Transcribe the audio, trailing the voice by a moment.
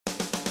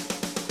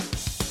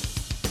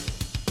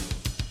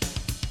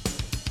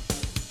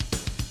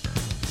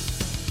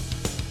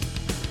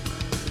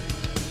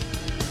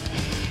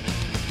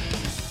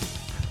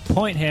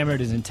Point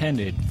Hammered is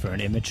intended for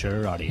an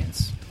immature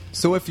audience.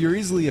 So if you're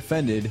easily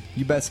offended,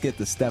 you best get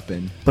the step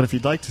in. But if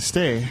you'd like to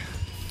stay,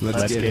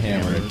 Let's get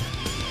hammered.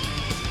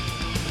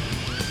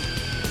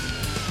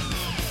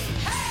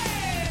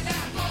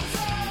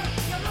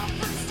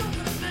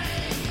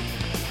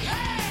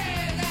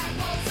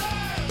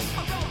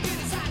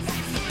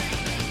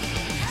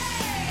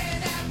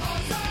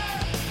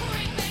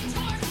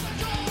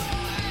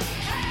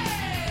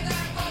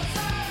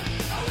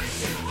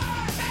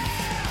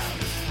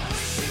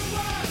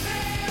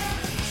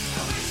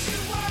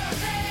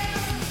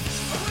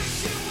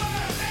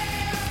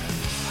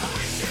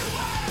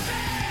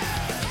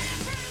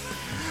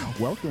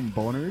 welcome,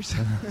 boners,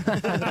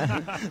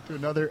 to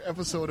another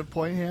episode of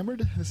Point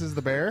Hammered. This is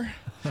the Bear.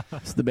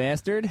 It's the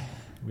Bastard.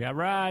 We got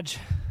Raj.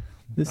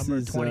 This Number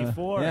is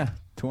 24. Yeah,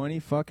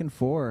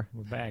 20-4.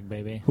 We're back,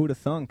 baby. Who'da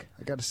thunk?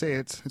 I got to say,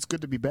 it's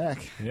good to be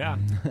back. Yeah.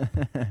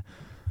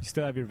 You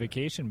still have your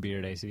vacation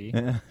beard, I see.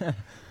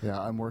 Yeah,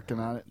 I'm working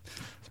on it.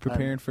 He's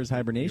preparing for his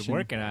hibernation. You're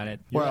working on it.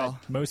 You're Well-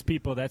 like most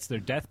people, that's their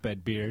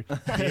deathbed beard.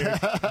 Their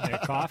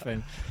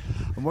coffin.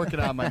 I'm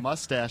working on my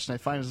mustache, and I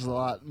find it's a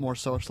lot more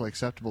socially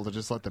acceptable to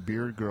just let the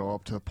beard grow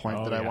up to the point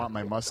Oh, that I yeah. want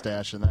my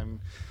mustache, and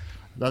then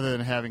rather than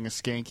having a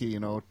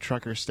skanky,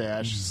 trucker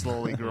stash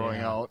slowly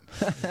growing Yeah. out.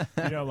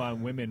 You don't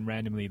want women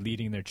randomly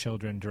leading their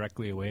children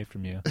directly away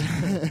from you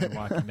and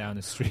walking down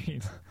the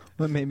street.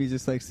 Well, maybe he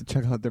just likes to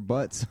check out their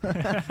butts.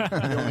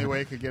 The only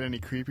way it could get any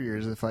creepier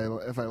is if I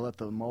let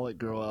the mullet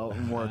grow out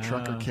and wore a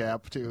trucker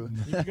cap too.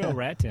 You can go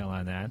rat tail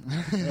on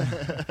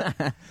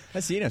that. I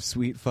seen a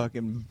sweet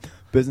fucking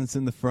business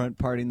in the front,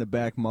 party in the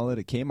back mullet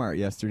at Kmart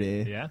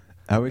yesterday. Yeah?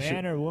 I wish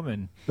Man or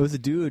woman? it was a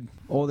dude,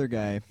 older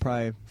guy,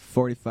 probably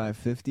 45,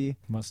 50,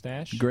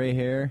 Mustache? gray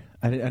hair.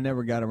 I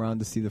never got around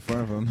to see the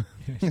front of him.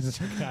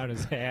 Check out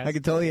his ass. I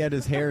could tell he had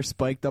his hair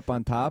spiked up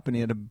on top, and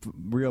he had a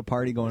real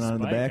party going on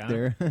in the Spike, back huh?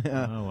 there.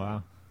 Oh,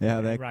 wow. Yeah,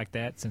 I that. rocked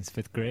that since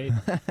 5th grade.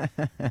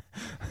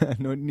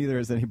 No, neither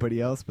has anybody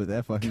else, but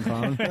that fucking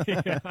clown.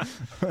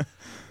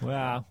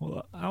 Wow.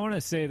 Well, I want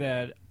to say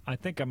that I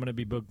think I'm going to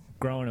be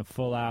growing a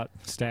full-out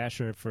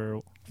stasher for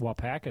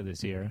Wapaka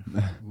this year.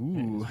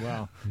 Ooh, As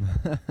well.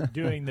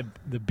 Doing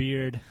the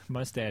beard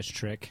mustache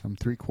trick. I'm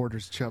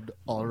 3/4 chubbed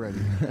already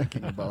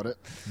thinking about it.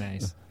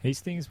 Nice.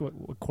 Hastings, what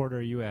quarter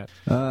are you at?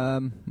 I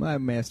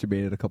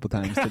masturbated a couple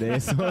times today,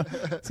 so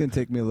it's gonna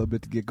take me a little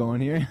bit to get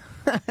going here.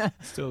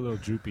 Still a little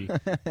droopy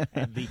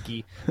and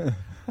leaky.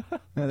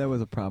 That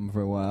was a problem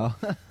for a while.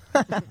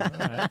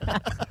 Alright.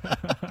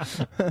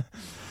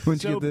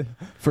 Once So- you get the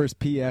first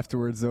pee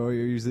afterwards, though,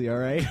 you're usually all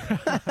right.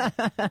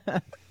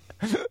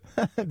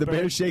 The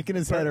bear's shaking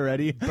his head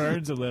already.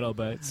 Burns a little,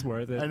 but it's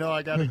worth it. I know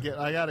I gotta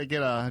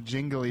get a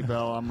jingly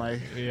bell on my.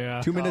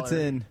 Yeah. 2 minutes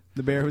Collar. in,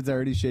 the bear was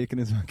already shaking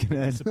his fucking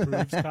head.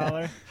 Disapproves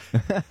collar.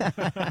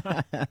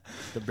 The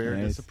Bear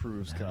Nice.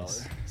 disapproves collar.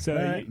 So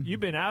Alright. you've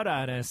been out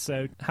on us.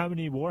 So how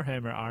many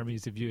Warhammer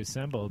armies have you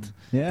assembled?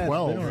 Yeah,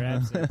 12. Your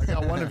absence. I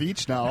got one of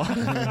each now.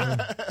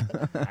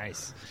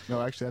 Nice.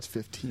 No, actually, that's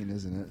 15,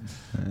 isn't it?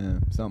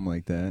 something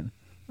like that.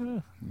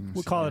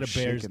 We'll call it a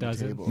Shaking Bear's the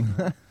dozen. table.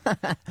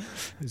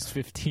 It's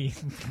 15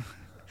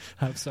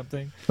 of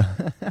something.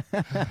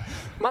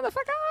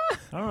 Motherfucker!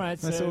 All right.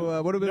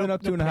 So, what have we been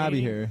up to in the hobby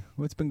here?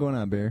 What's been going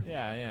on, Bear?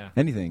 Yeah, yeah.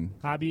 Anything?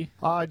 Hobby.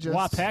 Just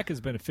WAPAC has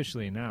been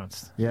officially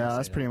announced. yeah, Say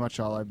that's that. pretty much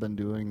all I've been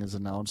doing is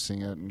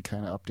announcing it and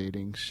kind of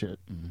updating shit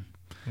and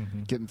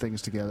Mhm. getting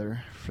things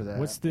together for that.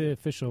 What's the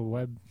official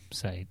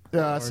website?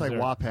 Yeah, it's or like is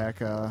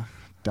there-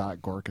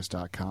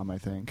 wapac.gorkus.com, I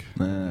think.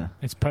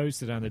 It's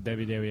posted on the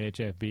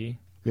WWHFB.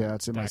 Yeah,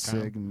 it's in my .com.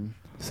 SIG. And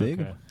Sig?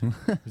 Okay.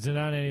 Is it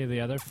on any of the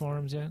other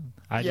forums yet?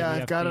 yeah,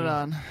 I've got it IWFB?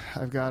 on.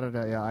 I've got it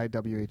at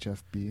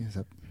IWHFB.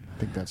 I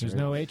think that's There's right.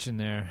 no H in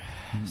there,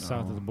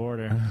 south of the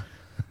border.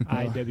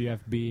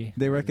 IWFB.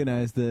 They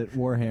recognize that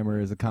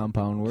Warhammer is a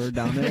compound word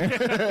down there.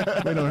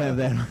 We don't have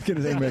that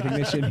same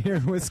recognition here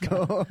in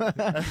Wisco.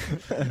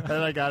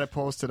 And I got it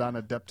posted on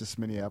Adeptus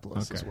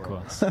Minneapolis as Okay,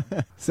 well.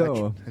 cool.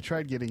 So, I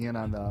tried getting in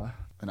on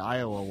an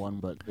Iowa one,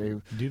 but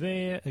Do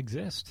they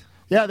exist?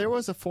 yeah, there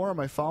was a forum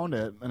I found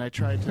it, and I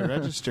tried to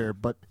register,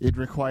 but it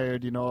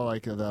required,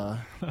 the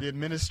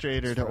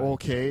administrator to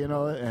okay,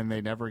 and they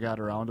never got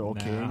around to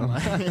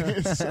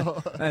okaying.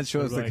 So, that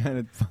shows the Like- kind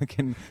of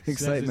fucking Says his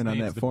excitement on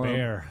name's that the forum.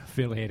 Bear,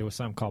 affiliated with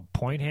something called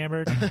Point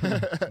Hammered.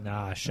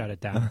 Nah, shut it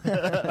down.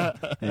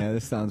 Yeah,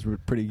 this sounds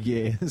pretty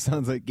gay. This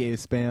sounds like gay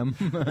spam.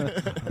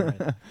 All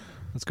right.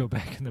 Let's go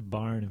back in the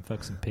barn and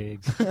fuck some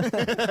pigs.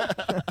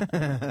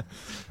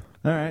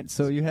 All right,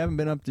 so you haven't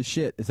been up to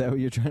shit. Is that what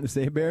you're trying to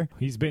say, Bear?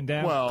 He's been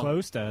down Well-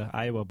 close to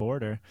Iowa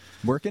border.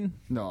 Working?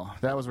 no,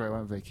 that was where I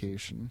went on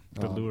vacation.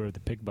 The lure of the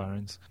pig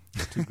barns.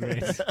 Too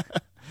great.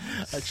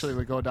 Actually,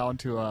 we go down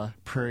to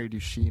Prairie du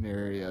Chien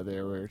area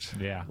there, where it's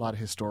Yeah. a lot of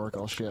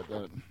historical shit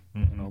that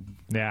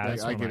Yeah,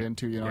 that's I one of get my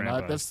into. And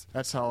grandpas.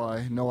 that's how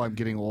I know I'm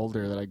getting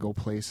older. That I go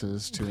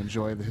places to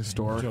enjoy the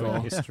historical,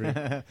 Enjoy history.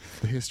 the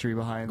history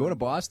behind. Go to them.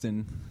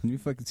 Boston. You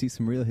fucking see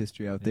some real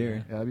history out there.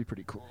 Yeah, that'd be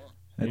pretty cool.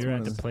 That's You're one at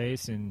of the those-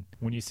 place, and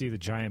when you see the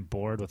giant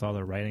board with all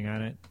the writing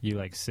on it, you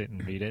like sit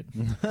and read it.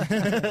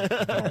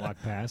 Don't walk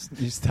past.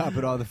 You stop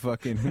at all the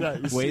fucking Yeah,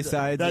 you see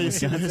waysides. Yeah, in you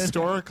see the Wisconsin.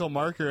 historical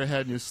marker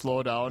ahead, and you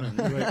slow down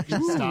and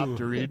you stop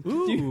to read.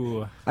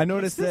 Ooh, I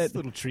noticed what's this that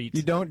little treat.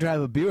 you don't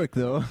drive a Buick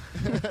though.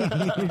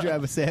 You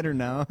drive a Saturn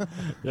now.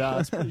 Yeah,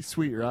 it's a pretty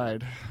sweet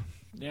ride.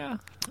 Yeah,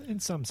 in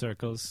some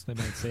circles they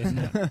might say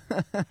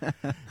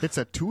that. It's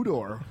a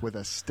two-door with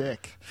a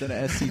stick. Is that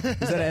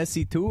a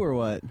SC2 or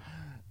what?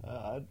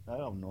 I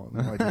don't know.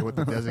 No idea what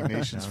the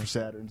designations for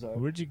Saturns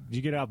are. Did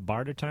you get out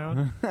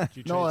Bartertown? Did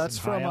you No, trade that's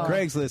some from, high elf?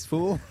 Craigslist,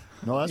 fool.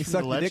 No, that's You from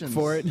sucked the your dick Legends.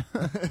 for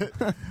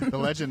it. The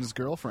Legend's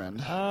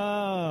girlfriend. Oh,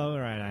 all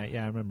right.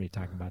 I remember you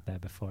talking about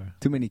that before.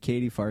 Too many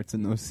Katie farts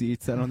in those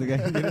seats. I don't think I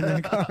can get in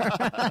that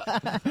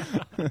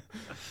car.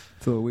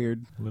 It's a little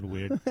weird. A little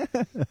weird.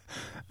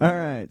 All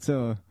right,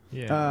 so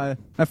Yeah.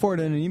 I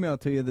forwarded an email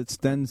to you that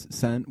Stens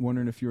sent,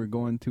 wondering if you were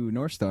going to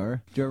North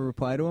Star. Did you ever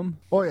reply to him?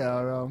 Oh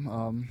yeah,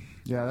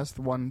 yeah. That's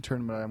the one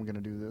tournament I'm going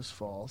to do this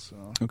fall.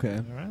 So Okay.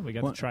 all right. We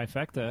got What- the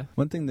trifecta.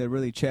 One thing that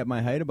really chapped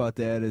my height about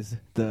that is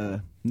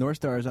the North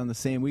Star is on the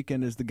same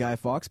weekend as the Guy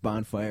Fawkes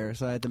bonfire,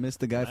 so I had to miss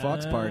the Guy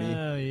Fawkes party.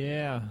 Oh,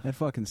 yeah. That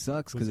fucking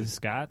sucks Was because it it's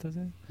Scott, is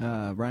it?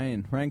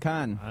 Ryan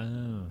Kahn.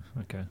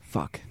 Oh, okay.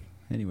 Fuck.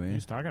 Anyway,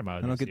 Who's talking about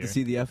it I don't this get year? to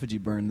see the effigy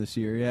burn this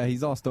year. Yeah,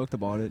 he's all stoked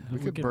about it. we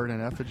could burn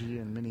an effigy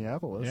in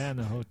Minneapolis. Yeah,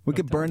 no. We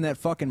could burn that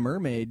fucking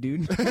mermaid,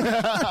 dude.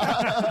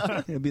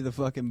 It'd be the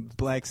fucking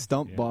black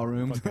stump Yeah,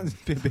 ballroom. fucking-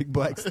 Be a big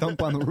black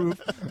stump on the roof.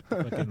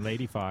 Fucking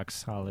Lady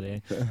Fox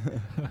holiday.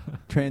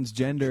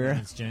 Transgender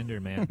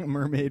Transgender, man.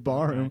 mermaid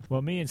ballroom.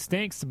 Well, me and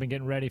Stinks have been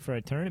getting ready for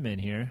a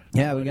tournament here.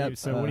 Yeah, we What got. have you-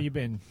 So what have you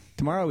been?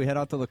 Tomorrow we head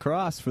out to La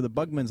Crosse for the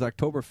Bugman's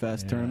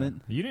Oktoberfest Yeah.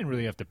 tournament. You didn't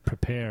really have to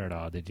prepare at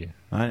all, did you?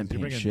 I didn't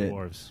You're paint bringing shit.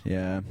 dwarves.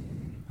 Yeah,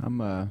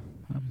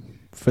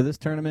 for this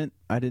tournament,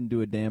 I didn't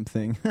do a damn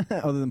thing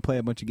other than play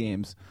a bunch of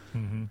games.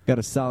 Mm-hmm. Got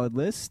a solid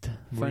list.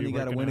 What are Finally you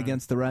got a working win on?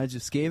 against the Raj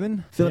of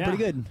Skaven. Feeling Yeah,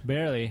 pretty good.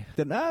 Barely.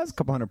 That's a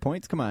couple hundred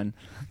points. Come on.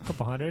 A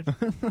couple hundred.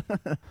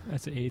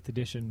 That's an 8th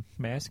edition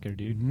massacre,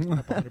 dude. A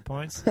couple hundred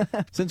points.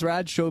 Since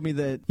Raj showed me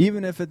that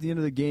even if at the end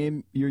of the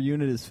game your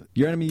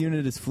enemy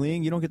unit is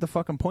fleeing, you don't get the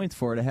fucking points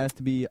for it. It has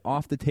to be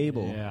off the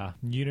table. Yeah.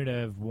 Unit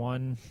of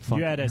one. Fuck.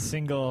 You had a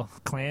single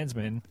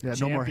clansman. Yeah,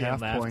 no more champion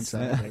half left points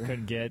that either. I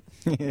couldn't get.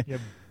 You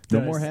have No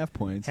the more half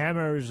points.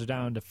 Hammers are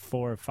down to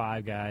 4 or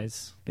 5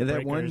 guys. Yeah,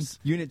 that one Breakers.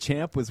 unit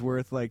champ was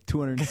worth like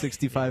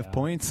 265 Yeah.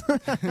 points.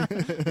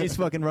 He's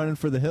fucking running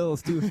for the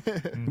hills too. He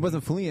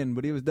wasn't fleeing,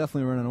 but he was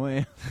definitely running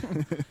away.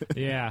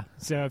 Yeah.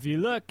 So if you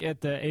look at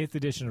the 8th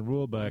edition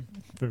rulebook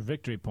for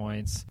victory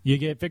points, you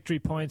get victory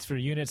points for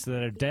units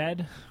that are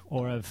dead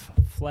or have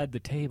fled the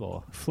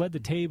table. Fled the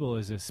table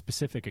is a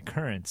specific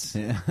occurrence.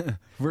 Yeah.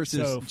 Versus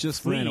So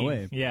just fleeing, ran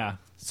away. Yeah.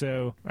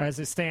 So as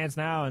it stands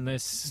now,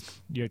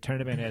 unless your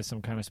tournament has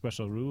some kind of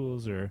special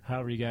rules or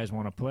however you guys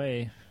want to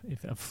play,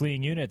 if a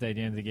fleeing unit at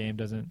the end of the game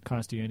doesn't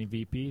cost you any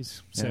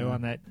VPs. So Yeah.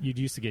 on that, you'd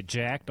used to get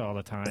jacked all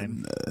the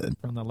time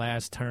on the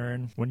last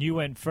turn when you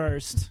went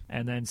first,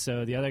 and then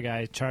so the other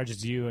guy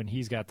charges you and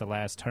he's got the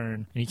last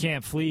turn. And you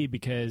can't flee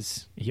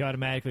because he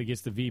automatically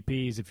gets the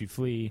VPs if you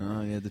flee.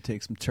 Oh, you had to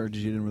take some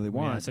charges you didn't really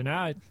want. Yeah, so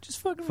now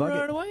just fucking Fuck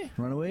run it. away.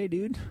 Run away,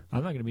 dude.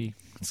 I'm not going to be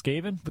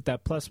Skaven with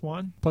that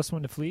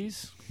 +1 to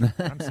fleas.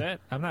 I'm set.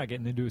 I'm not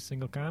getting into a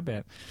single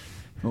combat.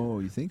 Oh,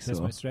 you think That's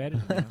so? my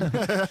strategy now.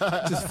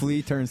 Just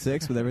flee turn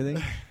 6 with everything?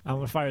 I'm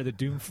going to fire the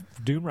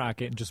Doom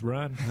rocket and just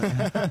run.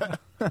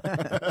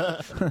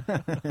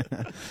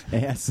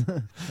 Ass.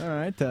 All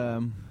right.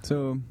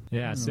 So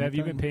Yeah, so have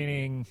you been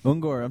painting...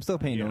 Ungor. I'm still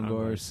painting Yeah,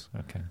 Ungors.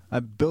 Okay.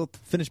 I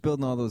finished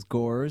building all those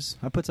gores.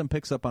 I put some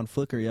pics up on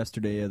Flickr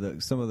yesterday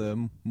of some of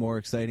the more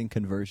exciting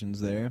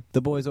conversions there.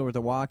 The boys over at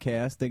the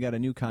Wacast, they got a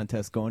new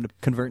contest going to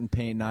convert and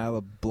paint Nile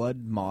of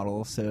Blood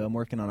model, so I'm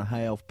working on a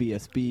High Elf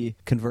BSB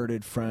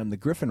converted from the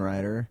Griffin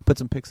Rider. Put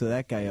some pics of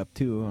that guy up,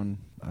 too, on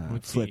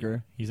What's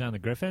Flickr. He's on the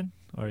Griffin?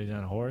 Or he's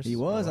on a horse? He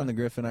was on the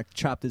Griffin. I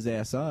chopped his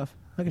ass off.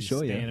 I can He's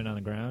show you. standing on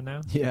the ground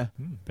now? Yeah.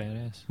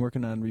 Badass.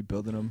 Working on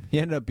rebuilding him. He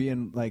ended up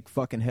being like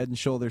fucking head and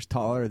shoulders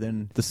taller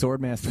than the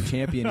Swordmaster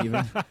champion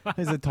even.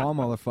 He's a tall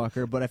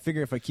motherfucker, but I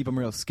figure if I keep him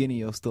real skinny,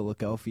 he'll still look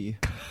elfy.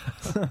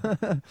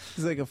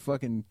 He's like a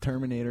fucking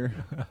Terminator.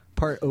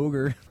 Part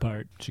ogre.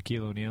 Part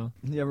Shaquille O'Neal.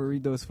 You ever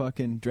read those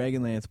fucking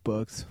Dragonlance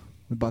books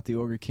about the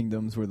ogre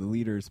kingdoms where the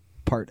leader's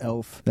part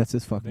elf? That's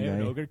this fucking They have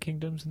guy. Ogre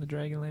Kingdoms in the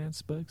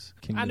Dragonlance books?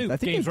 Kingdoms. I knew I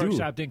think Games they do.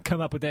 Workshop didn't come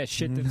up with that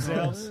shit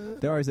themselves.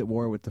 They're always at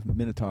war with the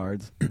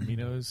Minotaurs.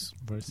 Minos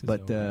versus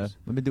But ogres.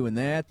 I've been doing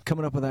that,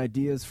 coming up with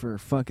ideas for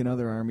fucking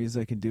other armies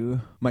I can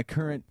do. My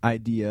current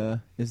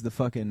idea is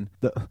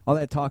all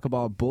that talk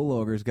about bull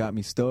ogres got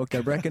me stoked. I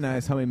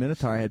recognized how many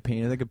Minotaur I had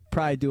painted. I could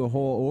probably do a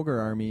whole ogre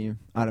army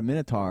out of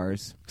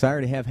Minotaurs because I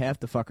already have half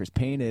the fuckers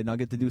painted, and I'll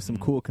get to do some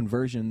cool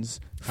conversions.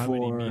 How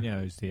many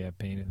Minos do you have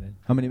painted then?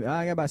 How many?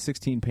 I got about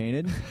 16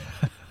 painted.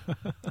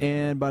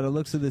 And by the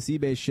looks of this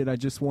eBay shit, I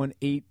just won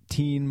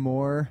 18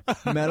 more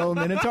metal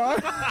Minotaur.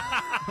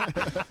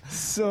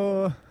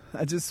 So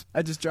I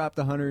just dropped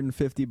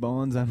 150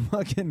 bones on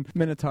fucking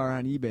Minotaur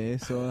on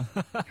eBay. So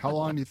How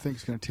long do you think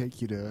it's going to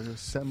take you to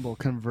assemble,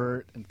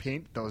 convert, and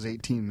paint those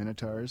 18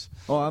 Minotaurs?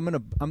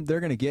 they're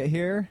gonna get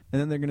here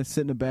and then they're gonna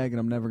sit in a bag and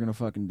I'm never gonna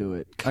fucking do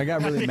it. I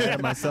got really mad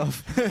at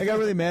myself. I got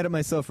really mad at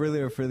myself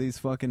earlier for these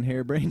fucking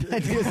harebrained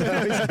ideas that I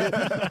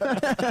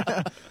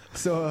always get.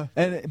 So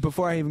and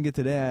before I even get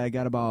to that, I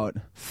got about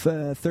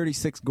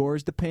 36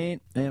 gores to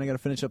paint, and I got to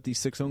finish up these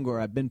 6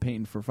 Ungor I've been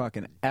painting for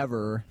fucking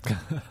ever,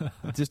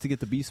 just to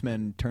get the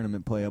Beastmen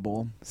tournament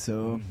playable.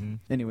 So,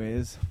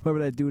 anyways, whoever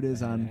that dude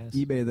is on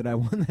eBay that I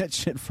won that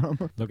shit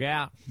from, Look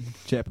out.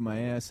 chapping my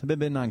ass. I've been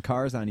bidding on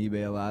cars on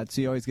eBay a lot,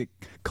 so you always get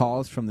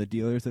calls from the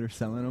dealers that are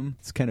selling them.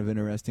 It's kind of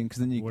interesting because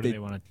then What do they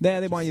want to?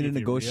 they want you to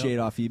negotiate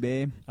off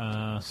eBay.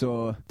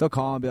 So they'll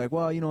call and be like,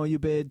 well, you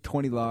bid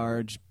 20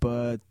 large,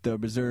 but the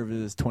reserve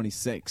is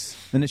 26.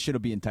 And this shit will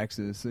be in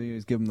Texas. So you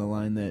just give them the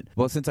line that,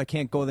 well, since I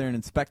can't go there and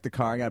inspect the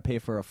car, I got to pay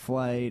for a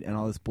flight and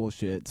all this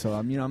bullshit. So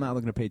I'm not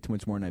looking to pay too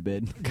much more than I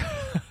bid.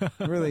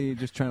 Really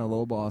just trying to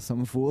lowball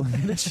some fool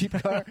and get a cheap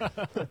car.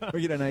 Or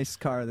get a nice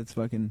car that's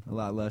fucking a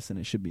lot less than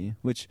it should be,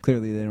 which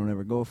clearly they don't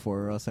ever go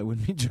for, or else I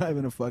wouldn't be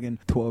driving a fucking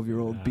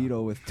 12-year-old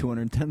Beetle with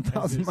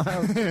 210,000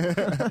 miles.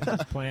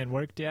 Has plan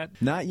worked yet?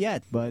 Not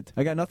yet, but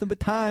I got nothing but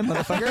time,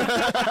 motherfucker.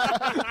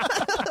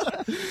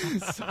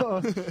 So,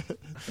 what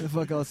the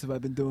fuck else have I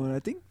been doing? I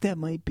think that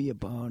might be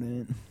about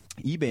it.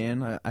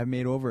 eBay, I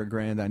made over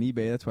 $1,000 on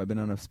eBay. That's why I've been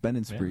on a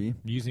spending spree.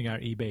 Using our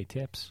eBay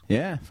tips.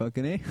 Yeah,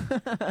 fucking A.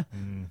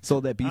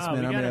 Sold that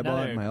Beastman army I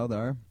bought my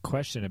Eldar.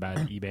 Question about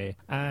eBay.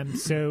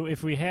 So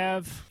if you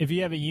have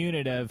a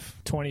unit of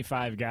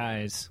 25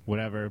 guys,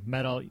 whatever,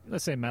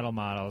 let's say metal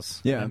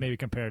models, maybe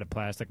compare to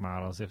plastic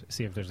models,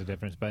 see if there's a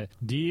difference. But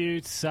do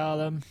you sell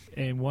them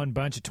in one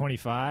bunch of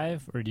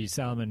 25, or do you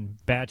sell them in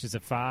batches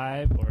of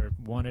 5, or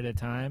one at a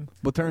time?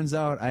 Well, turns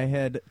out I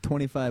had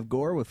 25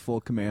 Gore with full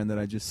command that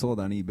I just sold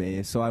on eBay.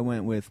 So I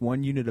went with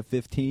 1 unit of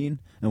 15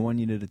 and 1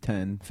 unit of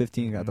 10.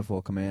 15 got the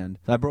full command.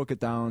 I broke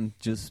it down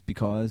just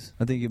because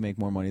I think you make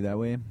more money that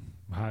way.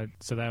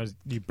 So that was,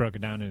 you broke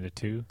it down into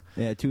 2?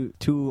 Yeah,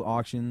 two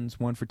auctions,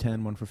 1 for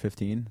 10, 1 for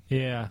 15.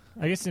 Yeah,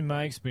 I guess in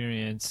my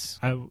experience,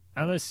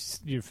 unless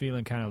you're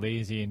feeling kind of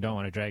lazy and don't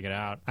want to drag it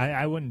out,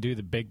 I wouldn't do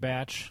the big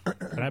batch,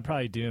 but I'd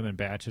probably do them in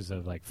batches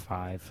of like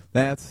 5.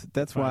 That's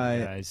why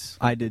guys.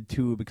 I did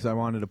 2, because I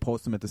wanted to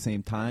post them at the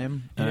same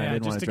time, and I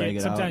didn't want to drag it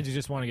out. Sometimes you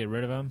just want to get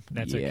rid of them.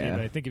 That's okay,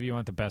 but I think if you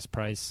want the best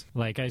price,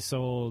 like I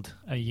sold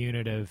a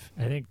unit of,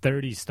 I think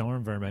 30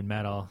 Storm Vermin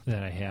metal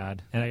that I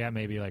had, and I got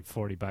maybe like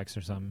 $40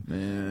 or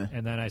something. Yeah.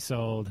 And then I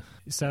selling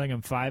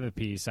them 5 a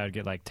piece, I'd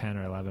get like $10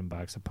 or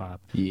 $11 a pop.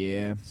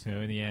 Yeah. So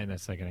in the end,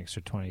 that's like an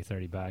extra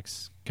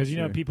 $20-$30. Because,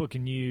 people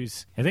can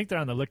use, I think they're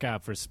on the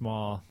lookout for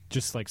small,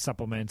 just like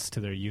supplements to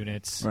their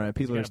units. Right,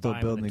 people are still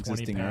building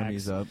existing packs.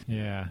 Armies up.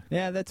 Yeah.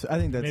 Yeah, I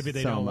think that's maybe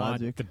they sound don't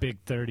logic. want the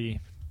big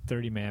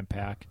 30-man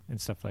pack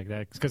and stuff like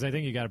that. Because I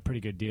think you got a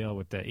pretty good deal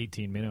with the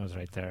 18 minnows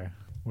right there.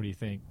 What do you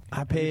think?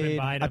 I paid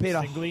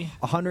singly?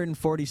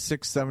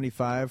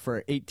 $146.75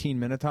 for 18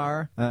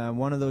 Minotaur.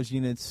 One of those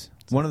units,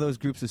 one of those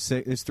groups of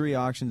 6. There's 3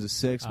 auctions of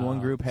 6. One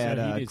group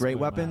had great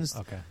weapons.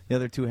 Okay. The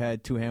other 2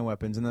 had 2 hand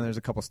weapons, and then there's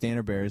a couple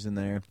standard bearers in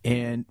there.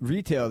 And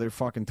retail, they're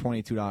fucking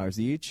 $22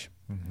 each.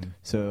 Mm-hmm.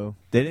 So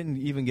they didn't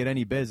even get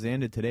any bids. They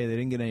ended today. They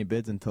didn't get any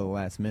bids until the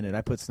last minute.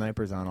 I put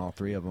snipers on all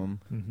 3 of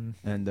them. Mm-hmm.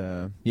 And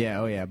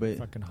but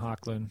fucking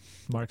Hawkland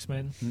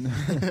marksman.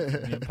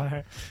 The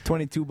Empire.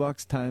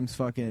 $22 times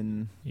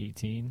fucking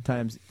 18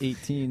 times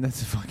 18.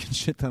 That's a fucking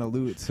shit ton of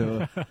loot.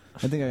 So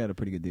I think I got a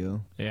pretty good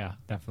deal. Yeah,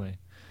 definitely.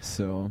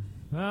 So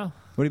well,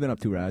 what have you been up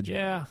to, Raj?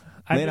 Yeah.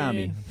 Lay it on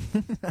me.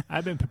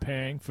 I've been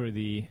preparing for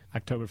the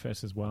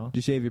Oktoberfest as well. Did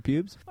you shave your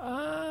pubes?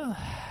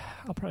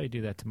 I'll probably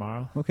do that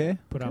tomorrow. Okay.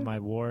 Put on my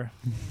war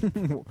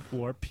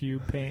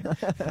pube paint.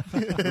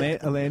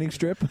 A landing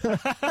strip.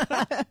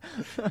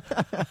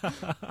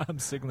 I'm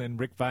signaling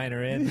Rick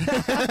Viner in.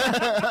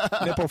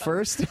 Nipple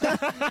first.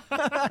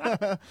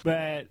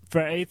 But for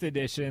 8th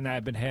edition,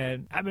 I've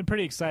been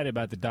pretty excited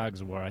about the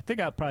Dogs of War. I think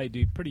I'll probably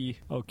do pretty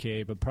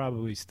okay, but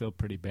probably still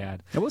pretty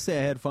bad. I will say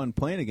I had fun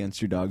playing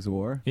against your Dogs of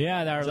War.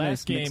 Yeah, our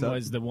last game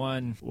was the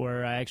one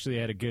where I actually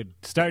had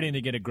starting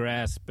to get a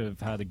grasp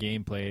of how the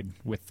game played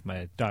with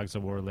my Dogs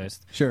of War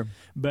list. Sure.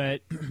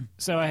 But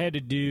so I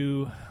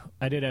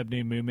did have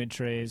new movement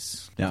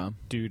trays. Yeah.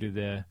 Due to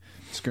the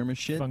skirmish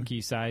shit,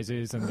 funky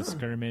sizes and the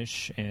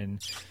skirmish,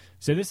 and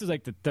so this is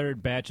like the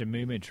 3rd batch of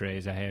movement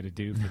trays I had to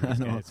do for these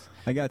guys.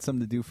 I got something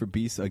to do for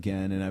Beast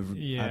again, and I've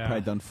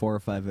probably done 4 or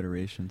 5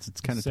 iterations.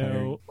 It's kind of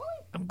tiring.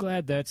 I'm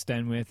glad that's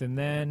done with, and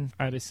then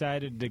I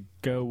decided to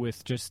go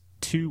with just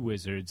 2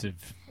 wizards of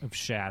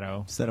shadow.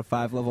 Instead of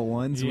 5 level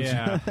 1s.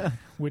 Yeah,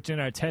 which in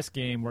our test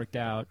game worked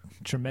out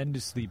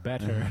tremendously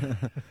better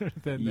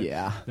than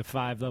the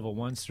 5 level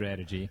 1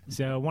 strategy.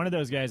 So one of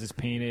those guys is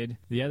painted.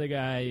 The other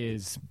guy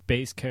is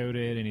base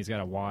coated, and he's got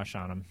a wash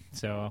on him.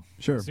 So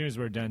Sure. as soon as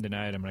we're done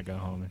tonight, I'm going to go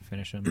home and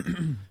finish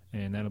him.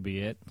 And that'll be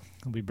it.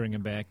 I'll be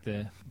bringing back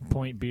the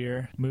Point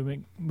Beer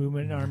Movement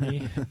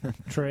Army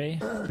tray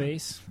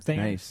base thing.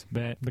 Nice.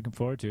 But looking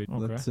forward to it.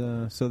 Okay.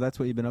 Let's, so that's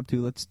what you've been up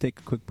to. Let's take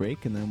a quick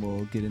break, and then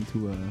we'll get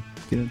into our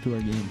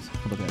games.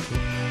 How about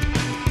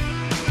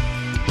that?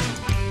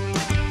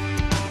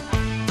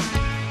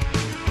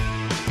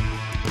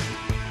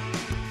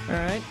 All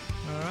right.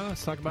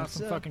 Let's talk about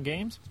some fucking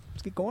games.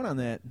 Let's get going on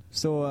that.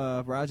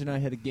 So Raj and I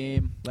had a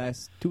game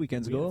 2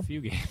 weekends We had ago. a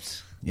few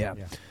games. Yeah.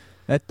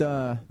 That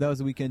was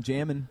the weekend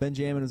jamming. Ben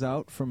Jammin is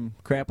out from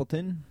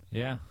Crappleton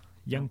Yeah.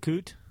 Young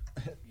Coot.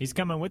 He's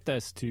coming with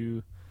us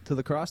to... to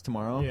the cross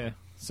tomorrow. Yeah.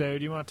 So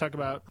do you want to talk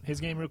about his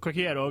game real quick?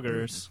 He had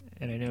ogres,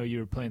 and I know you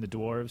were playing the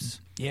dwarves.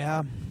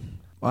 Yeah.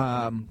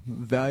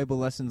 Valuable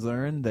lessons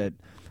learned that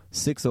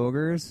 6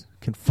 ogres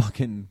can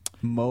fucking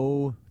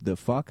mow the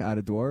fuck out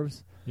of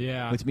dwarves.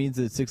 Yeah. Which means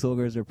that 6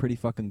 ogres are pretty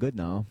fucking good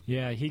now.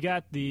 Yeah, he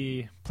got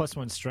the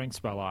 +1 strength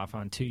spell off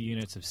on 2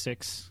 units of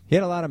 6. He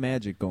had a lot of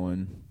magic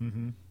going,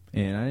 Mm-hmm.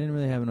 and I didn't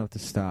really have enough to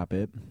stop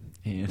it.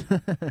 And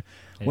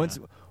once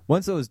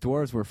those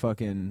dwarves were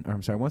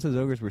once those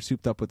ogres were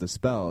souped up with the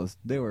spells,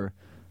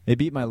 they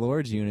beat my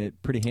lord's unit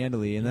pretty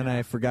handily, and then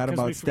I forgot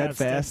about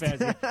Steadfast.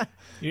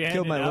 You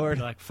Killed my lord.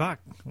 Like, fuck,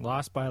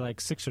 lost by like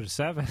 6 or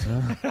 7.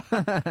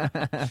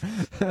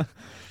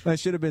 I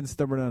should have been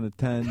stubborn on a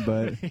 10,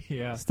 but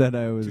Yeah. instead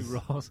I was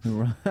 2 rolls.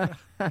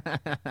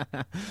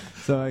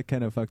 So I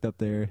kind of fucked up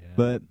there. Yeah.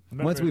 But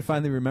Remember- once we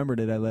finally remembered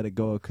it, I let it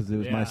go because it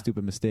was my Yeah.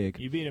 stupid mistake.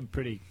 You beat him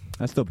pretty...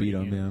 I still beat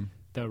him, pretty yeah.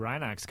 The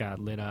Rhinox got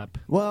lit up.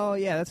 Well,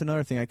 yeah, that's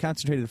another thing. I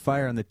concentrated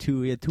fire on the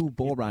 2. He had 2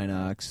 bull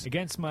Rhinox.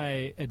 Against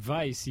my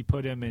advice, he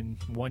put him in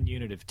 1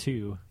 unit of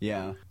 2.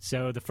 Yeah.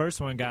 So the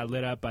first one got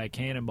lit up by a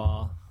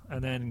cannonball,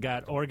 and then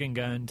got organ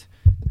gunned.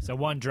 So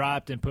one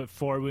dropped and put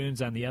 4 wounds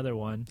on the other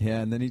one. Yeah,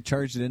 and then he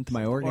charged it into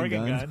my organ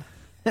gun.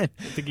 I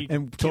think he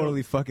And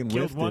totally fucking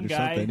killed whiffed one it or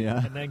guy, something,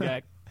 yeah. and then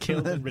got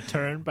killed in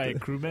return by a The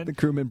crewman.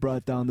 crewman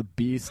brought down the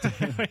beast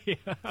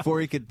Yeah. before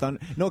he could thunder.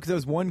 No, because there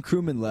was one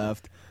crewman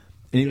left,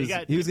 and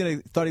thought he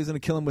was gonna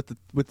kill him with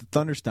the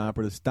thunder stomp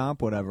or the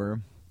stomp,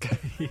 whatever.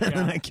 And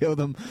then I killed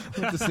him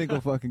with a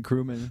single fucking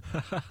crewman.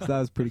 So that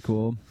was pretty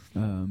cool.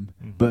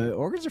 But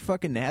ogres are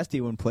fucking nasty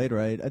when played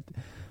right.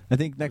 I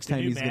think next The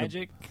time new he's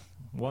magic,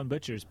 one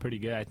butcher is pretty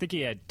good. I think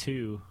he had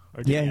 2.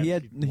 Or did Yeah, he he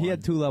have had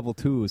one? 2 level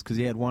 2s because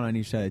he had 1 on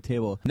each side of the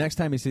table. Next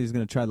time he says he's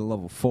going to try the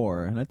level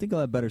 4, and I think he'll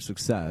have better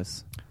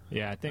success.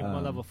 Yeah, I think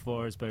 1 level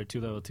 4 is better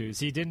 2 level 2s.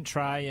 He didn't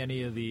try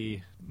any of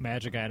the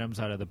magic items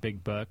out of the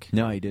big book.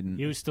 No, he didn't.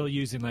 He was still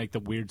using like the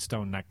weird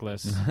stone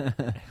necklace,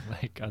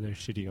 like other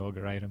shitty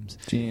ogre items.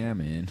 Yeah,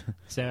 man.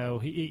 So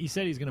he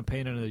said he's going to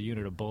paint another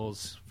unit of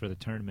bulls for the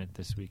tournament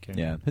this weekend.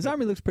 Yeah, his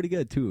army looks pretty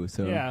good too.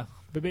 So Yeah,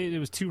 but it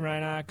was 2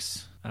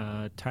 Rhinox,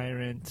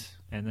 Tyrant,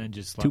 and then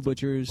just 2 lots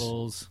butchers. of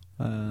bulls.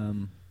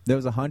 There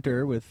was a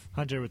hunter with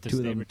Hunter with the 2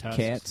 of them saber tusks.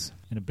 cats.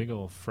 And a big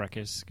old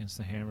fracas against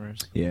the hammers.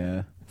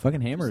 Yeah, fucking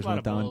hammers Just a lot went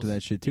of down bulls. to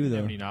that shit He too, didn't though.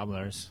 have any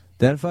nobblers.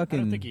 That I fucking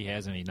don't think he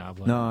has any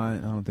nobblers. no, I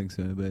don't think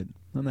so. But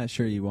I'm not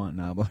sure you want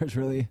nobblers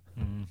really.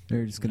 Mm.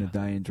 They're just gonna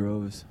die in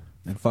droves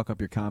and fuck up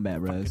your combat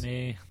res. Fucking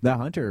A. That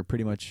hunter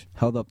pretty much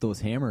held up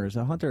those hammers.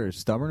 That hunter is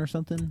stubborn or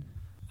something.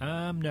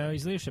 No,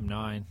 he's leadership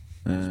 9.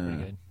 That's pretty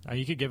good.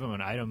 You could give him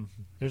an item.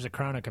 There's a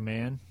Crown of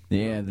Command.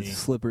 Yeah, the The-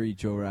 slippery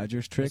Joe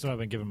Rogers trick. That's what I've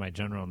been giving my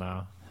general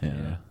now.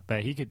 Yeah.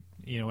 But he could,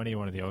 any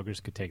one of the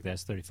ogres could take that.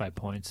 It's 35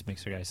 points.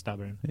 Makes their guy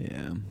stubborn.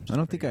 Yeah, I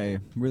don't think I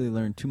really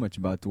learned too much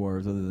about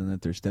dwarves other than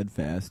that they're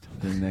steadfast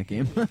during that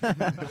game.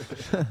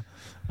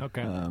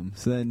 Okay.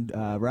 So then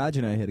Raj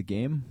and I had a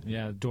game.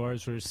 Yeah,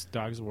 dwarves versus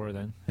dogs of war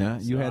then. Yeah,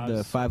 you So had I the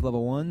was 5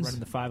 level 1s. Running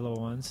the 5 level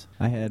 1s.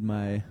 I had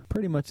my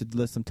pretty much a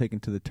list I'm taking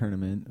to the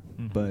tournament,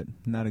 Mhm. but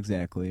not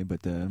exactly.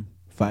 But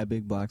 5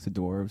 big blocks of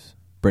dwarves,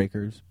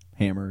 breakers,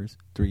 hammers,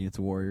 3 units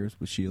of warriors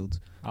with shields,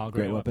 All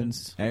great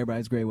weapons.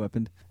 Everybody's great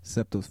weapon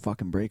except those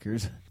fucking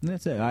breakers. And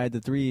that's it. I had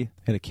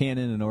had a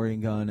cannon, an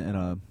organ gun, and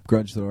a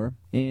grudge thrower,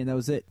 and that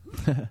was it.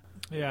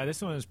 Yeah,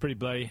 this one was pretty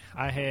bloody.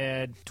 I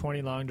had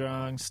 20 long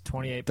drongs,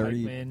 28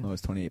 30. pikemen, Oh,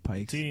 it's 28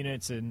 pikes. 2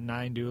 units and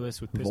 9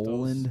 duelists with pistols.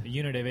 Voland. A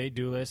unit of 8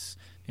 duelists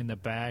in the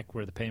back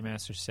where the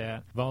paymaster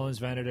sat. Voland's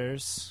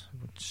Venators,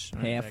 which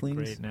aren't that Halflings?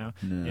 great now.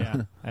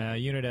 No. Yeah, a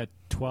unit at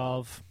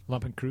 12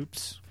 Lumpen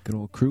Kroops, Good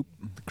old croup.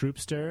 the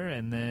Kroopster,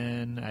 and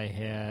then I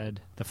had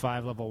the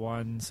 5 level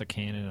 1s, a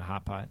cannon, and a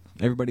hot pot.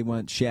 Everybody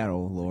went shadow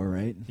lore,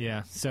 right?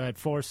 Yeah, so I had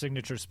 4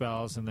 signature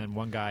spells, and then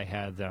one guy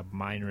had the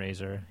Mind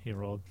Razor he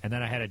rolled. And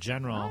then I had a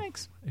general,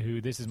 who,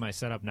 this is my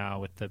setup now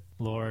with the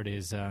Lord,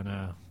 is on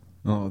a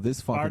Oh,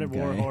 this fucking Ardent guy.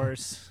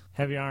 Warhorse,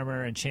 heavy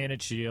armor,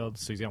 enchanted shield.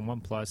 So he's got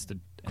 1+.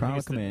 Crown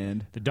of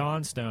Command. The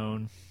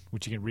Dawnstone,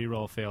 which you can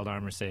reroll failed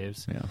armor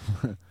saves. Yeah.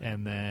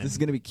 And then This is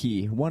going to be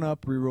key.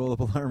 1-up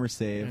rerollable armor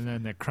save. and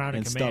then the Crown of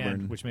and Command,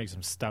 stubborn. which makes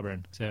him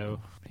stubborn. So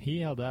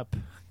he held up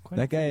quite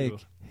That a guy, few.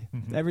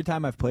 Mhm. every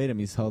time I've played him,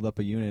 he's held up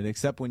a unit,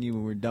 except when you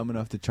were dumb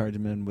enough to charge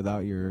him in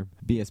without your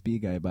BSB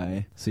guy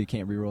by, so you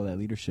can't reroll that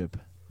leadership.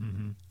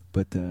 Mhm.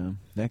 But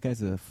that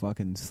guy's a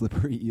fucking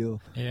slippery eel.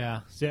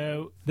 Yeah.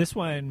 So this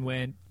one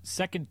went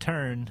second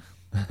turn.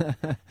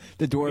 The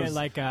We dwarves. had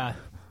like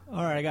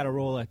all right, I got to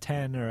roll a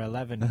 10 or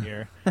 11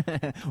 here.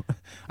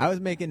 I was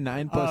making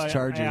 9+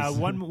 charges. Yeah,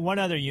 one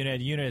other unit,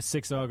 a unit of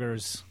 6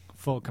 ogres,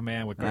 full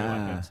command with great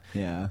weapons.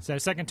 Yeah. So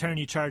second turn,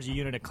 you charge a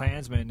unit of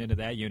clansmen into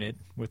that unit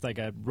with like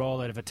a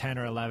roll out of a 10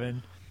 or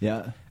 11,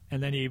 Yeah.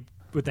 and then you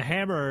with the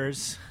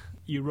hammerers.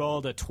 You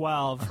rolled a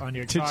 12 on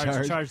your To charge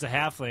charge. to charge the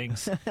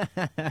halflings.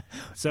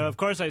 So, of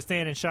course, I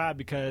stand in shot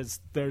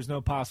because there's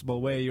no possible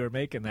way you were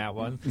making that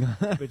one.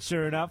 But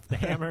sure enough, the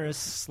hammers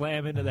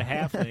slam into the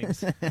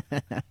halflings.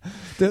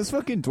 Those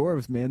fucking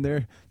dwarves, man,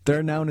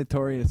 they're now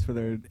notorious for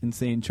their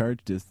insane charge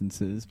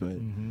distances, but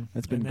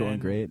that's been And going then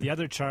great. The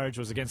other charge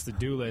was against the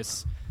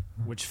duelists,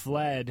 which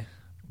fled,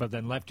 but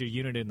then left your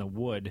unit in the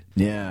wood,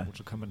 Yeah. which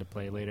will come into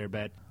play later.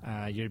 But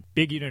your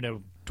big unit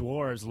of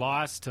dwarves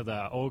lost to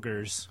the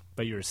ogres,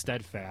 but you were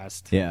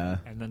steadfast. Yeah.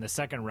 And then the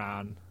second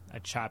round, I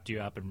chopped you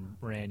up and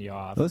ran you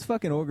off. Those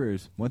fucking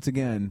ogres, once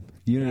again,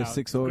 unit of Yeah,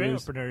 6 great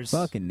ogres. openers.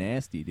 Fucking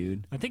nasty,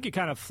 dude. I think you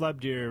kind of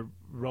flubbed your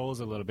rolls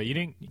a little bit. You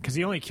didn't, because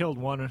you only killed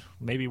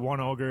maybe one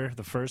ogre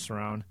the first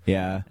round,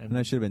 Yeah. And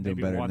I should have been doing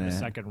maybe better one than the that.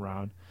 second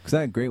round. Because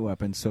I had great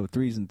weapons, so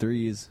 3s and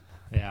 3s,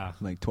 Yeah.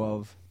 like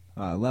 12,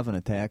 11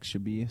 attacks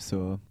should be,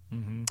 so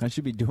I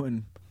should be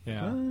doing,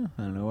 Yeah.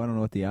 I don't know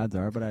what the odds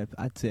are, but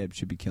I'd say I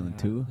should be killing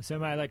 2. So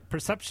my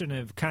perception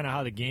of kind of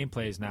how the game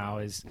plays now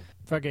is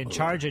fucking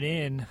charge it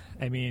in.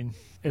 I mean,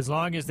 as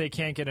long as they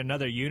can't get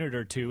another unit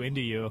or two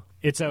into you,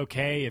 it's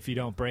okay if you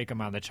don't break them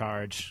on the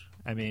charge.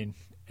 I mean,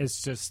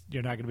 it's just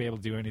you're not going to be able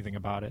to do anything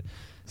about it.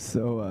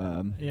 So,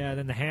 Yeah.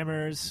 Then the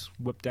hammers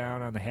whip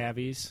down on the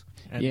heavies.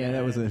 And yeah,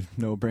 that was then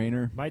a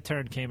no-brainer. my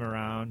turn came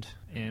around,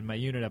 and my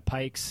unit of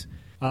pikes.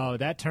 Oh,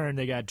 that turn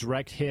they got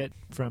direct hit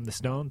from the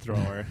stone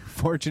thrower.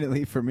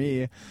 Fortunately for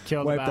me,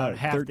 Killed wiped about out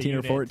half the 13 or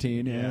unit.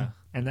 14, yeah.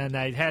 And then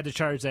I had to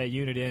charge that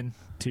unit in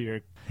to your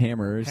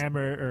hammers.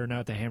 hammer, or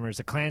not the hammers,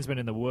 the clansman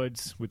in the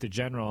woods with the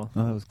general,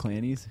 Oh, those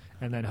clannies.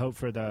 and then hope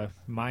for the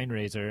mind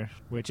razor,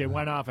 which it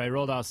went off. I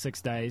rolled out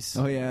 6 dice.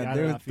 Oh, yeah, Got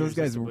it off those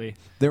guys irresistibly.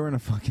 they were in a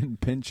fucking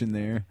pinch in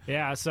there.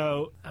 Yeah,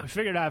 so I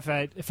figured out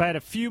if I had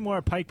a few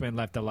more pikemen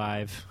left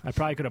alive, I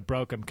probably could have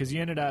broke them, because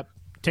you ended up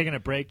taking a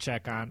break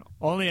check on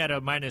only at a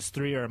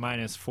 -3 or a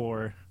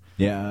 -4,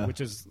 Yeah.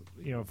 which is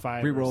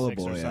 5 or 6 Rerollable,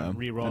 or something. yeah. I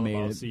made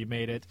Rerollable, it. so you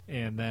made it.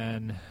 And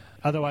then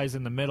otherwise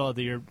in the middle of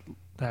your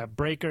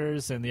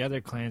breakers and the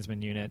other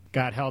clansman unit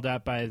got held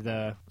up by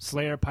the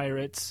Slayer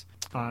pirates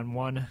on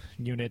one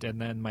unit, and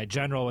then my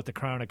general with the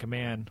Crown of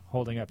Command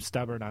holding up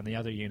stubborn on the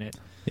other unit.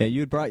 Yeah,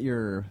 you had brought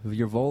your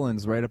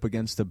Volans right up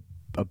against a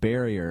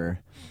barrier,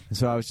 and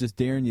so I was just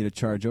daring you to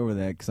charge over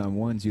that because on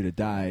ones you'd have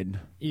died.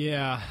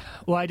 Yeah.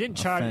 Well, I didn't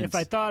charge. Offense. If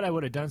I thought I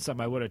would have done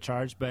something, I would have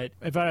charged. But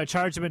if I had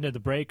charged them into the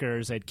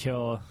breakers, I'd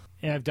kill.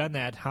 And I've done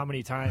that how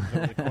many times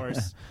over the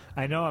course?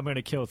 I know I'm going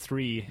to kill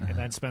 3 and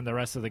then spend the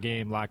rest of the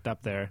game locked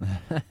up there.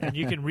 And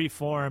you can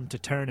reform to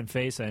turn and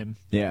face him.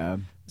 Yeah.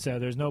 So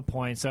there's no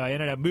point. So I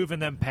ended up moving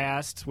them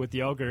past with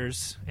the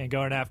ogres and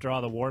going after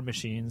all the war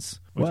machines,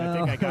 which I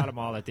think Well, I got them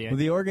all at the Well, end.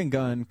 the organ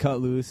gun cut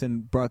loose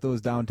and brought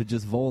those down to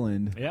just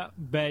Voland. Yeah,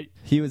 but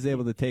He was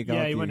able to take out.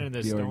 Yeah, he the, went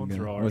into the organ stone gun.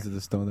 thrower. Was it the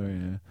stone thrower?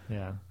 Yeah.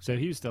 yeah. So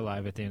he was still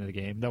alive at the end of the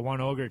game. The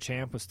one ogre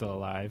champ was still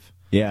alive.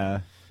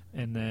 Yeah.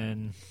 And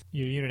then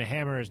your unit of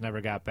hammers never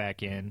got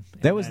back in.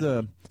 That was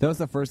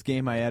the first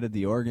game I added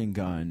the organ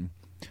gun,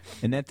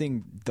 and that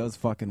thing does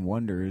fucking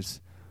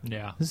wonders.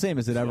 Yeah. The same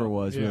as it ever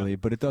was, yeah. really,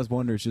 but it does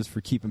wonders just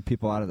for keeping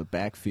people out of the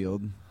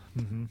backfield.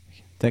 Mm-hmm.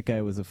 That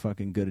guy was a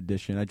fucking good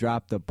addition. I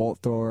dropped a bolt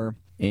thrower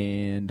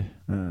and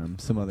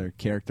some other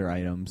character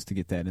items to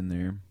get that in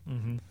there.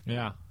 Mm-hmm.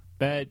 Yeah.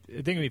 But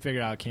I think we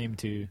figured out came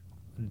to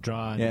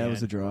draw. Yeah, it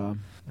was a draw.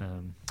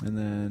 And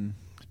then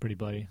it's pretty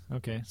bloody.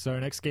 Okay, so our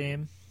next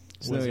game.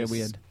 So, was yeah, a we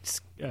had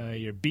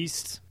your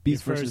Beast.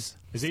 Beast your versus first.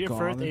 Is it your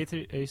first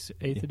Skaven.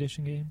 eighth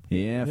edition game?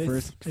 yeah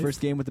It's- first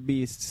game with the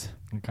beasts.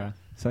 Okay.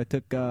 So I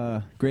took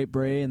Great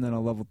Bray and then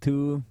a level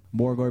 2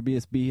 Morgor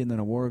BSB and then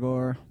a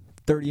Wargor.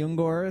 30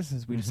 Ungors,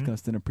 as we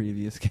discussed in a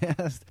previous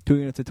cast. 2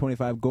 units of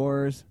 25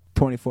 Gores,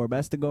 24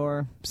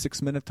 Bestigor,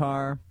 6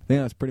 Minotaur. I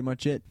think that's pretty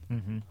much it.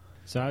 Mm-hmm.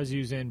 So I was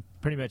using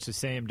pretty much the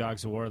same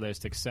Dogs of War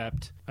list,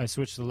 except I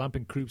switched the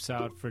Lumpen Kroops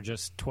out for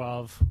just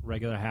 12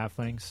 regular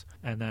halflings,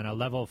 and then a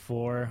level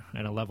 4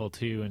 and a level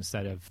 2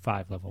 instead of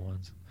 5 level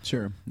 1s.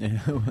 Sure.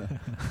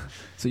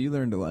 So you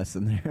learned a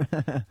lesson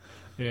there.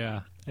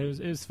 Yeah, it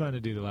was fun to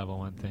do the level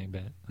 1 thing,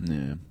 but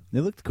Yeah.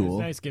 It looked it was cool.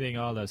 nice getting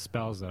all the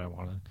spells that I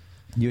wanted.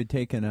 You had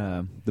taken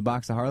the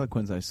box of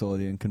Harlequins I sold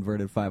you and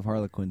converted 5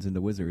 Harlequins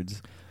into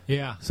wizards.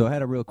 Yeah. So it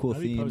had a real cool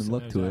I'll be theme and posting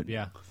look those to up, it.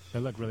 Yeah, they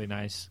look really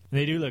nice. And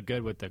they do look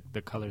good with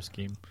the color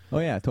scheme. Oh,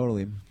 yeah,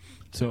 totally.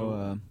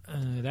 So,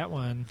 that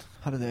one,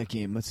 how did that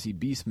game? Let's see,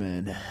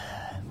 Beastman.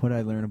 What did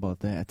I learn about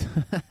that?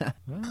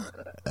 well,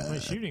 my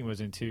shooting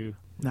wasn't too.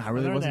 Nah, it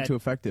really learned wasn't that- too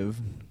effective.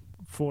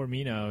 4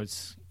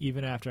 Minos,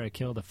 even after I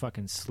killed a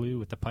fucking slew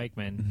with the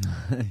pikemen.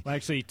 Well,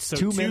 actually, so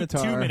Two two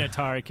Minotaur.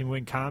 Minotaur can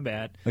win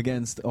combat.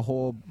 Against a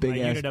whole My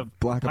big-ass unit of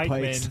block of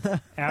pikes.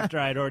 pikemen after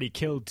I'd already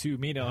killed 2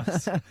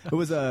 Minos. It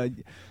was a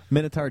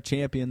Minotaur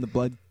champion, the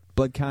blood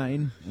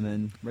kind, and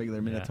then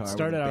regular Minotaur. Yeah, with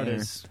started a out banner.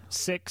 as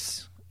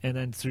 6, and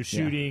then through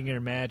shooting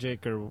or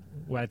magic or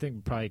I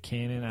think probably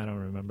cannon, I don't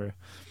remember.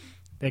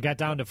 They got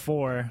down to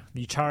 4.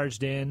 You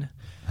charged in,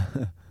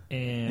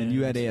 And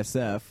you had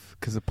ASF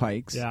because of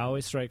pikes. Yeah, I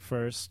always strike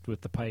first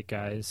with the pike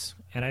guys.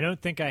 And I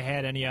don't think I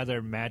had any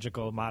other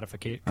magical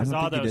modification. Because I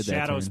don't all think you those did that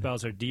shadow turn.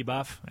 spells are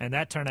debuff. And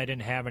that turn I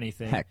didn't have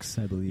anything. Hex,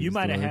 I believe. You is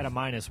might the have had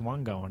word. a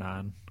 -1 going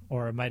on.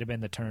 Or it might have been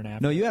the turn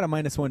after. No, you had a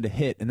 -1 to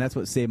hit, and that's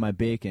what saved my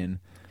bacon.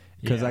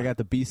 Because Yeah. I got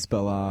the beast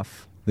spell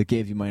off that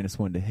gave you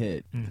 -1 to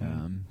hit.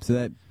 Mhm.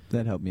 So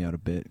that helped me out a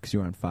bit because you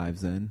were on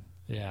 5s then.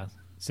 Yeah.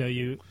 So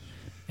you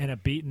end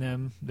up beating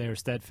them. They were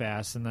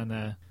steadfast. And then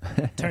the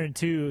turn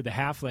 2, the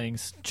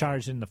halflings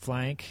charged in the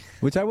flank.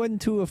 Which I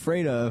wasn't too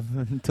afraid of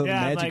until Yeah,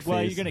 the I'm magic like, well,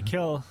 phase. you're going to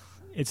kill.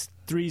 It's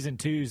 3s and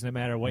 2s no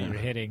matter what Yeah. you're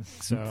hitting.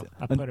 So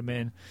I put them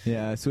in.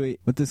 Yeah, sweet.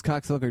 What this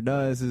cocksucker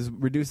does is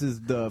reduces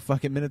the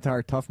fucking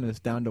Minotaur toughness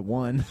down to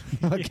 1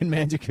 fucking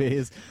magic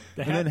phase.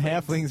 The And then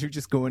halflings are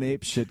just going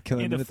ape shit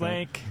killing in the Minotaur.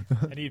 flank.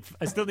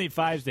 I still need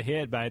 5s to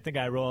hit, but I think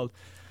I rolled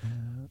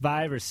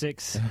 5 or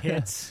 6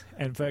 hits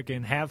and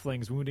fucking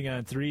halflings wounding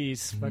on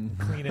 3s, fucking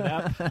clean it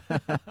up.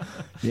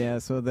 Yeah,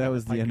 so that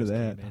was the end of Pikers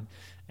that. came in.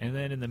 And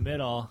then in the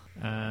middle,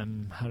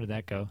 how did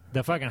that go?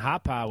 The fucking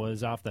hot pot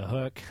was off the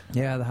hook.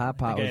 Yeah, the hot I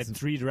pot think I was... had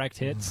 3 direct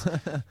hits,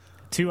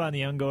 2 on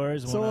the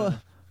Ungors, 1 So, on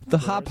the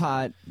hot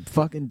pot,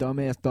 fucking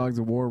dumbass Dogs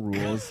of War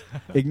rules,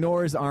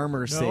 ignores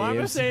armor no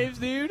armor saves. saves,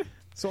 dude.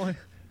 So,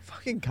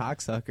 fucking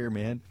cocksucker,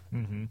 man.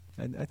 Mm-hmm.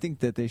 I think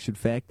that they should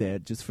fact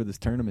that just for this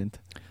tournament.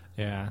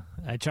 Yeah,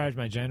 I charged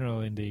my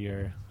general into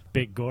your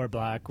big gore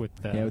block with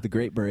the. Yeah, with the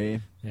Great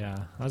Beret. Yeah,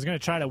 I was gonna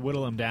try to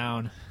whittle him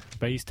down,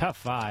 but he's tough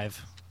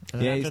 5. And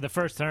then Yeah, after he's the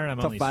first turn, I'm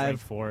Tough only strike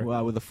 5 4.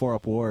 well, with a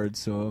 4-up ward,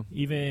 so...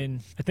 Even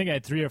I think I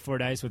had 3 or 4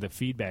 dice with a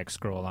feedback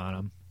scroll on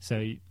them. So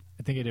I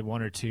think I did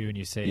 1 or 2, and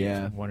you saved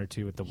Yeah. 1 or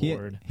 2 with the He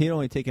ward. had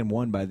only taken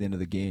 1 by the end of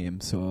the game,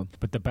 so...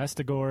 But the best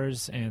of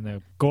gores and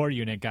the gore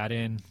unit got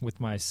in with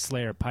my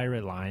Slayer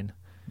pirate line.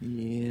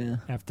 Yeah.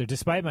 After,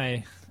 despite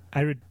my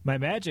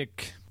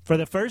magic for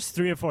the first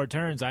 3 or 4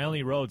 turns, I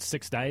only rolled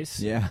 6 dice.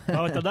 Yeah.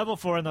 But with the level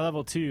 4 and the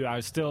level 2, I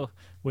was still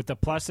with the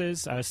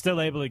pluses. I was still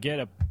able to get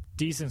a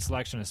decent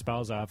selection of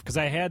spells off because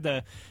I had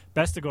the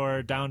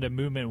Bestigor down to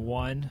movement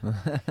 1.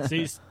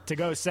 So to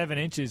go 7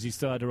 inches, you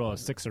still had to roll a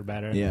 6 or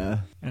better. Yeah.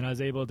 And I was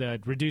able to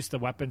reduce the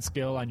weapon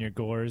skill on your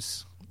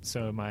gores.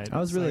 So I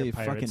was really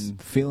Slayer pirates, fucking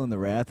feeling the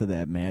wrath of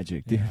that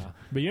magic, dude. yeah.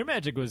 But your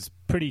magic was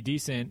pretty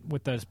decent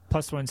with the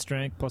 +1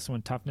 strength,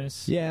 +1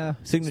 toughness. Yeah.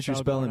 Signature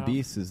Spell spell going and off.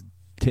 beast is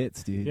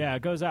tits, dude. Yeah,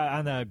 it goes out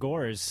on the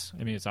gores.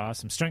 I mean, it's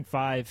awesome. Strength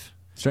 5.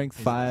 Strength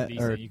Is 5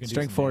 decent. or You can do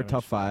strength some 4, damage.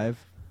 tough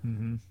 5.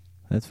 Mm-hmm.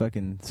 That's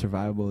fucking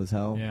survivable as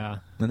hell. Yeah.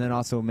 And then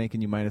also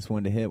making you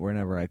 -1 to hit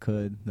whenever I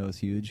could. That was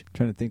huge.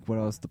 Trying to think what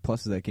else the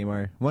pluses of that game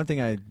are. One thing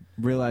I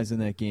realized in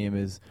that game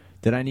is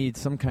that I need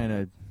some kind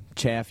of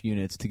chaff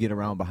units to get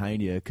around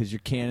behind you because your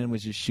cannon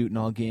was just shooting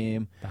all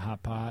game. The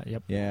hot pot.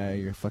 Yep. Yeah,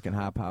 your fucking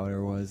hot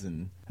powder was.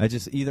 And I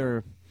just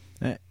either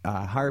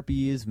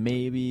harpies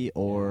maybe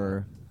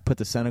or put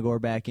the Senegor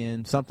back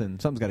in.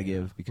 Something's got to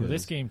give because Well,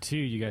 this game too,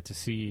 you got to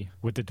see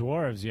with the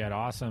dwarves. You had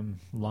awesome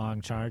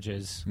long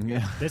charges.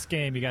 yeah, This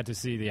game, you got to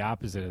see the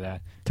opposite of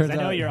that. 'Cause turns I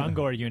know out your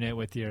Ungor unit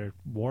with your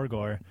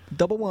Wargore.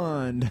 double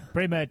wand.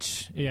 Pretty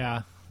much,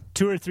 yeah.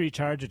 2 or 3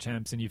 charge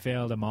attempts and you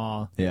failed them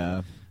all,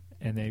 Yeah,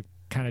 and they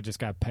kind of just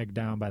got pegged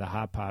down by the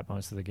hot pot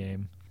most of the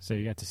game. So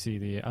you got to see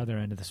the other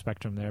end of the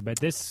spectrum there. But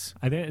this,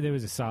 I think, there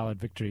was a solid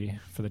victory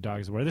for the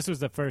Dogs of War. This was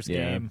the first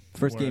game.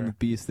 First game where- of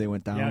Beast, they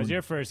went down. Yeah, it was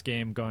your first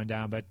game going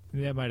down, but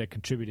that might have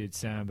contributed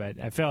some.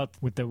 But I felt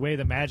with the way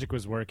the magic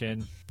was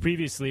working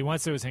previously,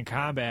 once it was in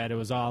combat, it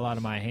was all out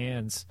of my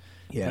hands.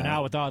 Yeah. But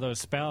now with all those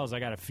spells, I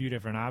got a few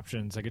different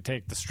options. I could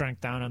take the strength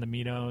down on the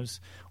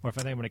Minos, or if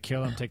I think I'm going to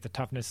kill him, take the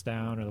toughness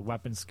down or the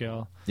weapon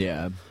skill.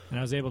 Yeah. And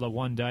I was able to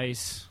 1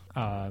 dice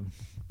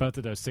both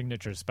of those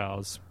signature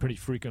spells pretty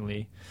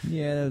frequently.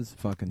 Yeah, that was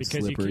fucking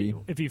Because slippery.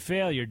 if you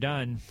fail, you're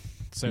done.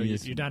 So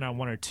Yes. you're done on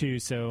 1 or 2.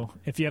 So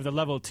if you have the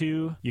level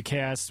 2, you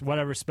cast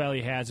whatever spell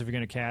he has if you're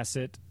going to cast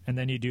it, and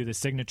then you do the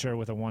signature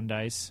with a 1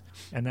 dice.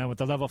 And then with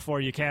the level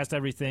 4, you cast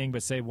everything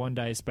but save 1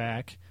 dice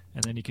back,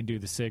 and then you can do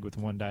the sig with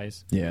 1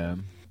 dice. Yeah.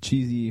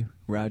 Cheesy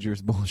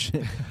Rogers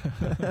bullshit.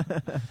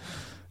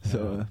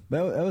 So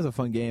that was a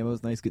fun game. It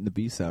was nice getting the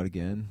Beasts out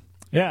again.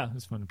 Yeah, it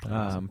was fun to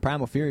play.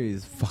 Primal Fury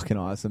is fucking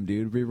awesome,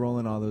 dude.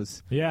 Re-rolling all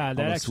those. Yeah, that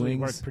those actually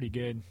swings. worked pretty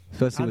good.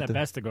 Especially On with the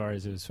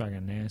Bestigors, it was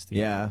fucking nasty.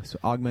 Yeah, so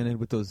augmented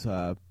with those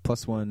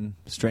 +1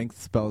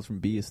 strength spells from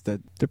Beast,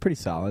 that they're pretty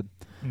solid.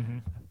 Mm-hmm.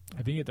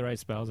 If you get the right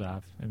spells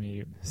off, I mean,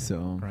 you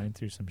So grind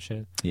through some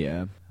shit.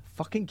 yeah,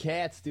 fucking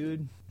cats,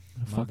 dude.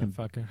 Fucking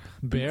Motherfucker.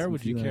 Bear, some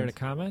would you care to felines.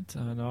 comment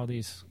on all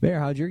these? Bear,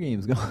 how'd your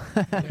games go?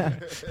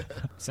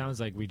 Sounds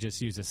like we just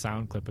used a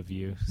sound clip of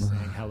you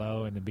saying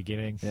hello in the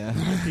beginning. Yeah.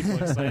 Get people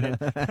excited.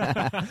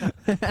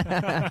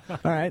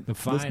 All right, The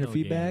listener final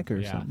feedback game.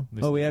 or Yeah, something.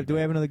 listener Oh, do we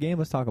feedback. have another game?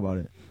 Let's talk about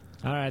it.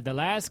 All right, the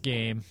last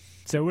game.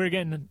 So we're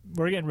getting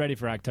ready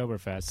for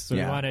Oktoberfest. So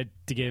Yeah. we wanted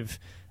to give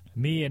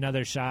me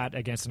another shot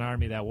against an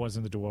army that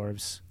wasn't the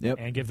dwarves. Yep.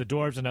 And give the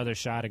dwarves another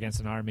shot against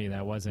an army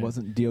that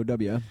Wasn't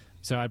DOW?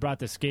 So I brought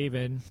the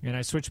Skaven, and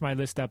I switched my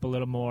list up a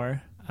little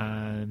more.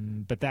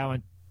 But that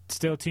one,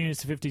 still 2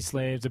 units to 50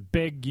 slaves, a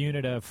big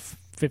unit of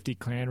 50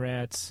 clan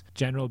rats,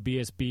 general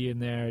BSB in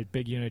there,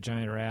 big unit of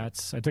giant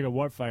rats. I took a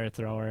Warpfire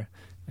Thrower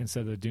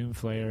instead of the Doom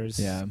Flayers.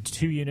 Yeah.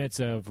 2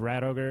 units of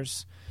Rat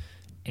Ogres,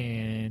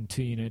 and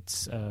 2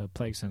 units of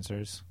Plague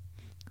Sensors.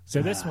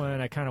 So this one,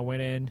 I kind of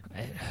went in.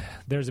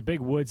 There's a big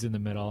woods in the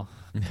middle,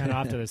 kind of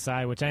off to the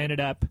side, which I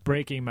ended up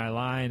breaking my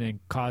line and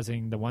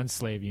causing the 1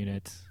 slave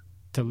unit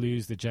to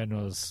lose the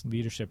general's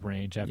leadership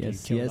range after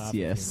Yes, you killed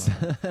yes,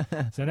 off a few yes. of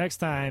them. So next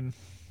time,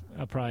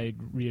 I'll probably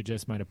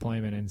readjust my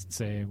deployment and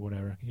say,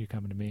 whatever, you're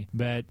coming to me.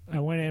 But I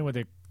went in with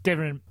a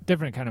different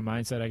kind of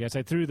mindset, I guess.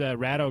 I threw the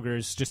Rat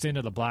Ogres just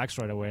into the blocks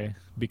right away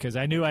because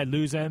I knew I'd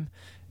lose them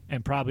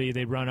and probably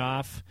they'd run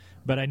off.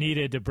 But I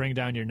needed to bring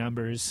down your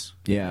numbers.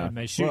 Yeah. And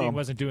my shooting Well,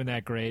 wasn't doing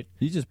that great.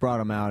 You just brought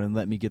them out and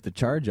let me get the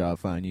charge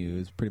off on you.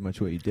 Is pretty much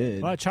what you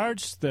did. Well, I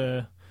charged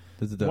the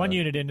one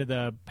unit into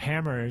the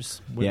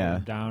hammers, with Yeah.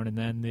 them down, and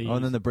then the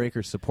and then the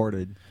breakers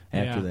supported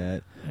after Yeah.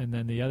 that. and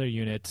then the other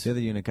unit. The other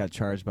unit got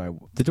charged by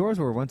the doors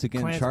were once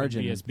again Clansman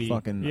charging BSB.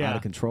 fucking Yeah. out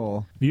of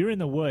control. You were in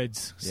the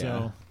woods, Yeah.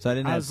 so So I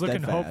didn't I have was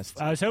looking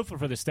steadfast. I was hopeful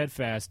for the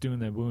steadfast doing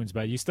the wounds,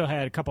 but you still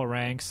had a couple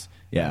ranks.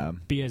 Yeah.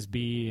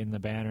 BSB in the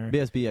banner.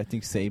 BSB I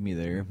think saved me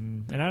there.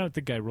 And I don't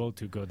think I rolled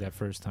too good that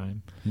first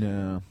time.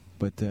 No,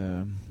 but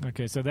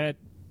Okay, so that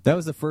that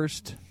was the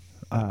first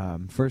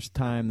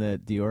time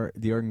that the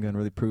organ gun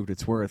really proved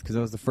its worth because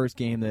that was the first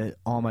game that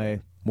all my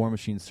war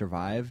machines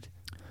survived,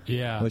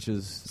 which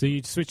is So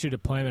you switch your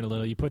deployment a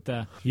little.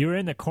 You were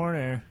in the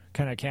corner,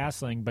 kind of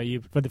castling, but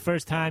for the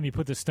first time you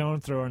put the stone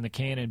thrower and the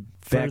cannon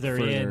Back further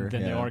in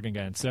than the yeah. organ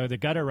gun. So the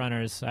gutter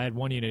runners, I had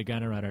 1 unit of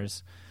gunner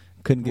runners.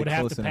 couldn't get Would have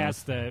close to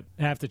enough.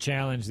 have to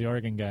challenge the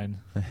organ gun,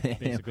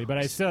 basically.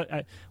 But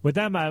with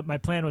them, my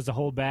plan was to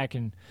hold back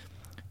and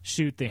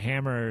shoot the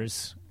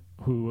hammers.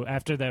 Who,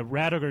 after the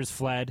Rat Ogres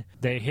fled,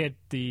 they hit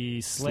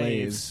the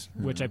slaves,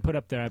 which I put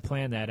up there. I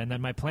planned that, and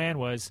then my plan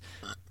was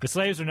the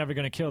slaves were never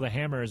going to kill the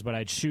hammers, but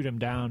I'd shoot them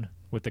down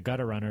with the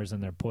gutter runners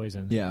and their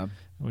poison. Yeah.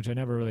 Which I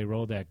never really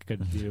rolled that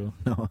good view.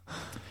 No.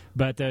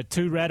 But the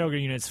 2 Rat Ogre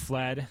units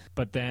fled,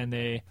 but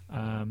then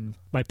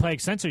my Plague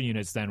Sensor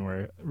units then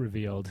were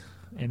revealed.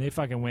 And they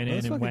fucking went Those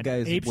in and fucking went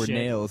guys ape were shit.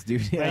 nails,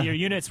 dude. But Yeah. your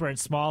units weren't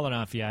small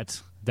enough yet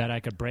that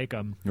I could break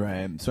them.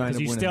 Right. So I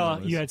Because ended up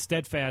winning those. you had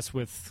steadfast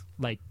with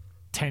like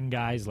 10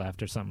 guys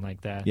left or something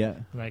like that. Yeah.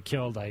 And I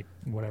killed like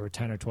whatever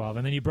 10 or 12,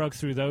 and then you broke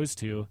through those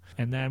 2,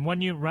 and then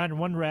one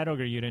Rat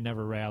Ogre unit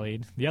never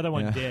rallied. The other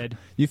one Yeah. did.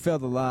 You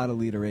failed a lot of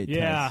leader 8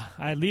 Yeah, tests.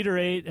 I leader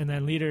 8 and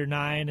then leader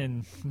 9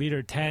 and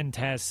leader 10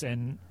 tests,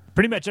 and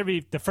pretty much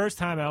the first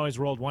time I always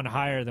rolled 1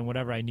 higher than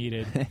whatever I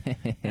needed.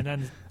 And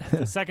then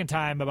the second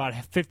time, about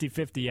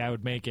 50-50, I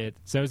would make it.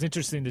 So it was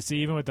interesting to see,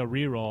 even with the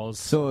rerolls.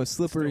 So a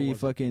slippery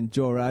Still fucking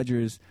Joe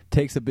Rogers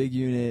takes a big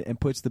unit and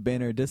puts the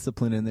banner of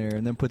discipline in there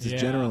and then puts his Yeah.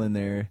 general in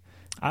there.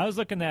 I was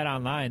looking at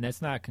online.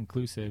 That's not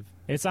conclusive.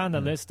 It's on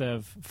the list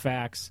of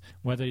facts,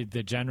 whether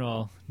the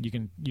general, you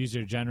can use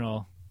your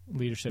general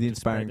leadership The to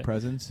spread inspiring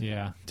presence.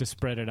 Yeah, to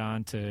spread it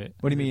on to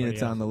What do you mean everybody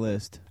it's else. on the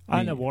list?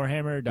 On the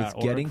Warhammer.org. It's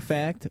getting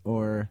fact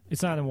or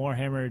It's on the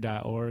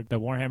Warhammer.org, the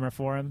Warhammer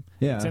forum.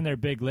 Yeah. It's in their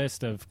big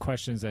list of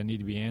questions that need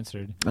to be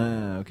answered.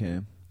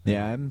 okay.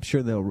 Yeah, I'm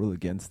sure they'll rule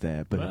against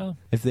that. But Well-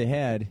 if they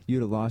had,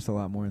 you'd have lost a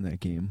lot more in that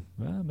game.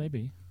 Well,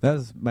 maybe. That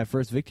was my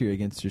first victory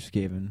against your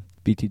Skaven,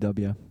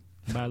 BTW.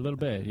 By a little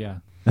bit, yeah.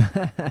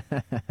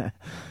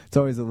 It's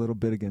always a little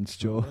bit against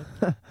Joel.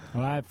 Well,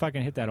 I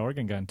fucking hit that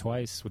organ gun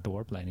twice with the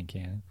warp lightning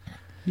cannon.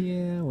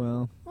 Yeah,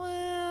 well,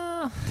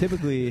 Well,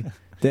 typically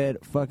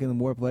that fucking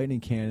warp lightning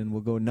cannon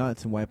will go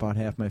nuts and wipe out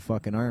half my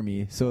fucking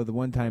army. So the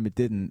one time it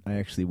didn't, I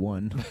actually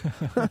won.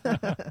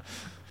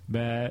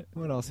 but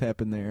What else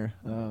happened there?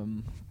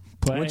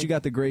 Plague. Once you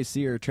got the Gray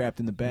Seer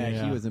trapped in the back,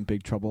 Yeah. he was in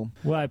big trouble.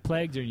 Well, I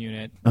plagued your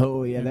unit.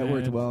 Oh yeah, And that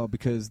worked then- well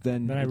because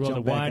then Then I it rolled a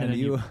jumped back 1, and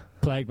onto then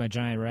plagued by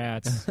giant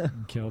rats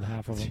and killed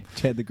half of them.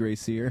 Chad the Gray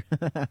Seer.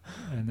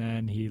 And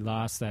then he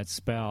lost that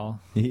spell.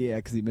 Yeah,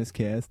 because he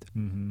miscast.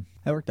 Mm-hmm.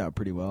 That worked out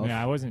pretty well.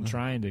 Yeah, I wasn't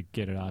trying to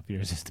get it off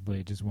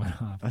irresistibly. It just went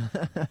off.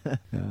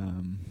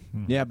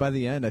 Yeah, by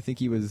the end, I think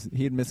he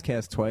had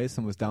miscast twice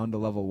and was down to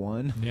level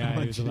 1. Yeah,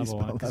 Like, he was a level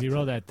 1 because he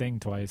rolled that thing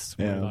twice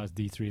where he Yeah. lost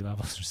D3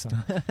 levels or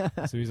something.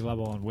 So he was a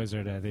level 1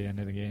 wizard at the end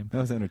of the game. That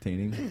was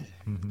entertaining.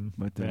 Mm-hmm.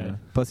 But Yeah.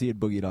 plus, he had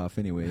boogied off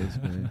anyways.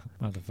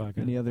 But Motherfucker.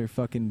 any other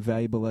fucking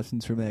valuable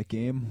lessons from that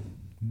game?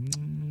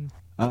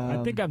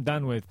 I think I'm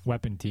done with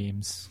weapon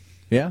teams.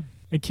 Yeah.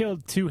 It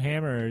killed 2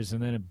 hammers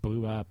and then it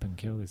blew up and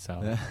killed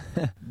itself.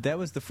 That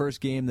was the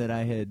first game that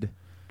I had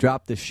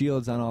dropped the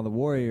shields on all the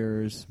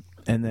warriors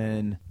and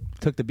then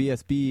took the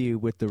BSB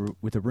with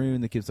the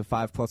rune that gives a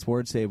 5+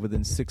 ward save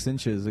within 6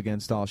 inches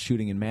against all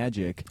shooting and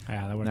magic.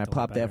 Yeah, that And worked I a lot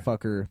plopped that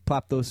fucker,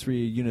 plopped those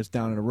 3 units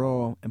down in a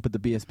row, and put the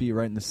BSB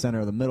right in the center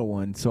of the middle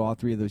one, so all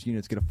 3 of those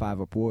units get a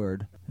 5-up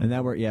ward. And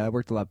that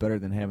worked a lot better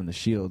than having the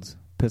shields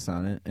piss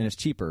on it, and it's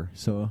cheaper,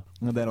 so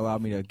that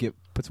allowed me to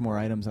put some more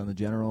items on the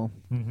general.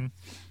 Mm-hmm.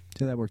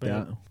 So that worked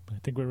out. I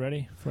think we're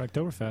ready for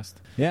Oktoberfest.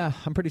 Yeah,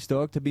 I'm pretty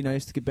stoked. It'd be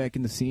nice to get back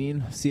in the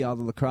scene, see all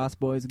the lacrosse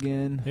boys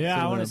again. Yeah, some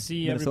I of want to the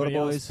see Minnesota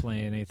everybody boys. else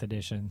playing 8th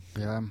edition.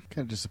 Yeah, I'm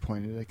kind of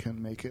disappointed I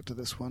couldn't make it to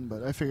this one,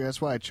 but I figure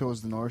that's why I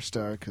chose the North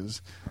Star,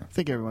 because I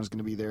think everyone's going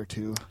to be there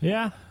too.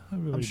 Yeah,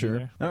 everybody I'm be sure.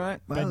 there. All right.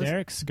 Well, Ben let's-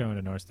 Derek's going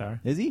to North Star.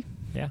 Is he?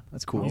 Yeah.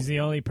 That's cool. He's the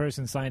only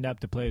person signed up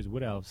to play as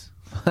Wood Elves.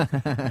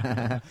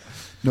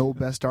 No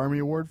best army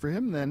award for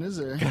him, then, is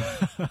there?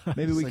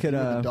 Maybe It's we like could. you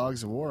with the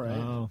Dogs of War, right?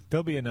 Oh,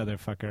 there'll be another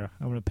fucker.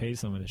 I'm going to pay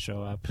someone to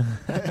show up.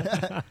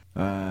 But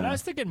I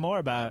was thinking more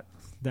about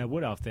that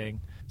Wood Elf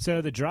thing.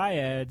 So the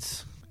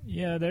Dryads,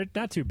 yeah, they're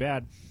not too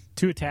bad.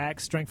 2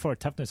 attacks, strength 4,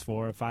 toughness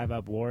 4,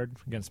 5-up ward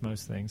against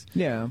most things.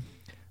 Yeah.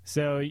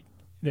 So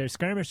they're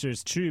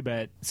skirmishers, true,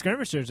 but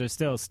skirmishers are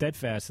still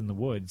steadfast in the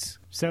woods.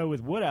 So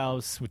with Wood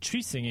Elves, with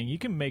tree singing, you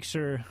can make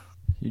sure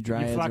You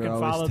dryads you fucking are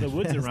always follow the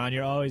woods steadfast. around.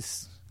 You're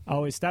always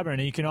stubborn,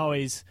 and you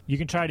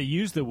can try to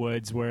use the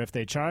woods where if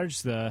they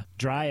charge the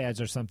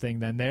Dryads or something,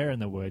 then they're in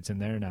the woods and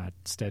they're not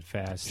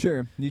steadfast.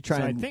 Sure. You try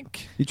So I and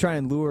think you try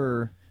and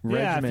lure Yeah, if you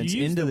regiments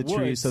use into the the,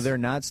 trees so woods- they're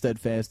not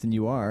steadfast and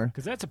you are.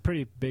 because that's a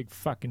pretty big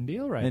fucking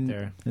deal right and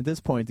there. at this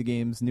point, the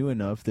game's new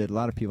enough that a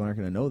lot of people aren't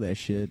going to know that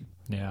shit.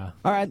 Yeah,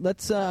 All right,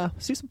 let's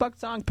see some Buck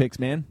Song picks,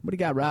 man. What do you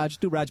got, Raj?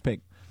 Do Raj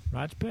pick.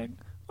 Raj pick.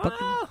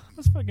 Well,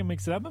 let's fucking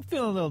mix it up. I'm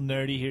feeling a little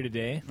nerdy here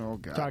today. Oh,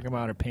 God. Talking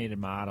about our painted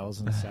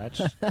models and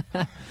such.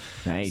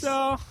 Nice.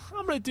 So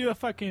I'm gonna do a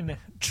fucking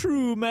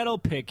true metal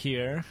pick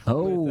here.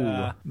 Oh. with,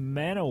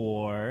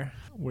 Manowar.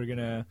 We're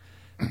gonna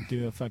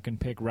do a fucking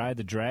pick. Ride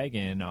the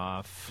Dragon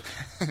off.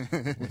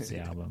 What's the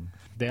album?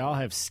 They all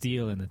have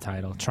steel in the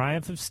title.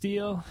 Triumph of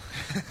Steel.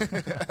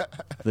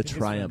 The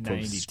Triumph of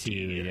 92.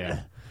 Steel. Yeah,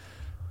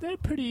 they're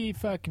pretty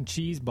fucking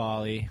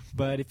cheesebally.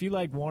 But if you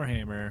like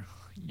Warhammer,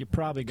 you're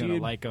probably gonna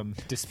Dude. like them,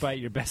 despite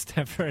your best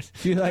effort.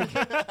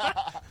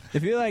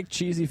 If you like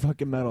cheesy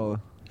fucking metal,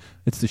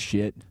 it's the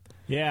shit.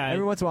 Yeah,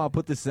 Every once in a while, I'll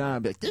put this on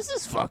and be like, this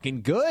is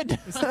fucking good.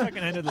 It's the fucking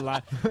end of the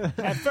line.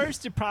 At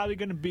first, you're probably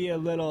going to be a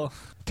little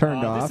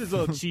Turned off. This is a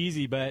little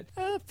cheesy, but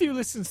a few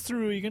listens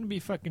through, you're going to be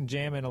fucking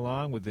jamming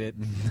along with it,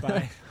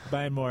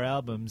 buying more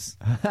albums,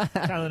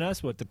 telling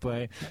us what to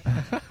play.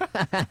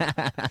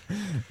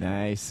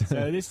 Nice.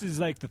 So this is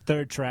like the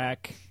 3rd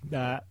track.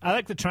 I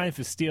like the Triumph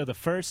of Steel. The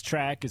first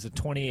track is a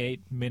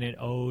 28-minute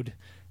ode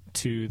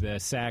to the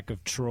sack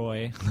of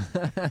Troy,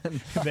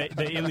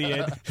 the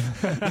Iliad.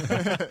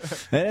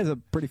 That is a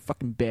pretty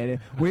fucking bad.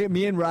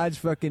 Me and Raj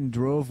fucking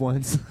drove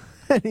once.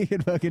 And he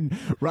could fucking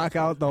rock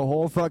out the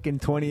whole fucking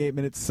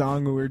 28-minute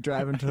song when we were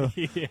driving to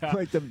Yeah.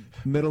 like the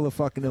middle of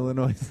fucking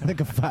Illinois. It's like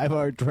a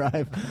 5-hour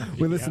drive.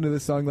 We listened to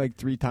this song like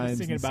 3 times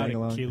Singing and about sang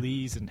along.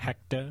 Achilles and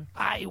Hector.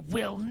 I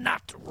will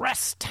not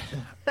rest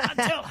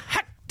until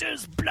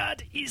Hector's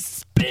blood is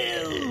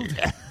spilled.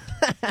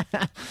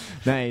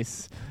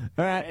 Nice.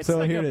 All right, It's so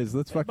like here a- it is.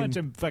 Let's a bunch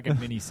fucking. of fucking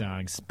mini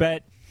songs.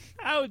 But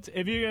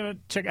if you're gonna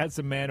check out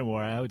some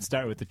Manowar, I would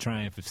start with the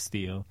Triumph of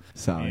Steel.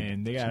 Solid.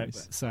 And they got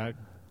Jeez. a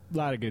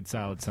lot of good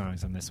solid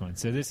songs on this one.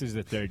 So this is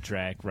the 3rd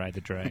track, Ride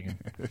the Dragon,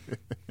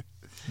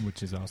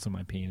 which is also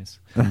my penis.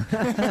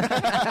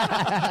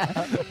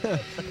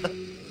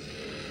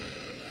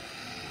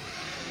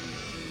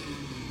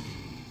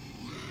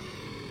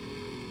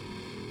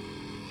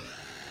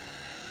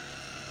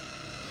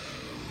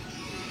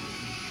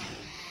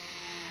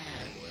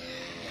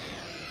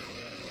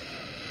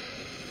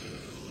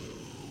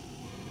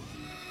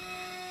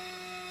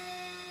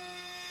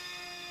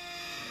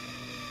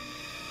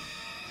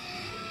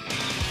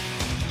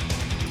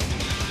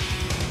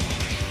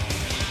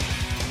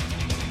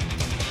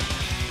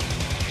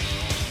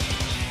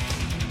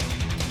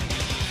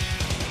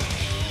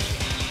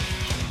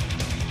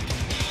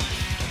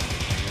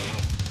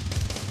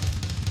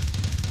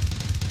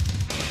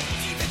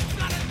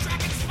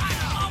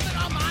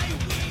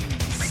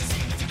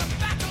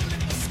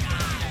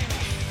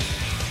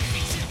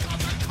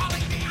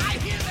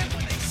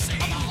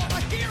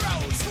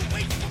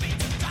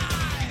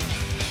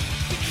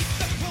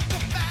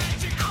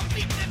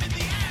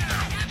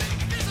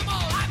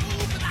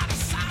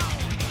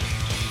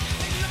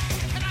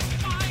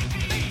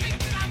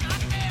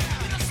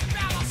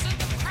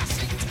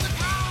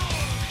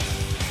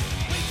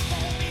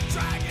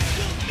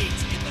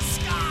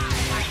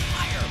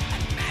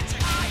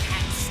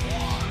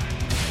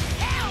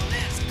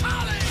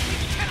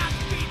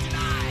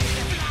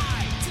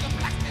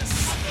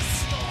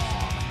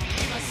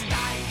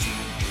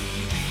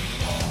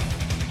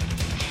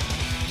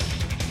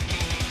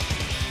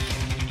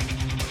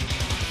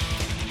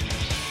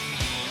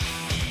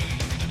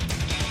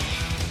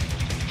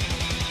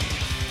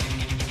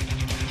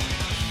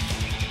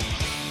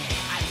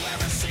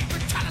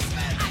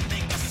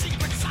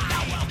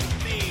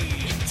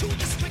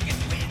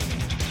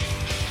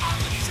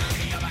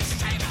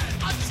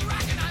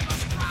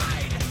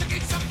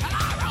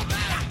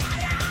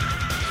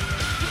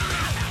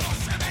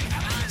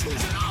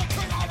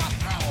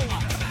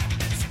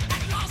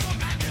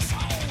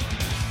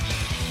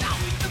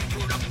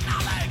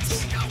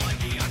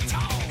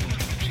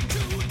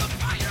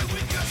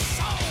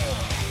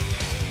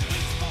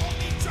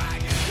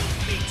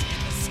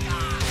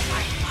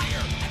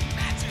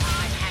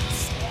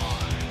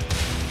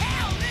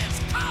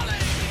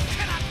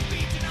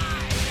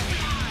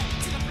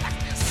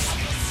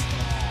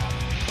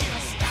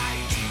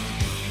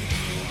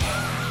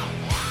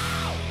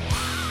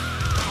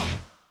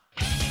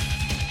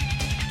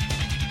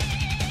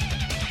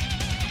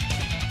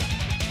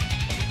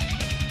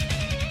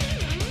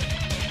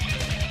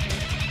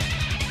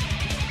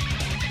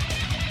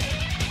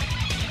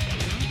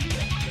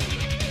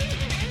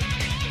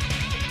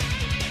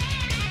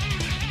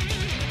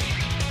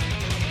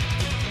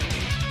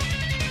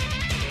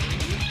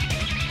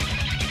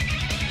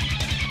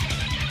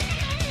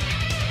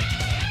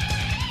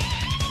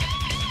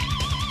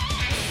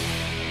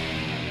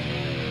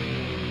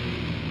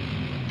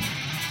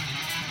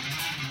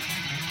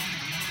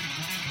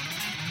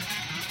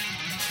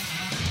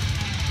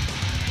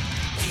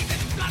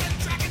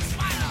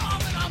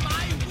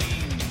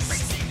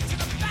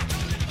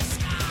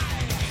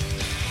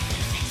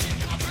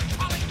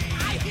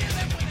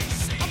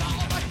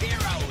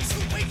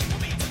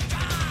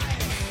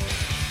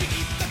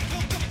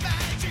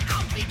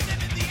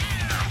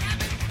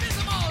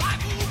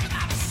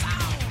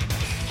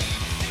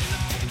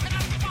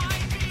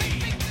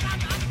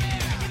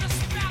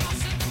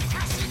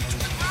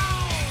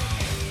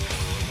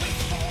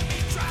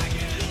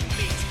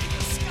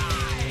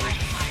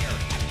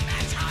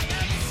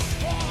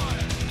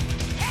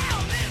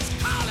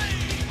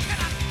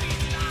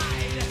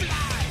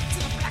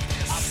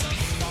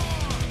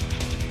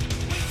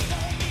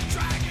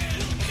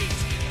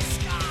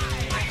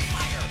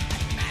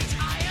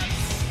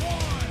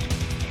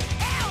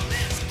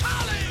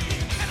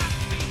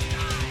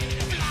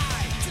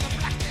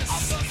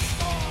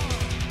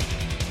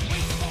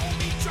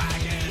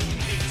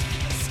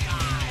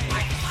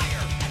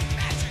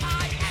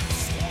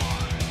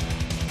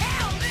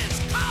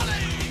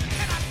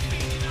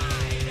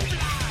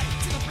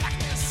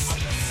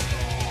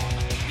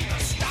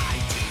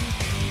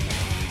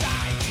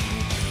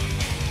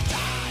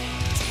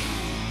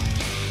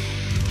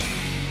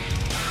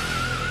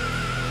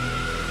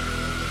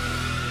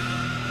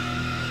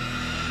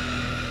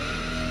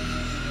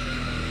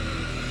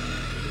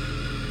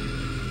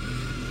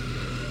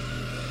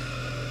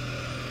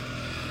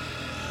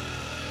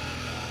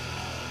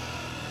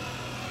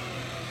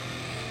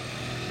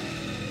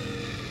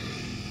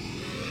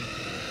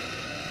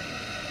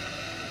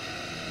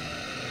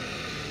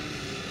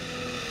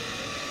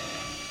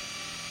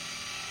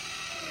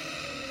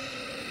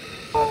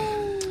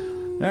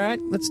 All right,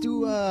 let's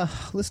do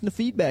listen to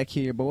feedback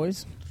here,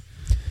 boys.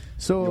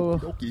 So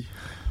Okie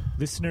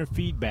Listener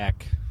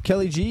feedback.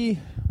 Kelly G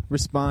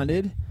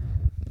responded.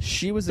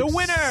 She was The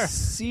winner!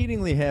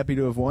 exceedingly happy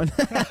to have won.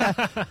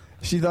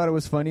 She thought it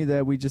was funny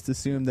that we just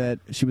assumed that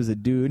she was a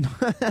dude.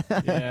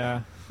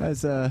 Yeah.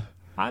 That's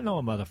I know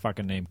a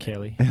motherfucker named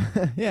Kelly.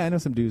 yeah, I know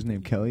some dudes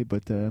named Kelly,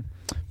 but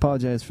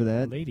apologize for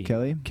that, Lady.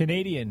 Kelly.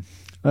 Canadian.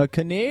 A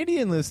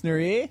Canadian listener,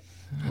 eh?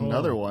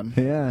 Another Oh. one.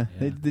 Yeah,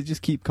 Yeah. They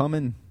just keep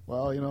coming.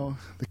 Well, you know,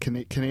 the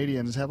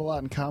Canadians have a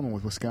lot in common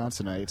with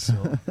Wisconsinites.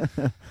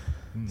 So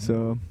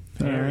So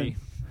Harry.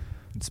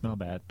 It smell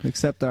bad.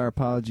 accept our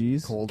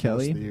apologies, cold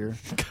Kelly. most of the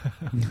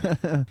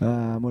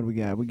year. What do we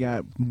got? We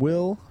got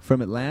Will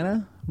from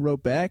Atlanta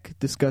wrote back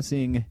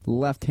discussing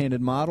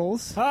left-handed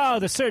models. Oh,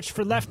 the search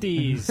for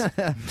lefties.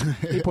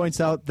 He points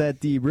out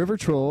that the River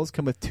Trolls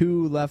come with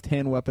 2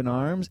 left-hand weapon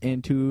arms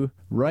and 2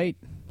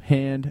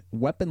 right-hand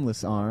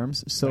weaponless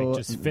arms, so Like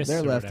just fists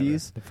they're or whatever.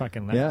 lefties. The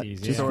fucking Yeah,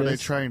 lefties. just So what are they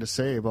fists. trying to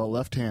say about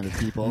left-handed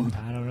people?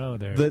 I don't know.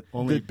 They're The,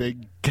 Only the-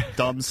 big,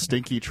 dumb,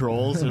 stinky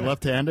trolls are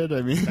left-handed?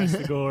 I mean,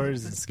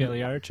 Vestigores and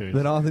Skelly Archers.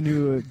 that all the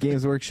new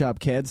Games Workshop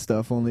CAD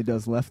stuff only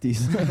does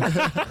lefties.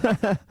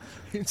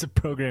 It's a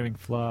programming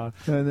flaw.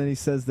 And then he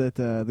says that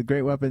the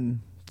Great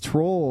Weapon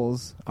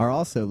Trolls are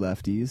also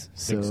lefties.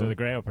 So the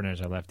gray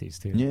openers are lefties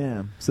too.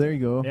 Yeah. So there you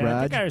go, Yeah, I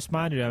Raj. think I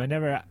responded to him. I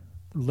never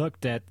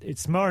looked at.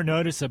 It's more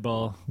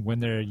noticeable when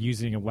they're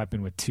using a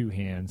weapon with 2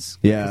 hands.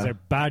 Yeah. because their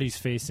body's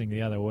facing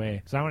the other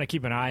way. So I want to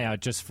keep an eye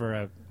out just for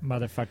a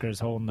motherfuckers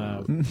holding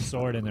a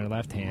sword in their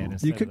left hand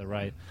instead could- of the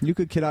right. You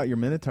could kit out your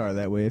Minotaur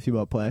that way if you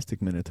bought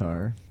plastic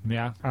Minotaur.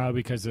 Yeah,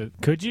 because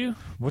could you?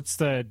 What's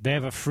the? They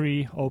have a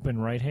free open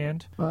right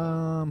hand.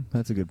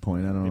 That's a good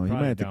point. I don't They know. You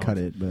might have to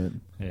probably cut don't.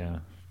 it, but Yeah.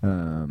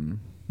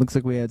 looks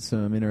like we had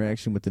some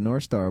interaction with the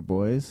North Star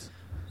boys.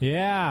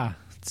 Yeah.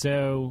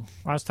 So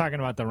I was talking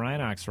about the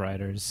Rhinox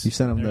riders. You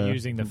sent 'em They're the-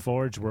 using the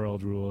Forge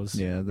World rules.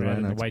 Yeah, the rather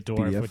than Rhinox the White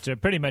Dwarf, PDF. which are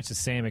pretty much the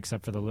same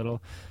except for the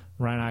little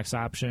Rhinox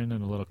option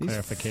and a little These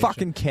clarification.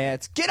 fucking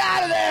cats, get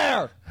out of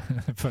there!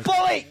 But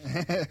Bully!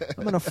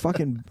 I'm gonna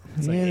fucking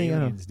it's like they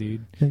gotta, aliens,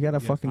 dude. they gotta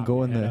You fucking pop go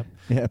your in head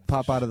the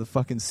pop out of the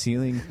fucking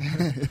ceiling,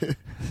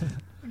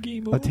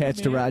 Game over,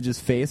 attached to man. Raj's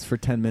face for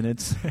 10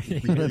 minutes,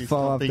 and then He's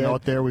fall off something there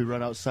out there. We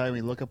run outside.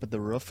 We look up at the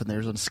roof, and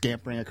there's one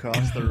scampering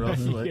across the roof.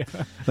 Like,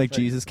 Yeah. like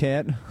Jesus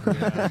cat.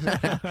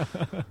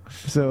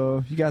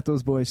 So you got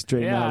those boys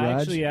straightened Yeah, out,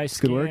 Raj. actually, I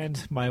Good work.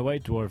 scanned my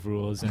White Dwarf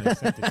rules and I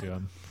sent it to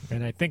him.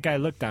 And I think I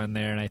looked down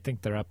there, and I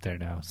think they're up there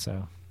now.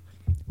 So,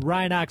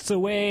 Rhinox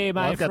away,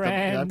 my I've got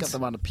friend. I've got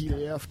them on the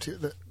PDF too.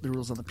 The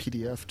rules on the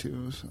PDF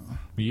too. So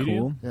You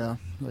Cool. do? yeah,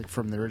 like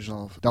from the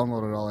original.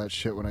 Downloaded all that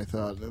shit when I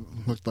thought it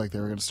looked like they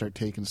were going to start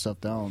taking stuff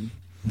down.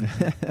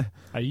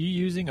 Are you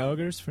using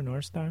ogres for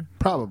North Star?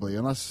 Probably,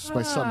 unless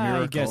by some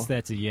miracle. I guess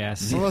that's a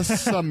yes.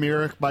 Unless some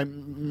miracle, by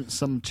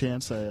some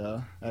chance,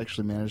 I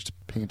actually managed to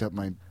paint up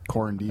my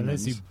corn demons.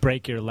 Unless you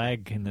break your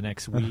leg in the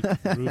next week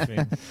roofing.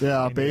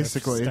 Yeah, and you're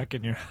basically. stuck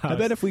in your house. I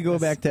bet if we go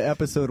back to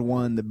episode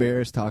 1, the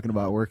Bear's talking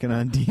about working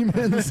on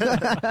demons.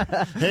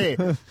 Hey,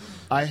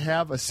 I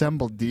have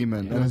assembled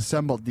an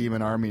assembled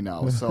demon army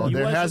now, so He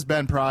there wasn't- has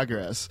been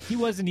progress. He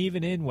wasn't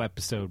even in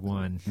episode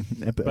 1.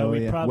 But Oh,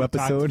 we yeah. probably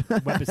Wepisode.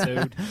 talked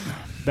wepisode.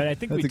 But I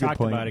think That's we a good talked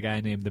point. about a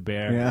guy named the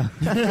Bear.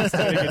 Yeah.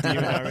 Starting a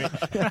demon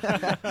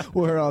army.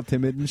 We're all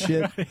timid and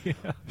shit.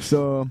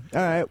 So,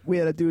 all right, we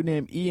had a dude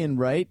named Ian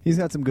Wright. He's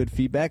got some good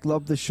feedback.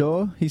 Loved the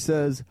show. He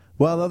says,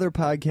 while other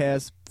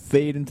podcasts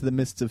fade into the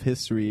mists of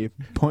history,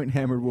 Point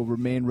Hammer will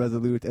remain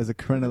resolute as a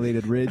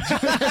crenellated ridge.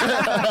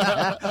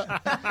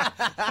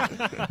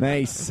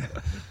 Nice.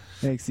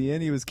 Thanks,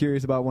 Ian. He was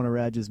curious about one of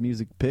Raj's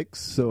music picks,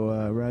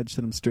 so Raj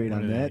set him straight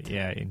on that.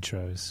 Yeah,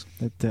 intros.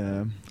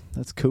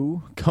 That's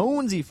cool.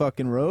 Conesy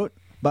fucking wrote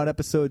about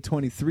episode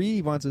 23.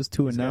 He wants us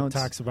to This guy announce.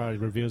 talks about, he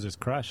reveals his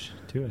crush,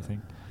 too, I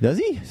think. Does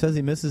he? Says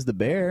he misses the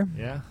bear.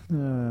 Yeah.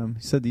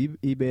 He said the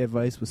eBay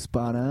advice was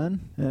spot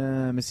on.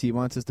 Let's see. He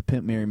wants us to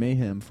pimp Mary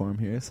Mayhem for him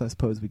here, so I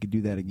suppose we could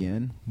do that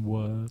again.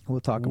 What? We'll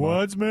talk about.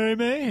 What's Mary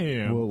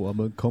Mayhem?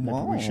 Whoa, come Maybe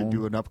on. we should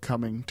do an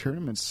upcoming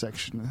tournament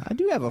section. I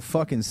do have a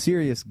fucking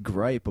serious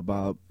gripe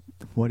about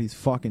what he's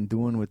fucking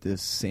doing with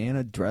this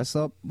Santa dress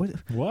up.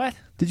 What?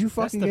 Did you That's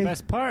fucking the get?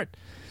 best part.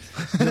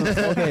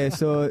 Okay,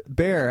 so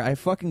Bear, I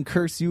fucking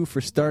curse you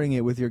for starting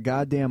it with your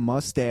goddamn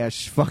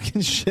mustache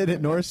fucking shit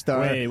at North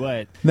Star. Wait,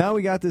 what? Now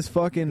we got this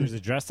fucking There's a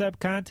dress-up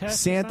contest? or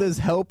Santa's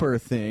helper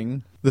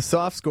thing. The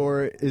soft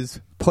score is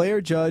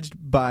player judged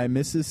by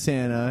Mrs.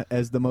 Santa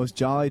as the most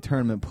jolly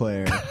tournament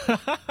player.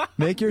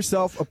 Make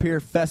yourself appear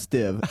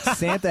festive.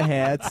 Santa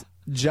hats,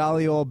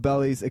 jolly old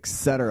bellies,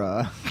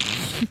 etc.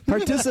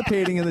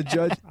 Participating in the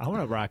judge. something? I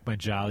want to rock my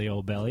jolly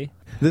old belly.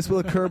 This will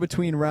occur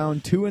between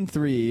round 2 and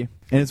 3,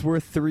 and it's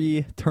worth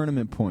 3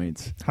 tournament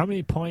points. How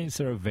many points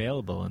are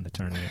available in the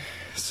tournament?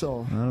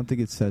 So, I don't think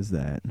it says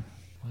that.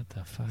 What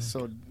the fuck?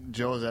 so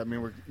Joe, does that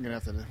mean we're gonna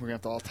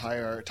have to all tie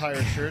our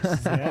shirts,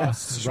 Yeah.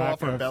 show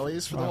off our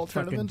bellies for the whole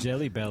fucking tournament?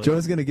 jelly belly.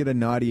 Joe's gonna get a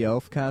naughty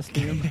elf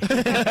costume.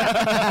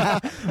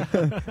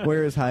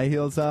 Wear his high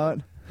heels out.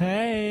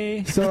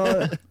 Hey.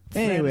 So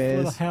Anyways.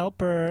 little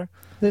helper.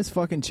 This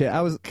fucking shit.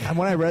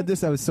 When I read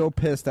this, I was so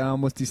pissed. I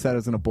almost decided I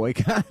was gonna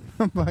boycott.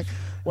 I'm like,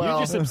 Well, You're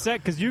just upset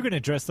because you're going to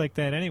dress like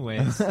that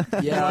anyways. You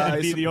yeah, want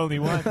to be the only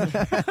one.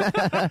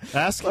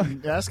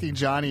 asking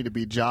Johnny to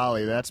be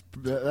jolly. That's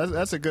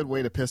a good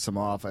way to piss him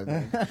off. I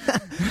think.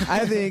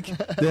 I think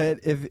that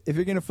if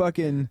you're gonna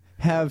fucking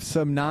have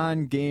some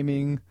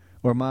non-gaming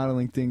or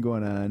modeling thing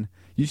going on,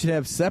 you should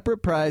have separate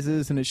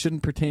prizes, and it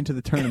shouldn't pertain to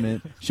the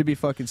tournament. Should be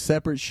fucking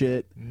separate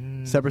shit,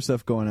 separate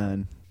stuff going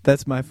on.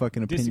 That's my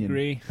fucking opinion.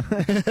 Disagree.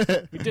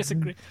 We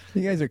disagree.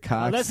 You guys are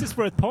cocks. Unless it's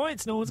worth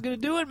points, no one's going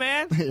to do it,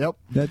 man. Yep.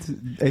 That's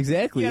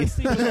exactly. You got to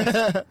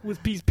see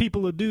what these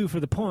people will do for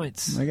the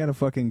points. I gotta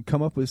fucking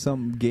come up with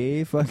something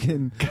gay.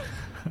 Fucking.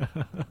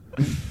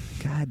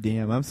 God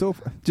damn! I'm so.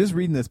 Just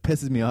reading this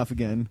pisses me off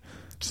again.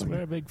 Just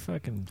wear a big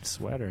fucking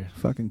sweater.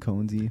 Fucking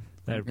Conesy.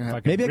 That Yeah.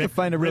 fucking Maybe I could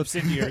find a real. rips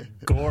into your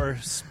gore,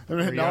 or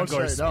your No,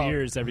 gore sorry, no.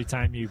 spears every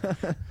time you.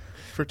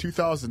 For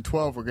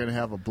 2012, we're going to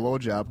have a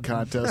blowjob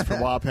contest for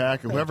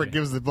WAPAC. Whoever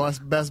gives the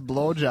best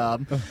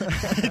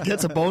blowjob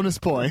gets a bonus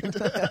point.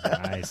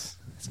 Nice.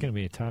 It's going to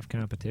be a tough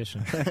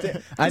competition.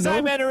 I know.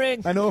 I'm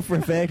entering. I know for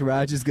a fact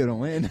Raj is gonna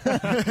win.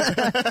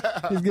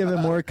 He's giving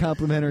more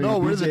complimentary. No,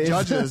 we're the BJs.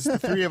 judges. The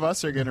three of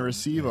us are going to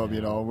receive them.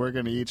 You know, we're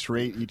going to each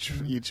rate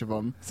each of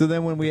them. So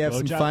then, when we have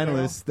some Blowjob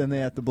finalists, then they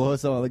have to blow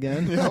us all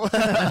again.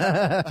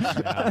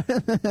 Yeah.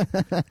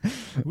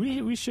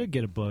 We should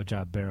get a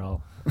blowjob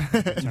barrel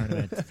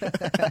tournament.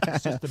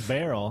 It's just a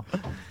barrel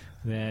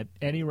that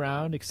any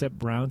round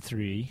except round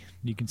 3,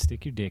 you can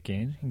stick your dick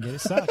in and get it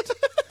sucked.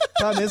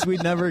 Problem is,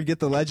 we'd never get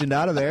the legend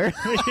out of there.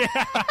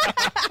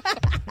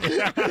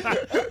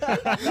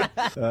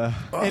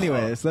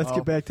 Anyways, let's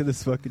get back to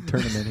this fucking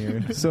tournament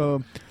here.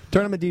 So,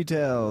 tournament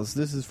details.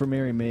 This is for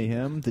Merry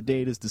Mayhem. The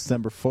date is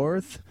December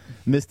 4th.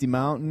 Misty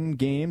Mountain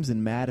Games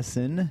in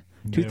Madison.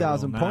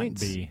 2,000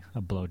 points. There will not be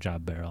a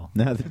blowjob barrel.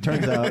 Now, it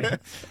turns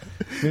out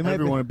we might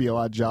Everyone would be a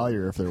lot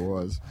jollier if there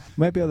was.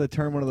 be able to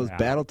turn one of those Yeah.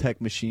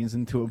 BattleTech machines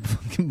into a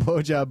fucking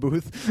blowjob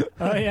booth.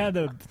 Oh yeah,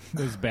 those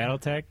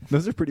BattleTech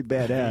Those are pretty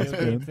badass, video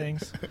game man.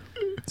 things.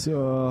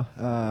 So,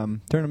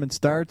 tournament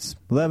starts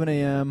 11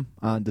 a.m.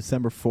 on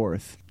December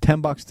 4th.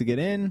 $10 to get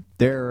in.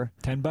 Their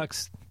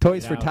 $10.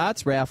 Toys Get for out.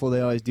 Tots raffle they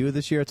always do.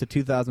 This year it's a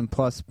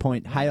 2,000+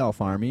 point High Elf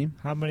Army.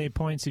 How many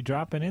points you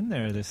dropping in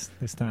there this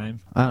time?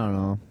 I don't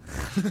know.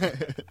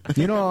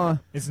 You know,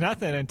 It's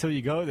nothing until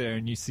you go there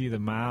and you see the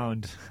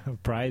mound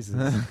of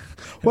prizes.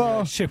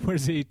 well, Shit,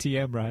 where's the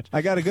ATM, Rod?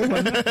 I got a good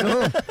one.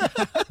 No.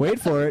 Wait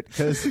for it,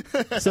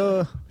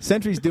 so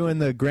Sentry's doing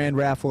the grand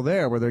raffle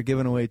there, where they're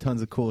giving away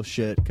tons of cool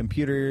shit: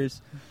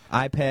 computers,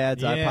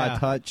 iPads, Yeah. iPod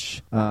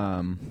Touch.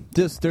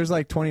 Just there's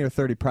like 20 or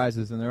 30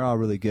 prizes, and they're all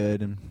really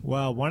good. And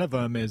Well, one of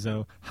them is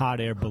a hot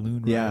air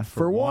balloon ride yeah,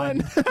 for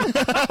one.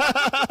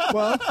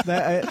 Well,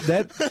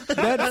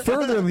 that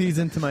further leads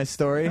into my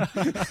story.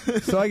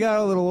 So I got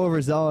a little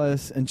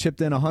overzealous and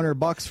chipped in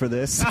 $100 for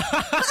this.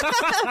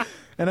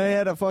 And I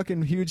had a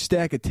fucking huge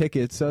stack of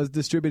tickets, so I was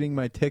distributing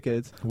my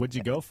tickets. What'd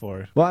you go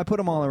for? Well, I put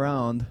them all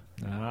around.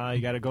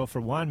 You got to go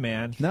for one,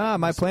 man. Nah,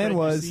 my Spread plan your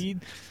was seed.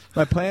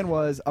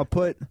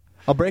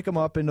 I'll break them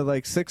up into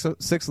like six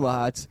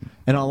lots,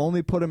 and I'll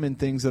only put them in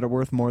things that are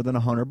worth more than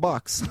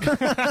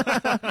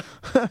 $100.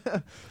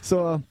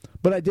 So,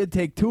 but I did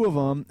take 2 of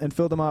them and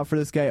filled them out for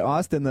this guy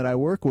Austin that I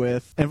work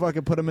with, and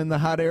fucking put them in the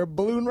hot air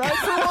balloon ride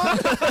for one.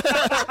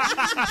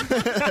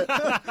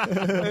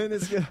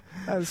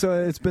 And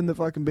so it's been the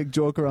fucking big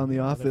joke around the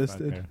office.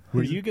 Motherfucker.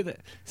 Were you gonna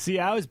see?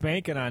 I was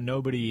banking on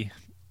nobody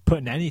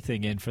putting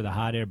anything in for the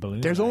hot air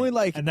balloon. There's ride. only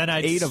like and then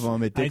 8 of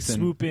them at I'd Dixon.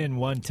 swoop in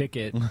one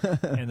ticket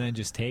and then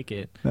just take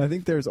it. I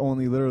think there's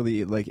only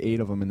literally like 8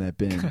 of them in that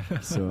bin.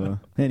 So,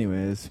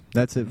 anyways,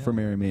 that's it for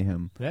Merry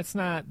Mayhem. That's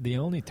not the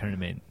only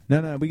tournament.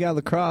 No, we got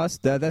lacrosse.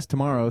 That's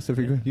tomorrow. So if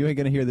you ain't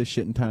gonna hear this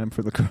shit in time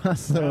for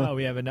lacrosse. So. Oh,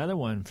 we have another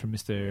one from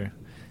Mr.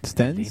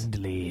 Stens?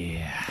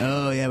 Lindley.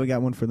 Oh yeah, we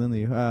got one for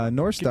Lindley.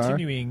 North Star.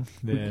 Continuing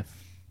the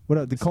What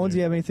up? Did Conesy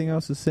have anything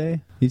else to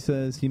say? He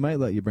says he might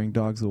let you bring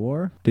dogs of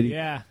war. Did he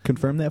yeah.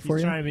 confirm that for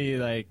He's you? trying to be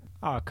like,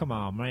 oh come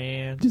on,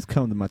 man. Just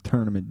come to my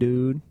tournament,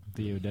 dude.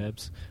 DO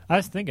Dubs. I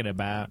was thinking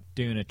about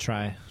doing a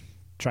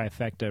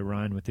trifecta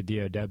run with the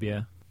DOW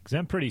because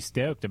I'm pretty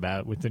stoked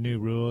about with the new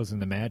rules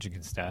and the magic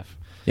and stuff.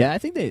 Yeah, I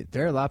think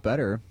they're a lot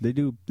better. They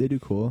do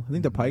cool. I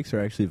think the pikes are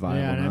actually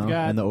viable Yeah, and I've now,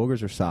 got- and the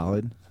ogres are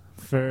solid.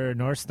 For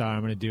North Star,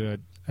 I'm going to do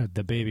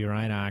the baby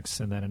Rhinox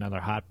and then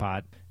another hot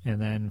pot, and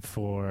then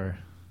for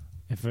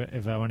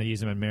if I want to use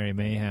them in Merry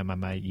Mayhem, I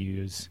might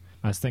use.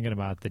 I was thinking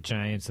about the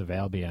Giants of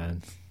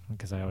Albion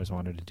because I always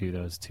wanted to do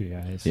those 2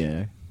 guys.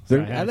 Yeah,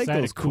 So I like had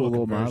a those cool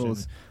little conversion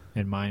models.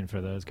 in mind for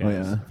those Oh,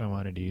 guys yeah. if I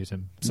wanted to use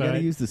them. You So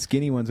gotta use the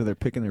skinny ones where they're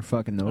picking their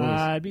fucking nose.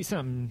 it'd be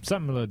something a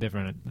little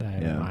different that I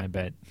had in Yeah. mind,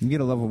 but You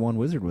get a level 1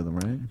 wizard with them,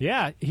 right?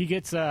 yeah, he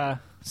gets so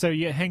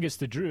you get Hengist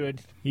the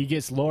Druid. He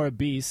gets Laura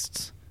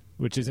Beasts,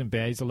 which isn't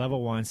bad. He's a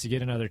level 1, so you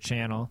get another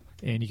channel.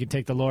 And you can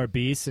take the Lore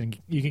Beast, and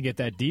you can get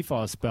that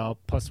default spell,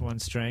 +1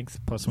 strength,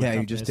 +1 Yeah, you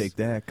toughness. just take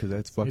that because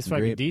that's fucking It's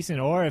fucking great. decent.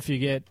 Or if you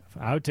get,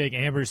 I would take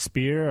Amber's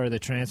Spear or the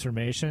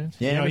Transformation.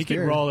 Yeah, you know, Amber's you could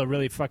Spear. roll a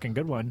really fucking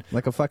good one.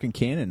 Like a fucking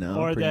cannon now.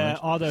 Or pretty much.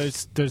 all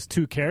those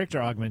 2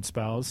 character augment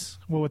spells.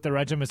 Well, with the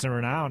Regiments of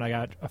Renown, I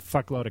got a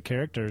fuckload of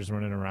characters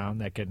running around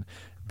that can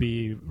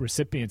be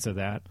recipients of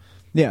that.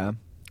 Yeah.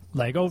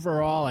 Like,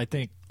 overall, I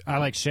think I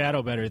like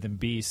Shadow better than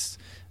Beast.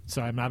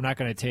 So I'm not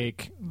going to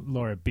take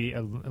Lore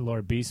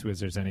Beast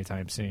Wizards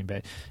anytime soon.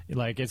 But,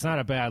 like, it's not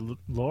a bad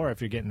lore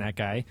if you're getting that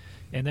guy.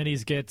 And then he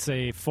gets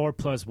a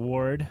 4+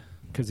 ward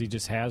because he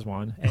just has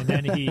one. And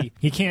then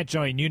he can't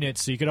join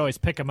units, so you could always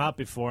pick him up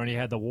before, and he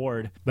had the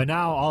ward. But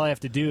now all I have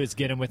to do is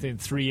get him within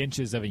 3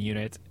 inches of a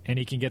unit, and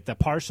he can get the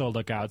partial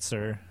Lookout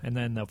Sir and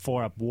then the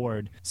 4-up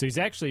ward. So he's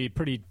actually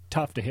pretty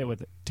tough to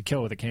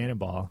kill with a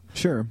cannonball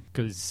Sure.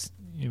 because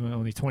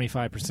only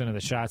 25% of the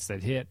shots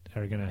that hit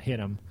are going to hit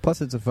him. Plus,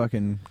 it's a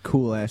fucking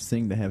cool ass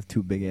thing to have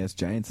 2 big ass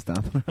giants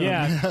stomping around.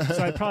 Yeah,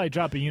 so I'd probably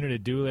drop a unit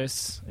of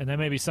Duelists, and then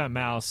maybe something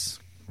else.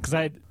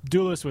 Because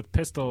Duelists with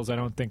pistols I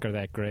don't think are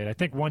that great. I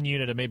think 1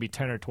 unit of maybe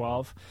 10 or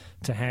 12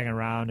 to hang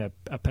around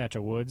a patch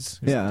of woods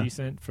is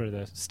decent for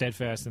the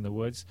Steadfast in the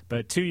woods.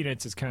 But 2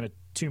 units is kind of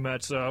too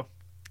much, so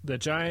the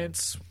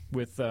Giants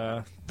with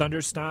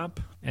Thunderstomp,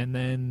 and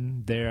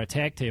then their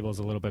attack table is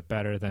a little bit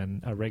better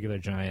than a regular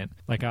Giant.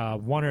 Like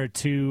 1 or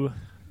 2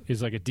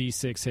 is like a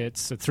D6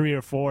 hits. A 3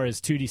 or 4 is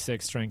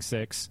 2D6 strength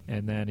 6,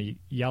 and then a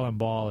Yelling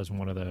Ball is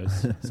one of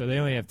those. So they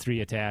only have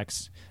 3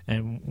 attacks,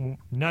 and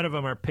none of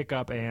them are pick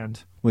up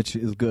and. Which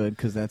is good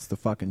because that's the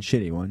fucking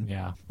shitty one.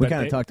 Yeah. We But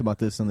kind they- of talked about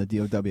this on the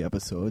DOW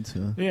episode.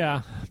 So.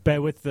 Yeah,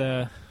 but with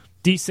the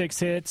D6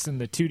 hits and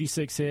the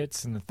 2D6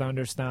 hits and the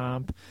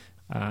Thunderstomp,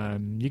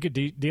 you could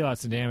deal out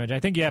some damage. I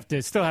think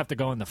you still have to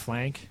go in the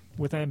flank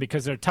with them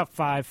because they're tough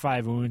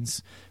 5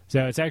 wounds.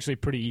 So it's actually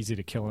pretty easy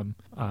to kill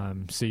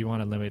them. So you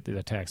want to limit the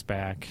attacks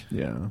back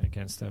Yeah.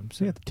 against them.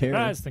 So You got the terror.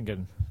 I was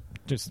thinking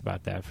just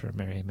about that for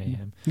Merry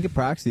Mayhem. You can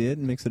proxy it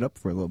and mix it up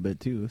for a little bit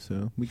too,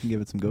 so we can give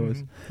it some goes.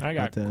 Mhm. I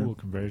got But, cool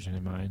conversion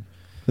in mind.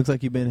 Looks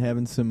like you've been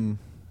having some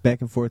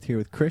back and forth here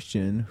with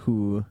Christian,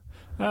 who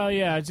Oh,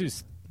 yeah,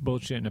 just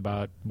bullshitting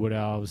about Wood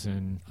Elves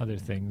and other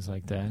things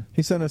like that.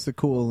 he sent us a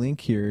cool link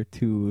here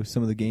to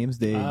some of the Games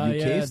Day UK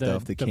Yeah,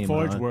 stuff that the came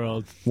Forge out.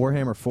 World,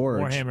 Warhammer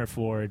Forge. Warhammer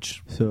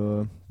Forge.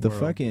 So the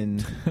World.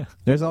 fucking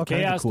there's all kinds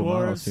of Chaos cool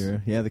models Dwarves.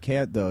 here. Yeah,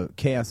 the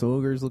Chaos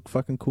Ogres look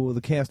fucking cool. The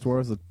Chaos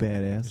Dwarves look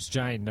badass. There's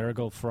giant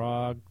Nurgle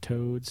frog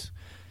toads.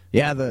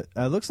 Yeah, the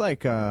looks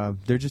like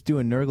they're just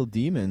doing Nurgle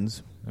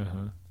demons,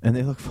 Uh-huh. and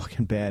they look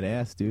fucking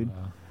badass, dude.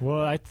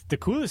 Well, the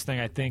coolest thing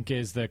I think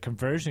is the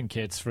conversion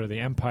kits for the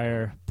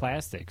Empire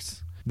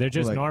plastics. They're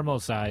just Like- normal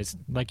size.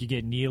 Like you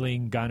get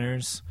kneeling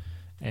gunners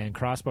and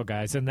crossbow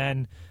guys, and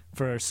then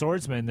for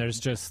swordsmen, there's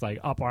just like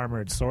up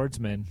armored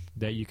swordsmen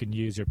that you can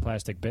use your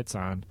plastic bits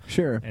on,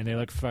 Sure. and they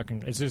look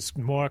fucking. It's just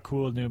more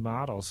cool new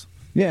models.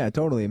 Yeah,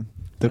 totally.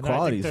 The And I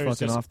quality think is there's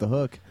fucking just- off the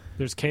hook.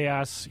 There's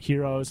chaos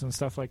heroes and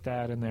stuff like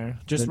that in there.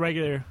 Just The-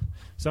 regular.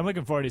 So I'm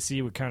looking forward to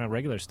see what kind of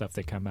regular stuff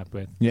they come up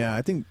with. Yeah,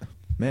 I think,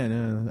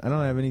 man, I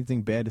don't have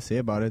anything bad to say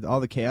about it. All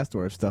the Chaos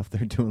Dwarf stuff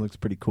they're doing looks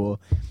pretty cool.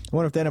 I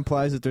wonder if that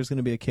implies that there's going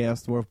to be a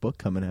Chaos Dwarf book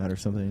coming out or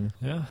something.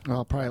 Yeah.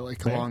 Well, probably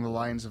like Fair. along the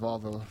lines of all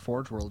the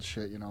Forge World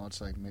shit,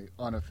 it's like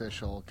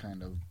unofficial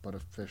kind of, but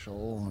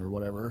official or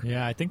whatever.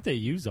 Yeah, I think they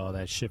use all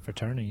that shit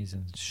fraternities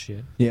and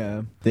shit.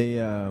 Yeah, they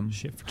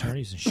Shit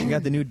fraternities and they shit.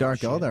 got the new Dark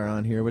Shit. Eldar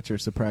on here, which are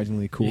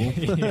surprisingly cool.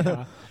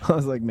 Yeah. I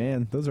was like,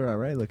 man, those are all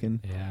right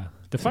looking. Yeah.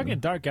 The fucking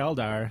Dark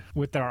Eldar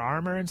with their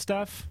armor and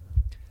stuff.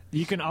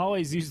 You can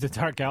always use the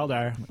Dark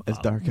Eldar As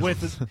Dark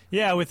with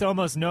with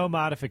almost no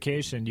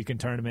modification. You can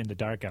turn them into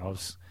Dark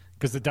Elves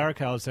because the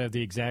Dark Elves have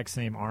the exact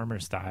same armor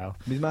style.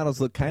 These models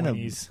look kind of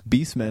Ponies.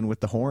 beastmen with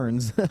the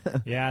horns.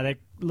 Yeah, they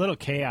little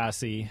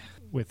chaosy.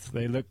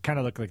 They look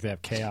like they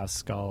have Chaos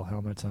Skull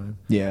helmets on.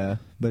 Yeah,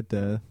 but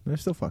they're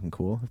still fucking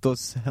cool. If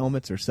those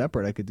helmets are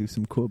separate, I could do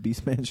some cool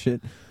beastman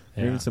shit.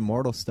 Or Yeah. even some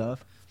mortal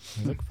stuff.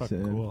 They look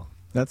fucking So- cool.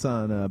 That's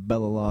on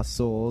Bella Lost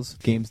Souls,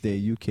 Games Day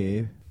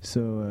UK.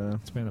 So,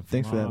 It's been a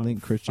thanks for that long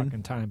link, Christian.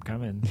 Fucking time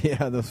coming.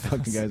 yeah, those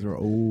fucking guys were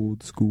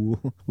old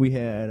school. We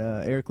had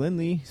Eric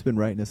Lindley. He's been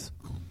writing us.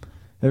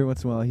 Every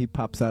once in a while, he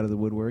pops out of the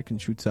woodwork and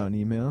shoots out an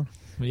email.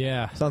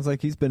 Yeah. Sounds like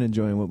he's been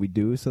enjoying what we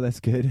do, so that's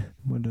good.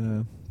 What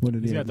did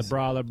He's he got have the to say?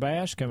 Brawler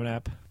Bash coming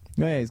up.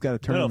 Oh, yeah, he's got a A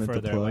little tournament to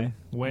further play.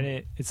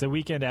 away. It's the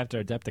weekend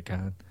after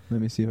Adepticon. Let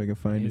me see if I can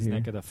find His it here.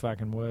 neck of the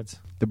fucking woods.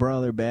 The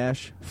Brawler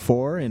Bash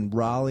 4 in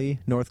Raleigh,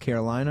 North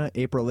Carolina,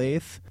 April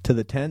 8th to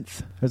the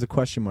 10th. There's a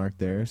question mark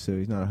there, so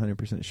he's not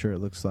 100% sure it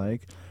looks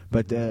like.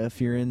 But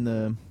if you're in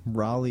the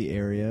Raleigh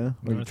area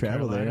or you North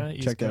travel Carolina, there,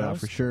 East check that out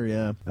Coast? for sure,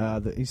 yeah.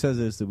 He says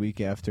it's the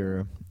week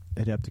after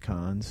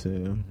Adepticon, so...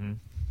 Mm-hmm.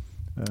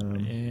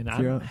 And if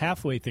you're I'm out-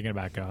 halfway thinking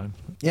about going.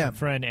 Yeah. My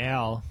friend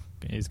Al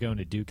is going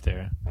to Duke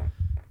there.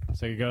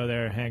 So you go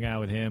there, hang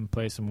out with him,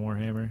 play some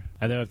Warhammer.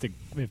 I know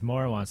if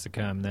Mora wants to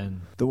come,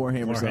 then The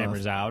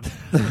Warhammer's out.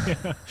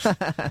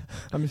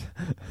 I'm,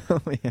 oh,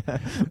 yeah.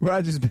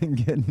 Roger's been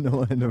getting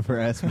no end of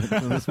harassment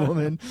from this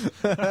woman,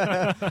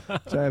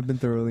 which I've been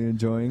thoroughly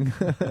enjoying.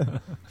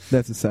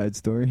 That's a side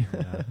story.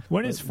 Yeah.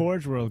 When is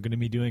Forge World going to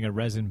be doing a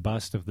resin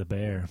bust of the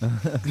bear?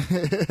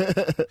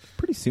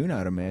 Pretty soon,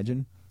 I'd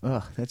imagine.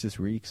 Ugh, that just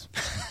reeks.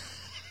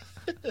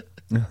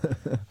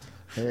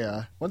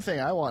 Hey, one thing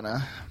I want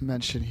to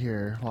mention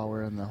here while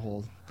we're in the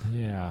whole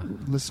Yeah.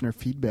 listener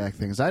feedback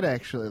things, I'd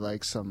actually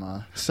like some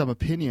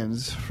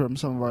opinions from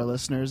some of our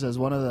listeners. As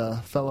one of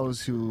the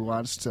fellows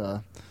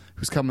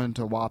who's coming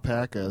to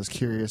Wapaka is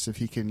curious if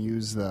he can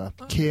use the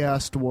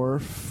Chaos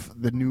Dwarf,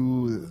 the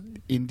new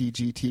Indie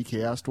GT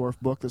Chaos Dwarf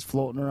book that's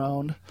floating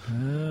around.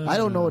 I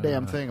don't know a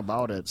damn thing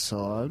about it, so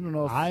I don't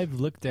know if I've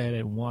looked at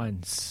it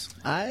once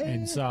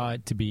and saw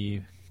it to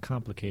be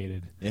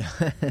complicated. Yeah.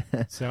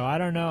 So I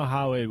don't know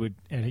how it would.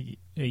 And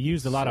it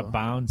used a lot of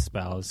bound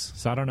spells,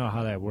 so I don't know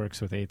how that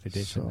works with 8th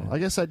edition. So I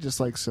guess I'd just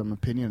like some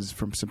opinions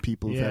from some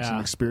people who've had some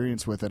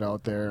experience with it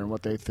out there and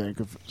what they think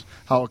of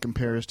how it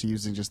compares to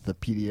using just the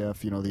PDF,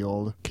 the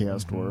old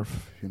Chaos Dwarf,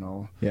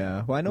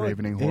 Yeah, well, I know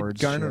Ravening it Hordes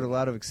garnered shit. a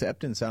lot of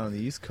acceptance out on the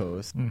East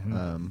Coast.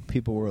 Mhm.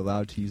 People were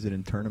allowed to use it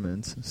in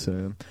tournaments,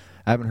 so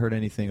I haven't heard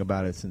anything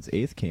about it since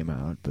 8th came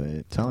out, but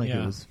it sounded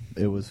like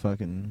it was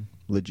fucking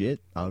legit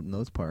out in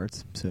those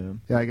parts. So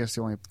Yeah, I guess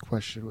the only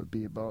question would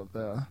be about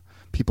the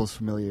people's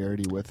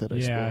familiarity with it,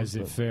 I suppose. Is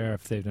it fair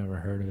if they've never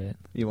heard of it?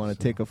 you want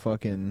to take a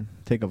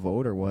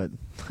vote or what?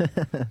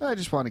 I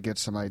just want to get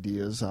some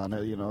ideas on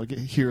it,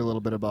 hear a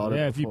little bit about it.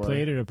 Yeah, if you before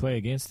played it or play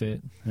against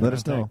it, Let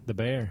us know. contact the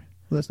bear,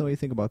 Let us know what you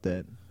think about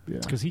that. Yeah.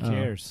 because he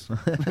cares.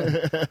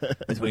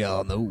 As we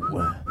all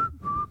know.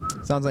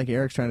 Sounds like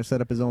Eric's trying to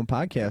set up his own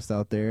podcast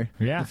out there.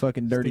 Yeah. The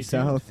fucking Dirty Stay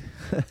tuned. South.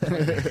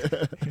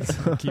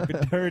 Keep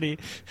it dirty.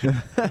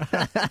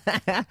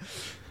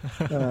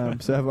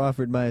 So I've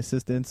offered my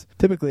assistance.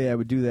 Typically, I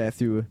would do that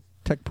through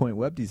TechPoint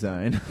Web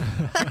Design.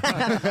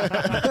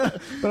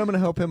 But I'm going to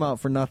help him out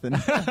for nothing. You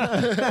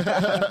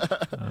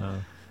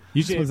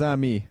This was should on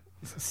me.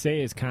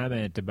 say his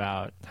comment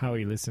about how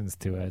he listens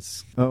to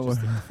us. Oh,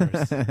 Just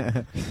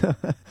the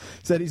first.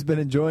 said he's been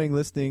enjoying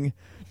listening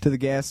to the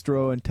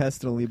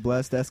gastrointestinally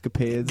blessed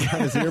escapades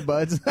on his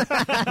earbuds.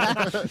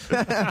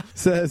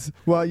 Says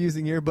while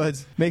using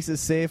earbuds makes it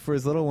safe for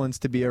his little ones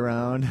to be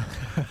around.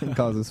 He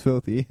calls us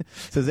filthy.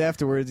 Says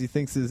afterwards he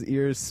thinks his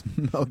ears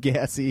smell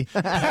gassy.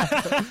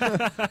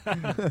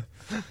 I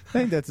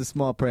think that's a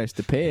small price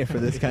to pay for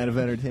this kind of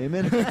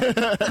entertainment.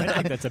 I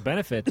think that's a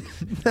benefit.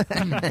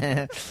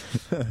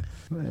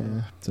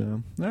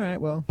 So, all right.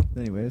 Well,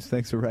 anyways,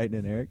 thanks for writing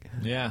in, Eric.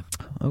 Yeah.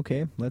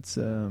 Okay, let's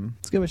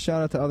give a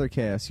shout out to other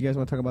casts. You guys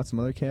want to talk about some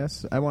other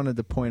casts? I wanted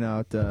to point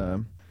out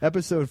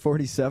episode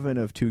 47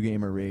 of Two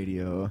Gamer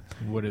Radio.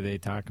 What do they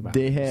talk about?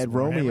 They had Warhammer?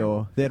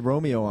 Romeo. They had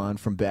Romeo on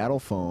from Battle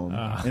Foam,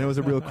 and it was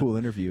a real cool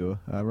interview.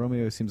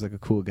 Romeo seems like a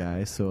cool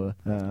guy. So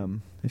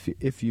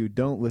if you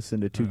don't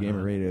listen to Two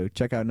Gamer Radio,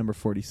 check out number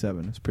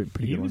 47. It's pretty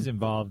He good was one.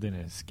 involved in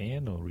a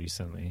scandal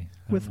recently.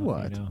 I With don't know if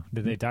what? you know.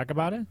 Did they talk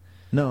about it?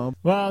 No.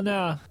 Well,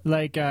 no.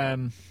 Like,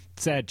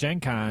 it's at Gen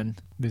Con,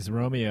 this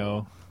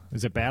Romeo,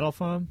 is it Battle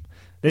Foam?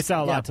 They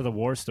sell a lot to the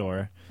War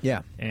Store.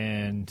 Yeah.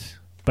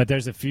 But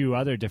there's a few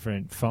other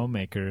different foam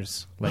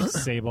makers, like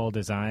Sable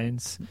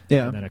Designs,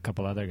 Yeah. and then a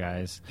couple other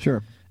guys.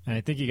 Sure. And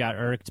I think he got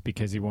irked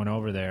because he went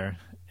over there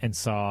and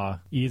saw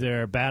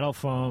either Battle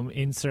Foam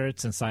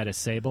inserts inside a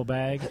Sable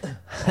bag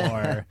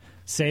or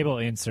Sable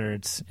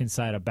inserts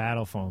inside a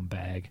Battle Foam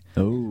bag.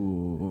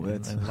 Oh,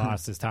 that's. And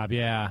lost his top.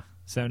 Yeah.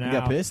 So now, You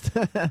got pissed?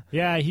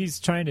 yeah, he's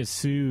trying to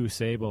sue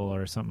Sable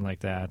or something like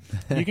that.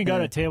 You can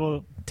go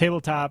to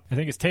tabletop. I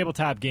think it's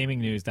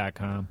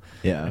tabletopgamingnews.com.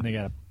 Yeah. And they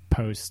got a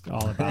post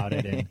all about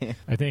it. And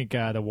I think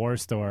the War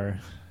Store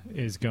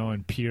is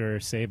going pure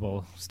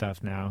Sable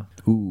stuff now.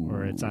 Ooh.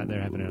 Or it's on,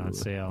 they're having it on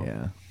sale.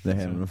 Yeah. They're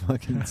having a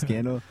fucking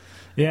scandal.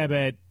 Yeah,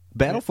 but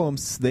Battle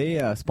Foams,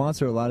 they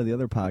sponsor a lot of the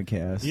other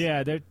podcasts.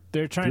 yeah,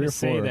 they're trying 3 or to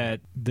say 4. that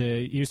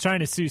he was trying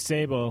to sue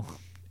Sable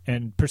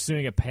and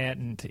pursuing a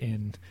patent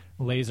in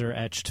laser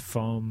etched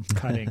foam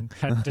cutting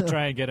to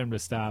try and get him to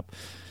stop.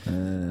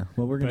 Well,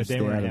 we're going to But they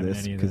stay weren't out of having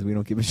this any of because that. we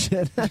don't give a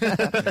shit.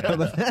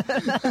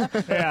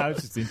 Yeah, it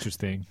was just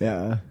interesting.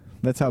 Yeah,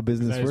 that's how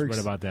business I just works.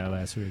 read about that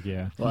last week.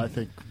 Yeah. Well, I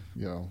think,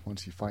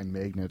 once you find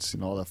magnets,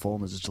 all that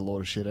foam is just a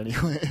load of shit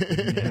anyway.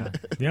 Yeah.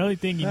 The only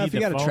thing you Well, need if you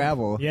to got to foam,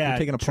 travel, yeah, you're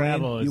taking a plane,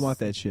 travel is, you want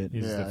that shit.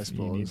 is Yeah, the, I you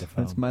suppose. need the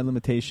foam. That's my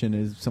limitation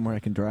is somewhere I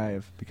can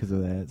drive because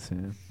of that. So.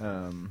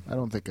 I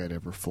don't think I'd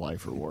ever fly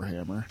for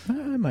Warhammer.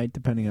 I might,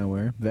 depending on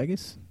where.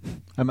 Vegas?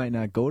 I might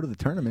not go to the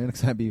tournament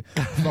because I'd be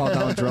fall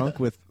down drunk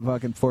with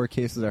fucking 4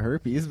 cases of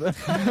herpes. But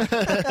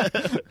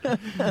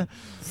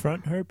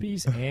Front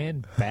herpes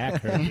and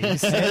back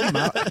herpes.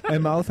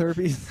 and mouth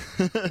herpes.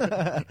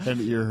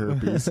 And ear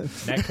herpes.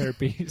 Neck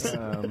herpes.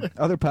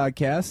 Other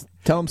podcasts.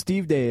 Tell them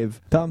Steve Dave.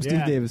 Tell them Steve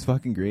Yeah. Dave is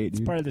fucking great. It's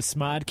Dude. part of the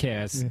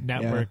Smodcast Yeah.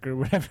 network or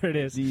whatever it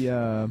is.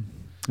 The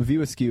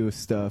View Askew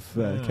stuff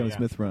Kevin yeah.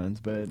 Smith runs.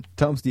 But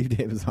tell him Steve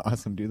Dave is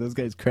awesome, dude. Those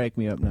guys crack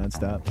me up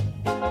nonstop.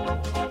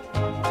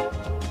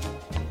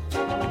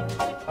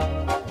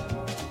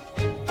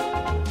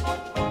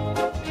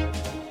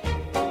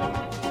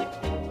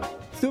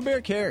 Let's do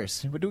Bear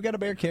Cares. Do we got a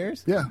Bear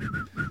Cares? Yeah.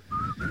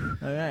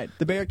 All right.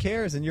 The Bear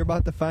Cares, and you're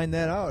about to find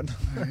that out.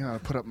 I gotta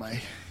put up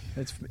my...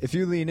 If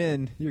you lean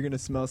in, you're going to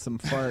smell some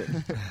fart.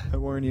 I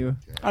warn you.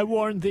 I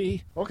warned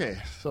thee. Okay,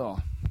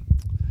 so...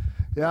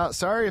 Yeah,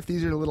 sorry if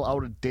these are a little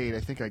out of date.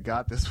 I think I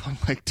got this one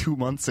like 2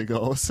 months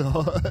ago, so...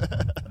 All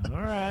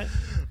right.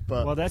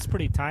 But, Well, that's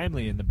pretty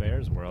timely in the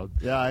Bears world.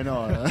 yeah, I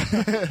know.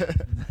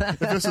 If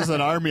this was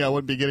an army, I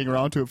wouldn't be getting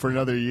around to it for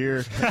another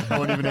year. I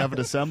wouldn't even have it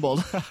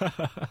assembled.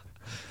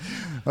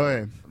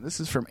 Okay, this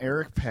is from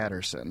Eric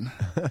Patterson.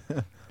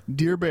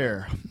 Dear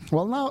Bear,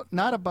 well,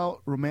 not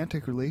about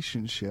romantic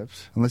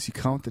relationships, unless you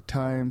count the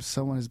times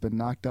someone has been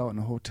knocked out in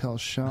a hotel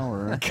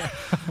shower.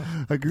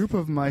 A group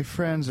of my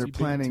friends are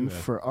planning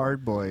for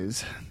Ard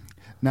Boys.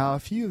 Now, a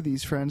few of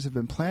these friends have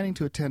been planning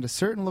to attend a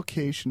certain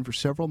location for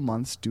several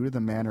months due to the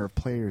manner of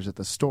players at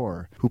the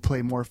store, who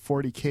play more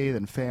 40K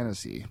than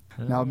fantasy.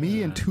 Now,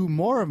 me and 2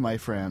 more of my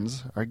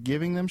friends are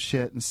giving them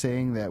shit and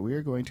saying that we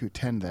are going to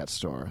attend that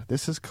store.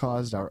 This has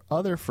caused our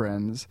other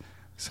friends...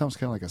 Sounds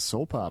kind of like a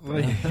soap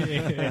opera.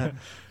 Yeah.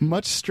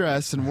 Much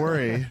stress and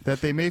worry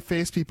that they may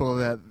face people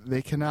that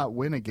they cannot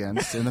win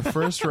against in the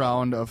first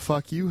round of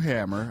Fuck You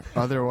Hammer,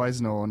 otherwise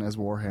known as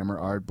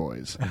Warhammer Ard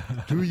Boys.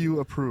 Do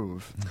you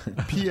approve?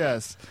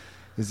 P.S.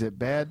 Is it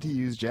bad to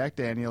use Jack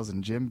Daniels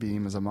and Jim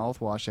Beam as a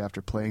mouthwash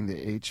after playing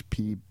the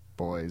HP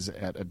boys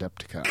at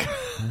Adepticon?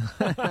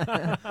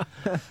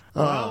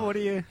 Well, what do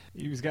you...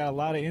 You've got a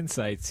lot of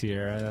insights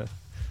here.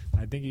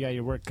 I think you got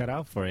your work cut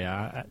out for you.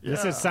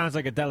 This Yeah. sounds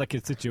like a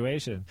delicate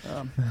situation.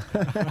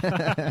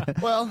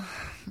 Well,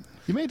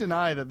 you may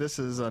deny that this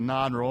is a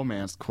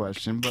non-romance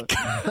question, but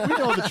we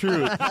know the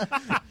truth.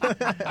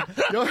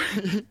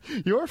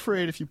 You're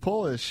afraid if you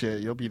pull this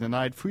shit, you'll be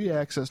denied free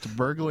access to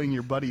burgling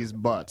your buddies'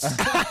 butts.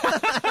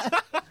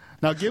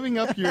 Now, giving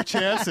up your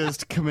chances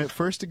to commit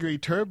first-degree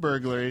turd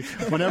burglary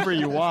whenever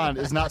you want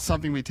is not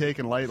something we take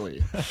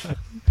lightly.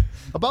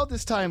 About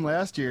this time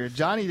last year,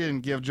 Johnny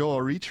didn't give Joel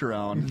a reach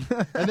around,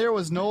 and there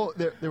was no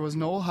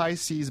high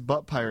seas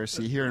butt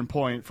piracy here in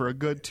Point for a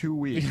good 2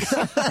 weeks,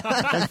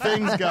 and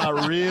things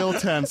got real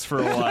tense for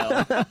a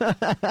while.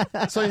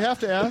 So you have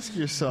to ask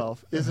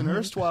yourself: is an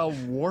erstwhile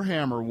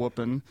Warhammer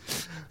whooping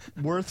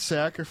worth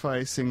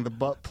sacrificing the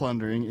butt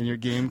plundering in your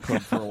game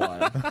club for a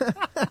while?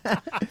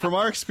 From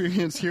our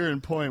experience here in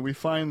Point, we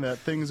find that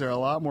things are a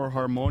lot more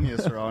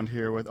harmonious around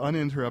here with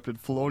uninterrupted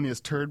felonious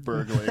turd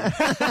burglary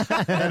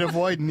and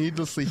avoid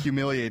needlessly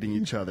humiliating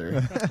each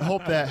other. I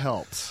hope that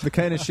helps. The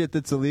kind of shit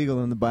that's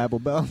illegal in the Bible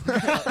Belt.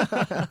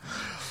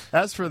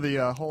 As for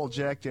the whole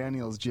Jack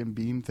Daniels Jim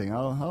Beam thing,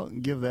 I'll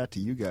give that to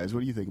you guys. What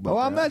do you think about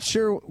that? I'm not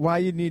sure why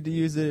you'd need to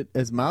use it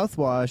as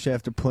mouthwash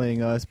after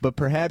playing us, but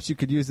perhaps you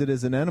could use it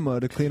as an enema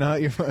to clean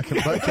out your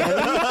fucking butt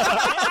cavity.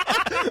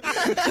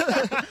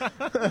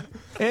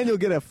 And you'll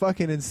get a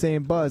fucking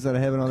insane buzz out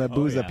of having all that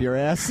booze up your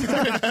ass.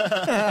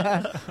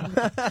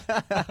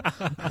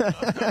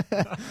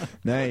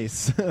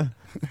 Nice.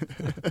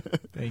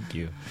 Thank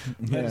you.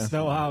 Let us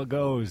know how it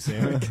goes,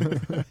 Eric.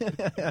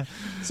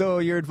 So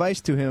your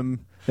advice to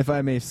him, if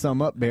I may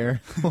sum up,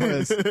 Bear,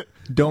 was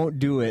don't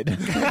do it.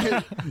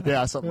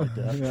 Yeah, something like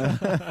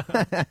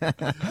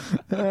that.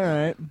 All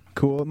right.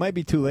 Cool. It might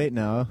be too late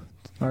now.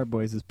 Our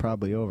boys is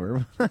probably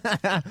over.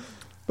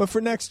 But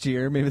for next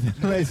year, maybe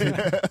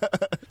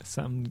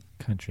Some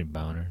country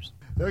boners.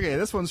 Okay,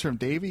 this one's from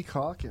Davey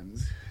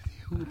Calkins,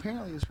 who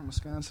apparently is from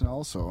Wisconsin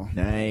also.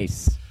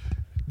 Nice.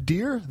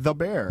 Dear the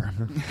Bear,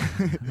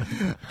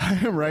 I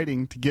am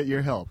writing to get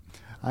your help.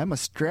 I'm a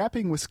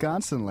strapping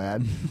Wisconsin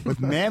lad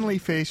with manly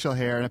facial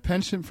hair and a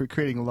penchant for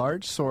creating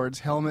large swords,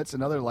 helmets,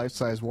 and other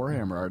life-size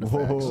Warhammer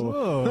artifacts.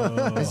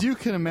 Whoa. As you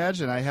can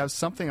imagine, I have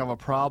something of a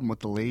problem with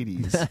the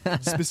ladies.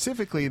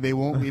 Specifically, they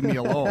won't leave me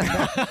alone.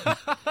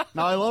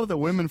 Now, I love the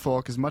women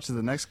folk as much as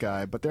the next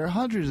guy, but there are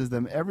hundreds of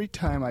them every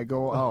time I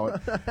go out,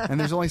 and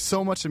there's only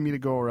so much of me to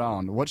go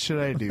around. What should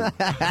I do?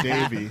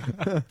 Davey.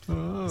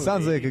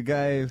 Sounds like a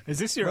guy. Is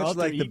this your much alter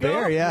like the ego?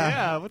 Bear, yeah.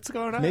 Yeah, what's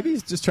going on? Maybe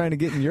he's just trying to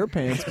get in your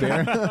pants,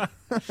 Bear.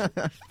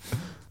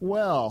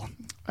 Well,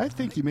 I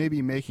think you may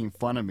be making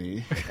fun of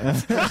me.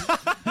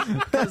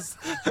 'Cause,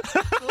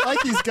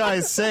 like these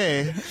guys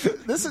say,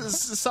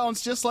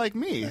 sounds just like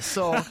me.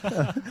 So,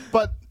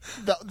 but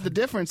the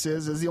difference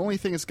is the only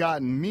thing that's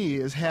gotten me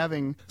is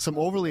having some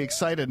overly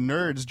excited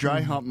nerds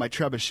dry hump my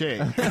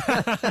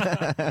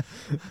trebuchet.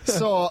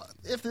 So,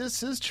 if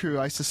this is true,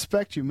 I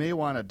suspect you may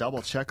want to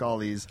double check all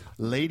these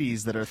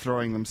ladies that are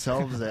throwing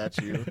themselves at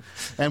you,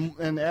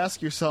 and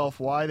ask yourself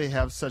why they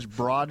have such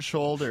broad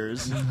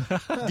shoulders,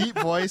 deep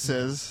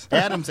voices,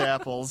 Adam's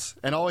apples,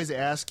 and always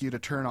ask you to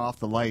turn off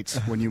the lights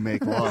when you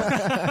make love.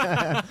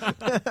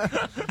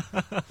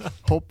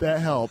 Hope that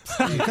helps.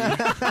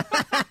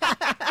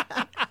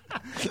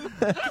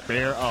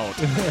 Bear out.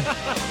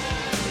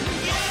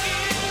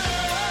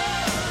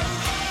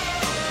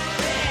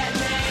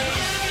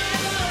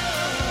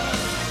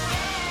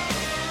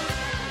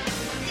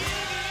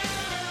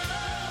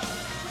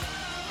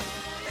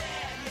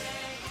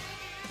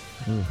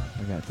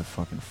 got the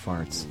fucking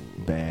farts.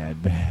 Bad.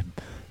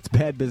 It's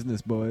bad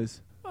business,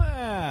 boys.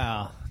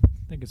 Well,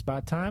 I think it's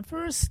about time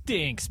for a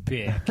stinks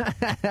pick.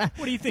 What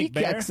do you think,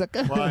 Bear?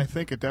 Well, I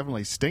think it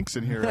definitely stinks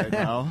in here right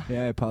now.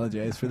 Yeah, I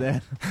apologize for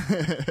that.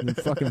 The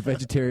fucking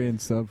vegetarian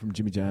sub from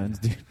Jimmy John's,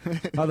 dude.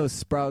 All those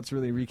sprouts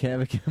really wreak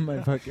havoc in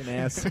my fucking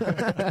ass.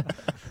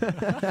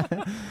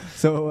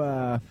 So,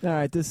 all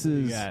right, this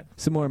is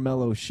some more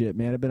mellow shit,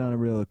 man. I've been on a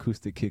real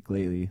acoustic kick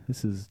lately.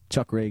 This is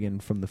Chuck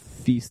Reagan from the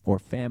Feast or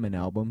Famine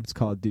album. It's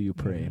called Do You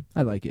Pray. Mm-hmm.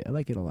 I like it. I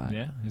like it a lot.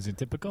 Yeah, is it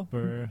typical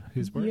for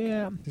his work?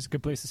 Yeah. It's a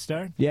good place to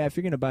start. Yeah, if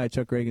you're going to buy a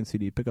Chuck Reagan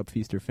CD, pick up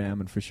Feast or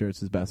Famine for sure. It's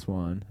his best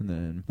one. And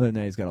then other than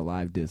that, he's got a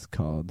live disc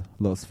called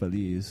Los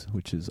Feliz,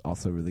 which is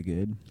also really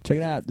good. Check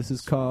it out. This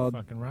is called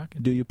Fucking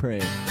rockin'. Do You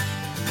Pray.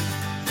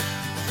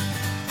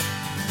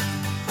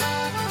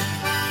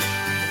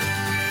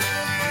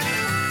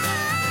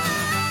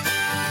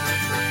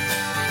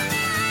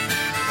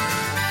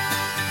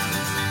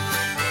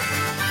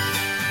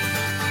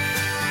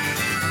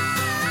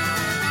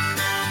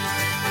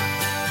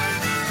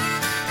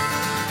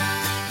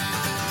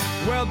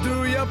 Well,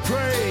 do you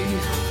pray?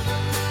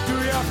 Do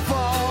you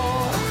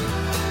fall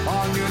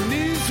on your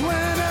knees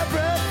when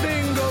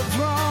everything goes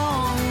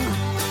wrong?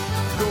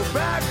 Go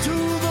back to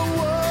the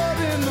word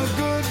in the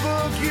good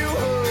book you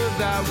heard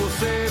that will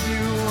save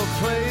you a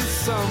place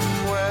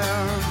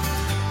somewhere.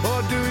 Or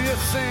do you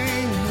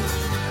sing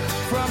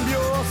from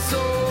your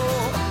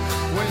soul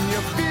when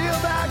you feel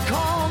that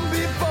calm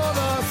before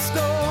the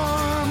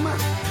storm?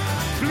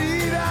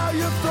 Bleed out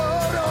your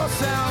throat or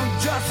sound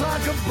just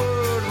like a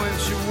bird when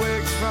she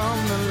wakes from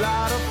the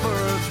light of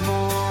first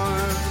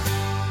morn.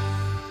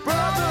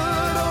 Brother,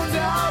 don't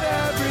doubt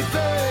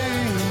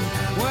everything.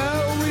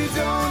 Well, we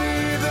don't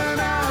even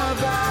have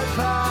that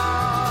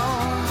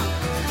power.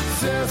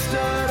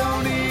 Sister,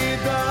 don't need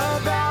the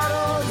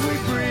battles we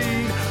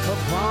breed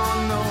upon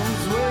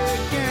those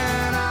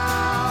waking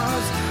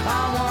hours.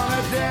 I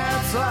wanna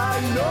dance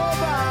like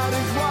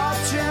nobody's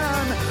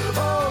watching.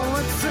 Oh,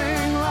 and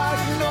sing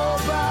like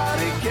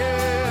nobody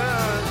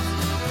cares.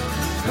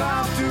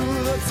 Climb to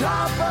the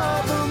top of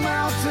the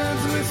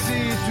mountains we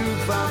see to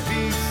find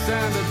peace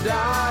and to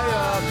die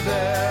up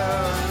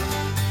there.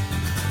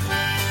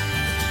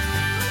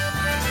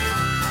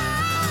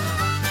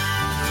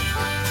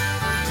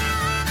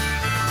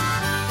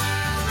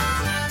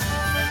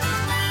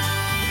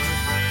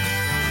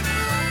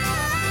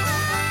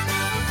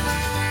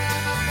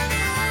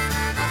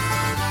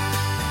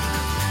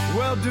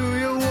 Well, do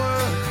your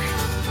work,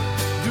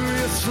 do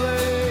your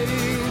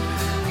slave,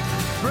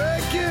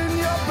 breaking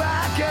your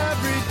back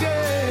every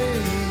day,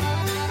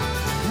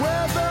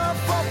 whether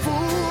for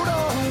food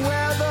or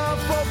whether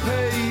for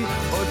pay,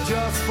 or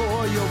just for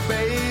your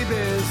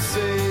baby's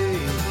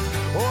sake.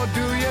 Or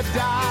do you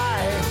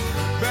die,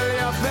 belly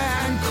up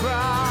and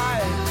cry,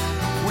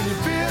 when you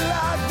feel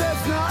like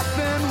there's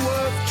nothing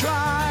worth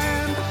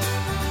trying?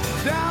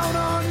 Down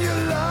on your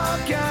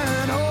luck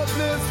and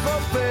hopeless for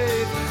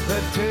faith, the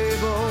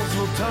tables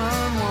will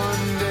turn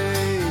one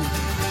day.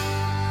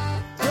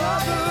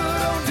 Brother,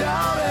 don't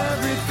doubt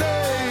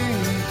everything.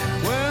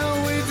 Well,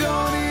 we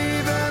don't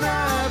even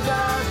have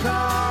that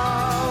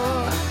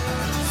power.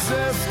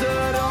 Sister,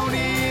 don't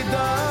need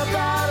the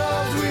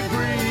battles we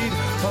breed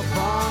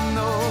upon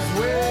those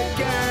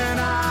waking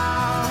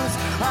hours.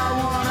 I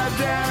wanna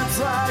dance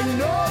like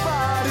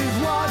nobody's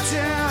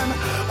watching.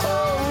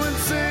 Oh, and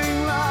sing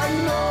like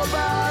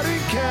nobody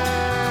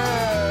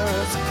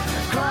cares.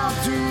 Climb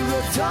to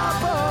the top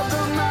of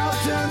the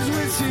mountains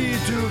we see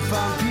to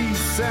find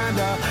peace and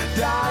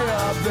die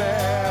up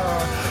there.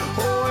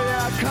 Oh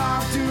yeah,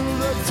 climb to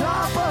the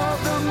top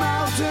of the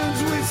mountains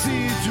we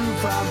see to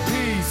find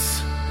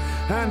peace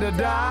and to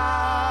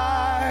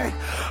die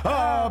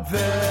up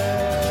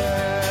there.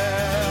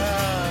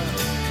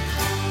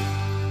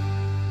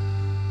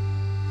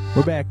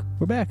 We're back.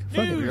 We're back.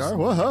 Fuck it. We are?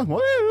 What? Huh?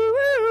 What?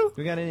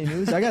 We got any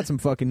news? I got some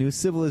fucking news.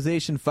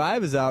 Civilization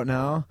 5 is out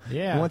now.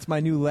 Yeah. And once my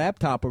new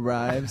laptop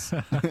arrives,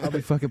 I'll be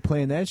fucking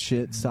playing that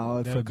shit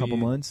solid for a That'll couple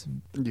be- months.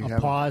 You A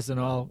have pause and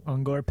all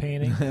Ungor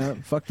painting.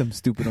 Fuck them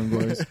stupid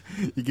Ungors.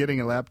 you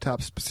getting a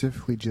laptop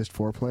specifically just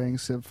for playing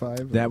Civ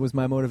 5? That was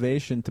my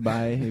motivation to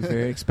buy a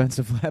very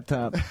expensive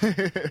laptop.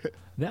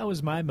 That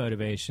was my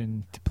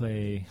motivation to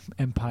play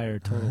Empire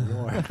Total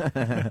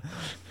War.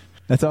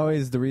 That's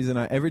always the reason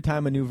every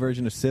time a new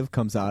version of Civ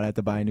comes out, I have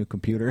to buy a new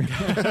computer.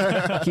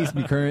 Keeps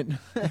me current.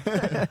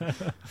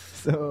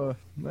 So,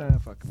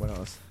 fuck, what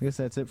else? I guess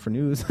that's it for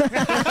news.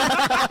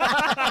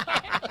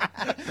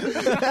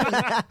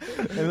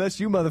 Unless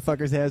you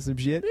motherfuckers have some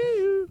shit.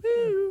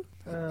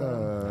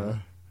 All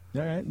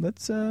right,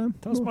 let's... Tell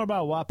us more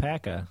about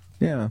Wapaka.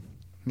 Yeah.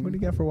 What do you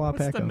got for What's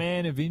the Wapaka?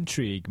 man of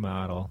intrigue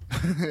model?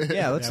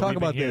 Yeah, let's Yeah, talk we've been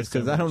about hearing this, so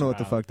because I don't much know what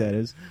the about. fuck that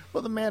is.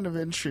 Well, the man of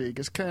intrigue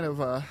is kind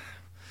of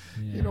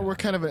You know, we're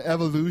kind of an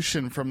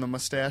evolution from the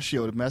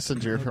mustachioed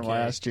messenger from Okay.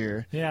 last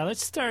year. Yeah,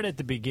 let's start at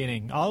the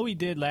beginning. All we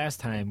did last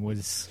time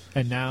was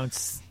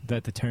announce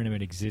that the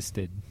tournament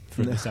existed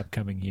for this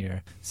upcoming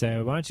year.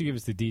 So why don't you give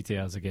us the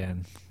details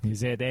again?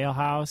 Is it Ale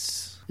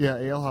House? Yeah,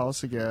 Ale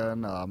House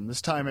again.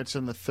 This time it's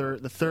in the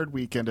third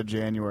weekend of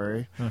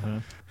January. Uh-huh.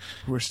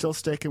 We're still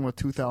sticking with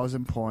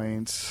 2,000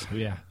 points.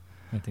 Yeah,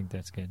 I think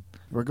that's good.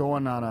 We're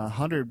going on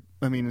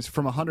it's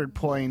from a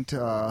 100-point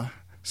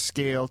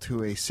scale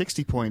to a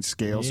 60-point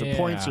scale, so Yeah.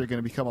 points are going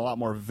to become a lot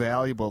more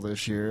valuable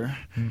this year.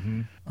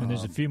 Mm-hmm. And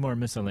there's a few more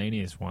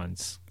miscellaneous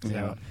ones. So,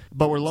 Yeah.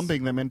 But we're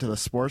lumping them into the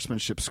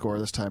sportsmanship score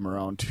this time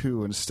around,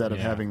 too, instead of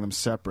Yeah. having them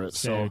separate.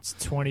 So it's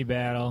 20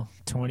 battle,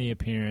 20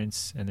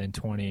 appearance, and then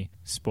 20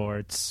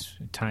 sports,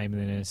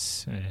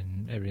 timeliness,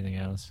 and everything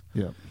else.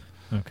 yeah.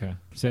 Okay.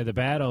 So the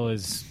battle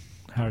is,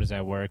 how does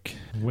that work?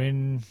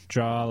 Win,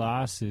 draw,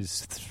 loss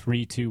is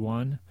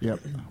 3-2-1 Yep.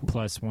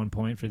 plus 1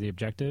 point for the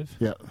objective.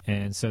 Yep.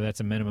 And so that's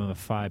a minimum of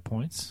 5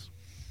 points,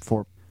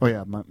 4. Oh,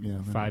 yeah.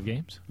 5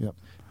 games. Yep.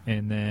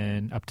 And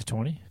then up to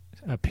 20.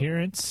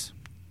 Appearance,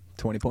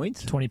 20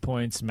 points? 20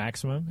 points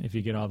maximum if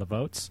you get all the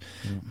votes.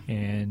 Yeah.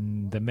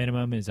 And the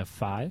minimum is a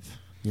 5.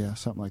 Yeah,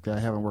 something like that. I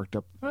haven't worked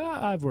up.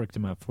 I've worked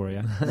them up for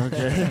you.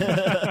 Okay.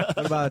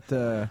 What about,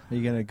 are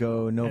you going to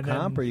go no And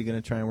comp, then- or are you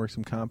going to try and work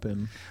some comp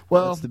in?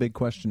 Well, That's the big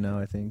question now,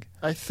 I think.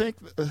 I think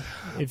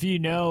If you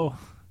know,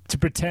 to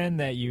pretend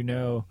that you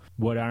know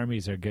what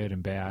armies are good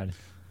and bad.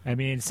 I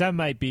mean, some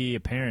might be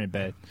apparent,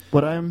 but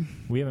what I'm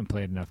we haven't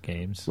played enough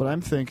games.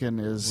 What thinking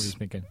are you is,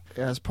 thinking?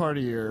 as part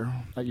of your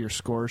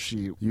score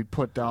sheet, you'd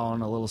put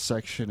down a little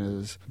section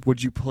is,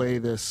 would you play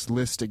this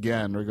list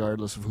again,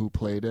 regardless of who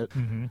played it?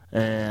 Mm-hmm.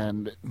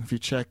 And if you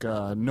check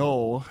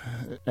no,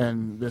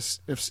 and this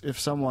if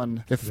There's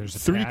a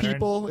three pattern?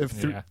 people,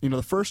 Yeah.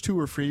 the first two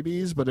were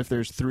freebies, but if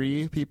there's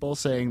 3 people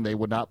saying they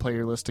would not play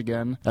your list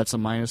again, that's a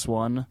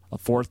 -1. A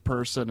fourth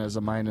person is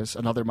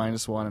another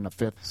 -1, and a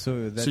fifth.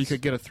 So that's So you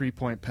could get a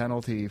 3-point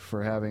penalty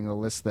for having a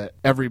list that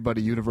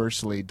everybody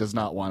universally does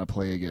not want to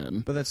play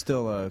again. But that's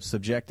still a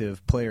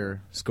subjective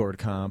player scored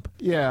comp.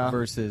 Yeah.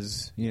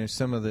 Versus,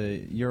 some of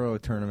the Euro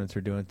tournaments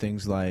are doing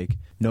things like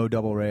no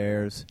double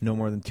rares, no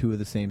more than 2 of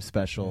the same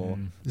special.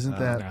 Isn't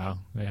that No,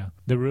 yeah.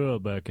 The rule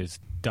book is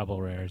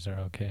double rares are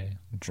okay.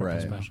 And triple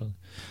Right. special.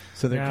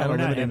 So they're No, kind we're of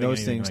not limiting having those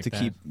anything things like to that.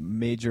 keep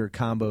major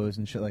combos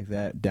and shit like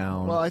that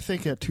down. Well, I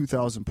think at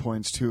 2,000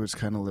 points too, it's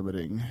kind of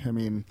limiting. I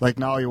mean, like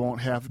now you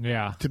won't have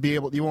Yeah.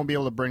 you won't be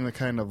able to bring the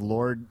kind of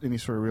any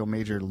sort of real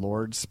major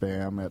Lord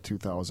spam at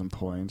 2,000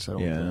 points. I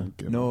don't yeah.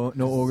 think. No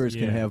ogres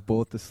can Yeah. have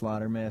both the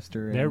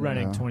Slaughtermaster and They're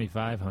running Yeah.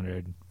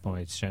 2,500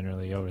 points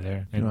generally over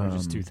there, and we're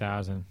just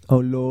 2,000. Oh,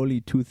 lowly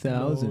Holy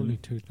 2,000.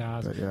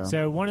 2,000. But, yeah.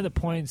 So one of the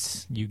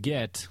points you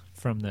get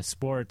from the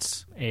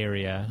sports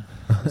area,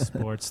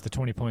 the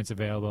 20 points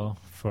available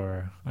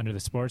for under the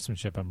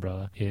sportsmanship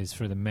umbrella is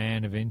for the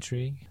Man of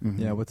Intrigue. Mhm.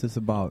 Yeah, what's this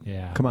about?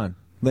 Yeah. Come on,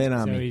 lay it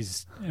on So me.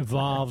 he's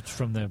evolved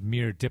from the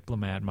mere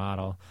diplomat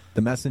model.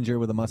 The messenger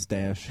with a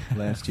mustache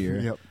last year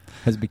Yep.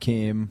 has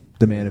become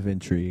the Man of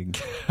Intrigue.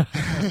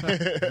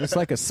 Just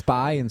like a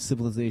spy in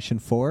Civilization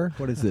 4.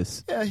 What is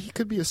this? Yeah, he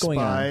could be a going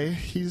spy.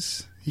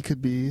 He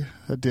could be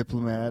a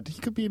diplomat. He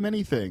could be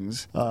many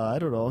things. I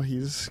don't know.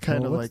 He's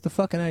kind of what's like the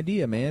fucking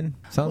idea, man?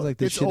 Sounds Well, like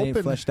this it's shit ain't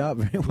open. fleshed out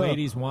very well.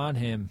 Ladies want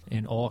him,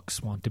 and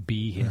orcs want to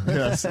be him.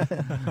 yes.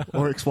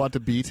 Orcs want to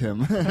beat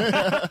him.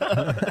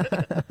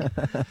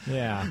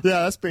 Yeah.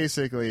 Yeah, that's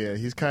basically it.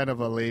 He's kind of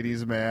a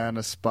ladies' man,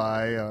 a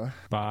spy.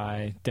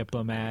 Spy,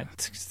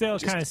 diplomat. Still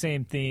kind of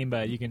same theme,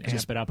 but you can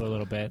amp it up a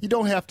little bit. You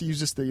don't have to use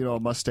just the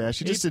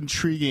mustache. You're just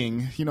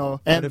intriguing, But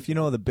And if you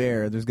know the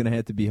bear, there's going to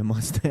have to be a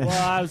mustache.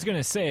 Well, I was going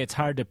to say it's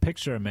hard to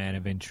picture a Man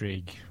of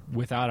Intrigue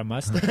without a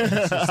mustache.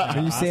 It's just not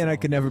Are you saying I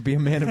possible. could never be a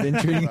man of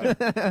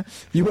intrigue?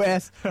 You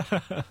asked.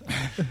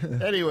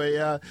 anyway,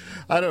 I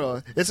don't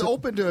know. It's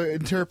open to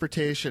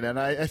interpretation, and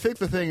I think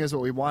the thing is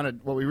what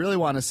we really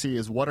want to see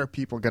is what are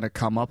people going to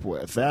come up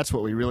with. That's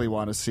what we really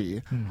want to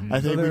see. I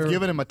think So we've they're-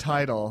 given him a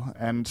title,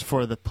 and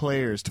for the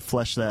players to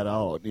flesh that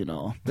out.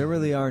 There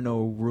really are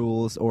no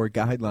rules or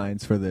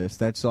guidelines for this.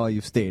 That's all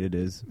you've stated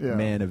is Yeah.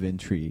 man of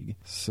intrigue.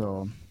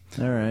 So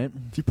All right.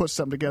 if you put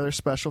something together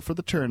special for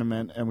the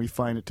tournament, and we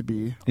find it to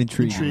be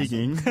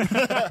Intriguing. intriguing,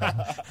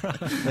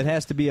 It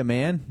has to be a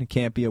man. It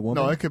can't be a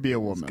woman. no, it could be a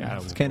woman.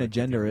 It's kinda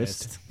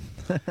genderist.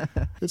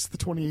 It's the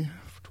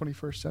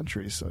 21st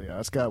century, so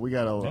yeah, we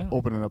got to Yeah.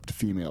 open it up to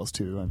females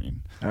too. I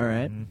mean, All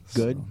right.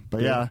 Good. but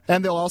Good. yeah,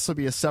 and there'll also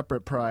be a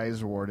separate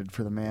prize awarded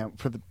for the Man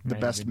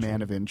best of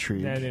man of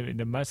intrigue.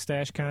 The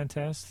mustache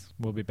contest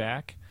will be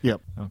back.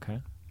 Yep. Okay.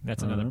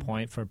 That's another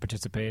point for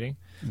participating.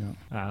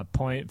 Yeah.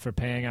 Point for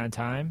paying on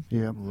time.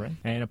 Yep. Right.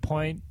 And a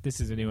point, this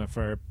is a new one,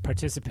 for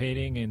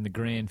participating in the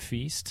Grand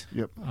Feast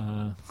Yep.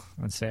 on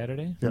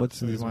Saturday. Yep.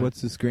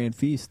 What's this grand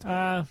feast?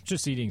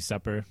 Just eating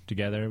supper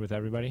together with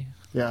everybody.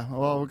 Yeah.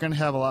 Well, we're gonna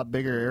have a lot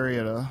bigger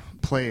area to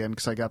play in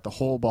because I got the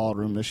whole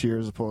ballroom this year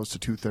as opposed to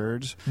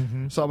 2/3.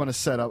 Mm-hmm. So I'm gonna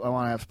set up. I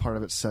want to have part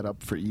of it set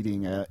up for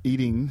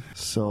eating.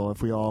 So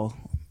if we all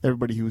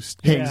everybody who hangs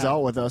Yeah.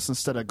 out with us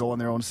instead of going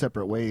their own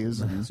separate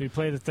ways. And So we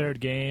play the third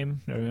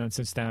game. Everyone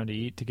sits down to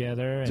eat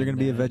together. Is there going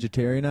to be a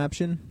vegetarian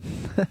option?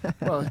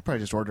 well, probably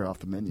just order off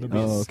the menu.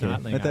 There'll be Oh, a okay.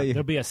 snotling I thought you-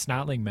 There'll be a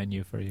snotling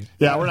menu for you.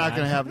 Yeah, we're not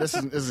going to have this.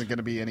 Isn't going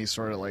to be any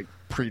sort of like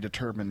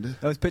predetermined.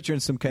 I was picturing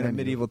some kind of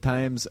Menu. medieval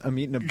times. I'm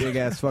eating a big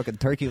ass fucking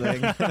turkey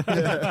leg with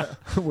the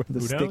Who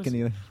stick in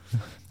the.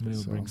 We'll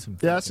So, bring some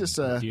yeah, it's fucking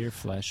just, deer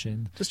flesh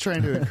in. Just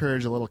trying to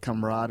encourage a little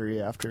camaraderie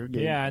after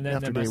game. Yeah, and then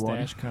after the day one.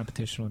 mustache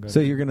competition will go.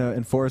 So you're going to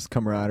enforce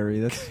camaraderie.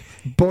 That's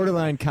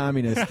borderline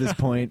communist at this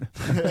point.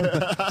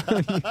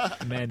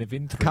 Man of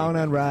intrigue. Count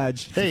on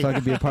Raj Hey. if I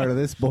could be a part of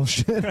this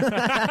bullshit.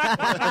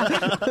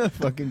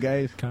 Fucking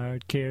guys.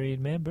 Card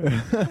carrying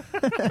member.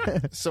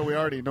 So we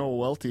already know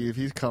Welty, if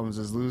he comes,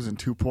 is losing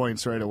 2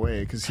 points right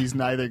away because he's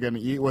neither going to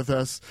eat with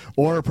us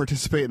or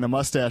participate in the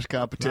mustache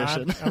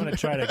competition. I'm going to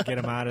try to get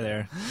him out of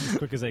there as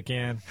quick as I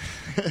can.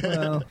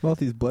 Well,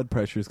 Wealthy's blood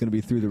pressure is going to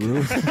be through the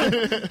roof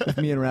if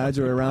me and Raj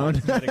are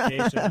around.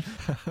 Medication.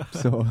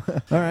 So,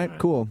 all right,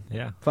 cool.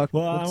 Yeah. Fuck.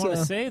 Well, I let's, want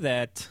to say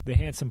that the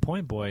Handsome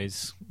Point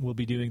Boys will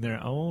be doing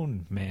their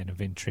own Man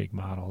of Intrigue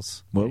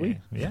models. Will we?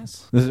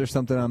 Yes. Is there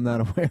something I'm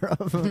not aware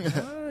of?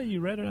 You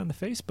read it on the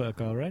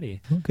Facebook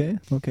already.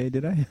 Okay,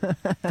 did I?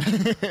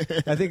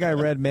 I think I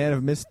read Man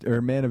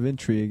of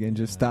Intrigue and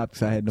just stopped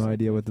because I had no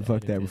idea what the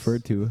fuck that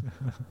referred to.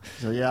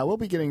 So yeah, we'll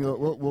be doing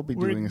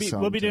some.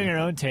 We'll be doing our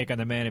own take on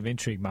the Man of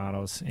Intrigue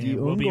models, and The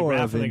we'll be Ungor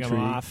of raffling them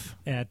Intrigue. off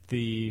at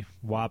the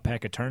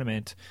Wapaka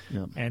tournament.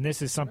 Yep. And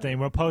this is something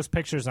we'll post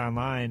pictures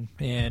online,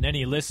 and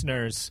any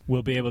listeners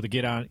will be able to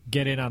get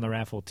in on the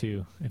raffle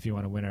too if you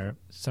want to win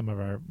some of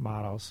our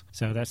models.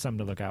 So that's something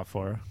to look out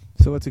for.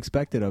 So what's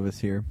expected of us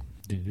here?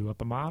 To do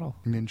up a model,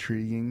 An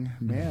intriguing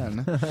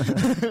man.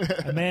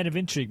 a Man of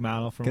Intrigue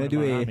model from Can I one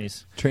of do our a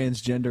armies.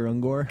 transgender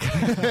Ungor?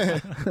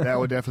 That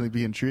would definitely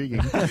be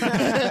intriguing.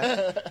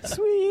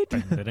 Sweet.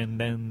 Dun,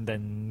 dun,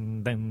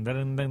 dun, dun,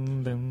 dun,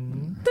 dun,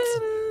 dun.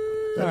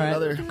 All right,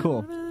 Another-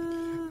 cool.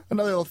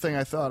 Another little thing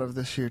I thought of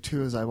this year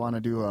too is I want to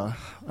do a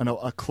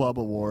club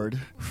award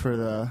for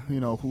the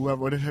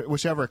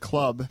whichever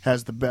club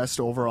has the best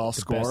overall The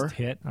score. best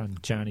hit on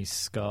Johnny's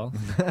skull.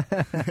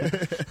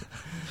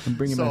 I'm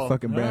bringing my So-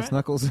 fucking brass All right.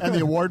 knuckles. And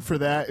the award for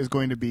that is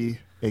going to be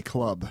a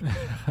club,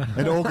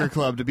 an ogre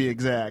club to be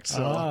exact.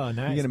 So Oh,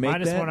 nice. gonna make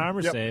Minus that? one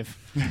armor Yep. save.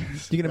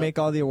 You gonna make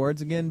all the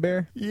awards again,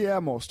 Bear? yeah,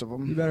 most of You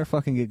them. better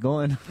fucking get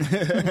going.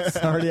 It's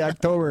already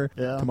October.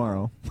 Yeah.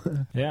 Tomorrow.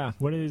 Yeah.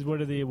 What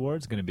are the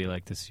awards going to be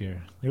like this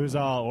year? It was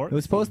all It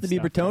was supposed to be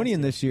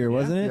Bretonian this year,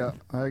 wasn't it? Yeah,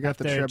 I got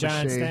the After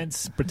John trebuchet.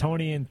 Stent's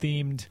Bretonian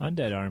themed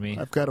undead army.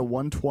 I've got a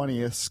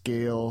 1/20th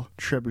scale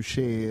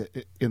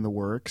trebuchet in the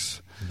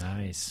works.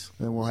 Nice.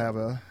 Then we'll have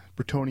a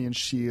Bretonian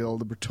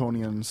shield, a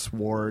Bretonian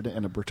sword,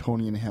 and a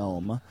Bretonian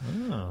helm.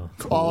 Oh,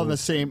 All in the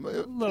same, a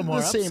little more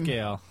the same,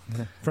 upscale.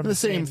 From the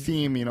same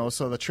theme,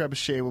 So the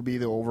trebuchet will be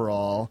the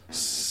overall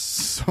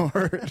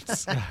sword.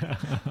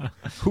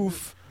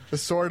 Hoof. The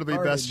sword will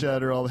be best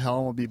general, the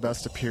helm will be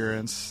best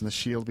appearance, and the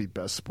shield will be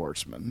best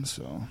sportsman.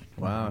 So,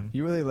 Wow.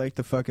 You really like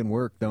the fucking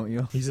work, don't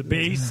you? He's a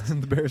beast.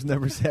 The Bear's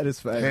never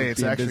satisfied. hey, with it's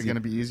being actually busy. going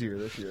to be easier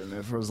this year than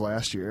if it was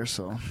last year.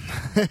 So,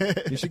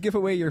 You should give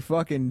away your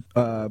fucking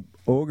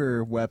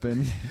ogre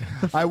weapon.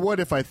 I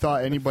would if I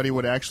thought anybody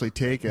would actually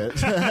take it.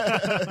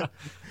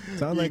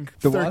 Sound Being like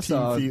the 13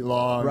 Wausau. feet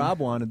long. Rob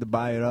wanted to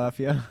buy it off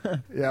you.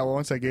 Yeah, well,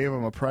 once I gave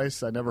him a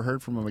price, I never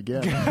heard from him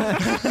again.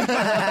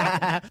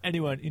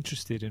 Anyone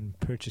interested in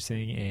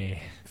purchasing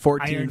a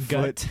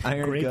 14-foot iron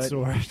iron great gut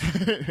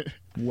sword?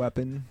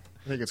 weapon.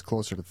 I think it's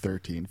closer to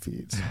 13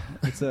 feet. So.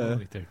 It's a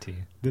Only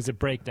 13. Does it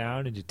break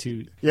down into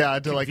two? Yeah,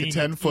 into like a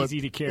Convenient, 10-foot,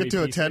 easy to carry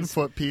into a pieces.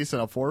 10-foot piece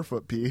and a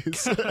 4-foot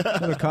piece.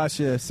 it'll cost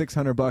you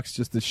 $600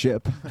 just to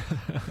ship.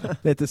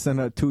 They have to send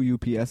out 2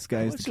 UPS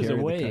guys much to does it carry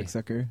the weigh?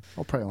 cocksucker.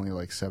 Well, probably only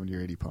like 70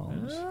 or 80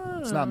 pounds.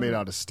 It's not made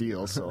out of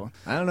steel, so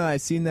I don't know. I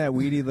seen that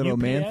weedy little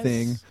man UPS?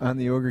 thing on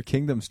the Ogre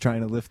Kingdoms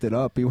trying to lift it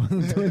up. He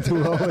wasn't doing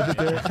too well with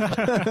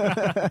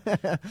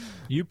it there.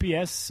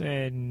 UPS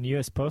and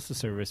U.S. Postal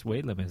Service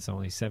weight limit is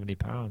only 70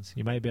 pounds.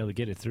 You might be able to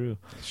get it through.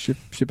 Ship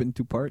it in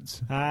 2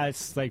 parts.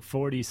 It's like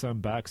 40 some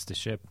bucks to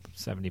ship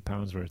 70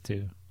 pounds worth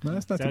too. No,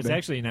 that's not So too it's bad.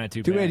 actually not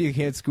too Too bad. bad you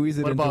can't squeeze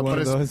it what into about one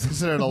but of it's those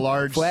considered a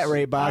large flat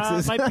rate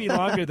boxes. It might be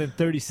longer than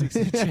 36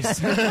 inches.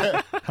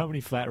 How many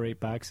flat rate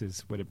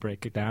boxes would it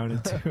break it down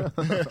into?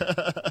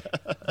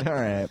 All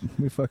right,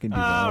 we fucking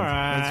devolved. All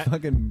right. Let's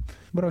fucking.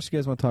 What else you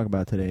guys want to talk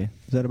about today?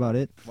 Is that about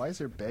it? Why is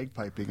there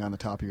bagpiping on the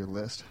top of your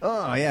list?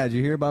 Oh yeah, did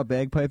you hear about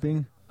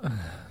bagpiping?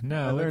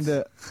 No, I learned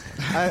it's-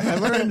 I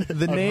learned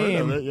the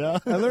name. Heard of it, yeah.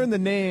 I learned the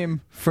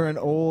name for an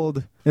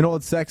old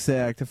sex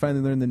act. I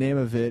finally learned the name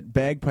of it.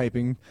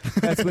 Bagpiping.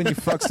 That's when you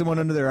fuck someone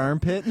under their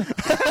armpit.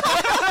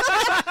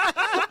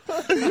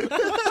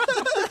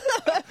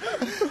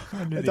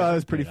 I thought it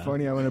was pretty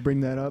funny. I want to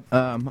bring that up.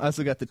 I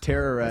also got the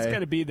terror That's ride. got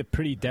to be the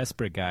pretty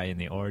desperate guy in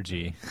the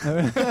orgy.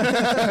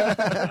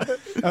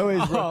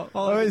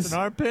 always an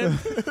armpit?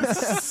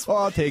 Oh,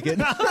 I'll take it.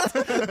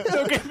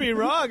 Don't get me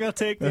wrong, I'll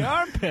take the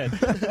armpit.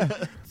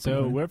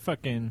 So we're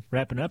fucking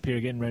wrapping up here,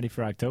 getting ready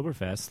for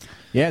Oktoberfest.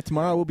 Yeah,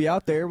 tomorrow we'll be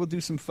out there. We'll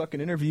do some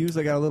fucking interviews.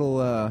 I got a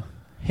little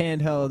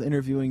handheld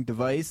interviewing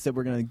device that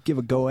we're going to give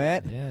a go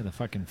at. Yeah, the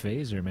fucking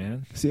phaser,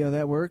 man. See how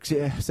that works?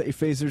 Yeah, set your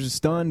phasers to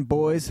stun,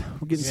 boys.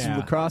 We'll get you some Yeah.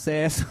 lacrosse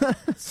ass.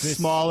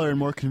 Smaller and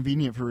more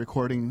convenient for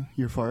recording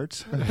your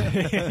farts.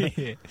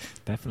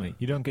 Definitely.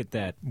 You don't get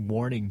that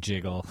warning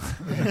jiggle.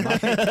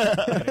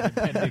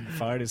 Impending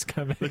fart is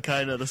coming. The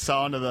kind of the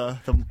sound of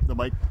the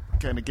mic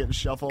kind of getting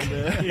shuffled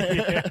there.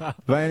 Yeah.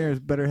 Viner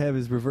better have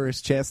his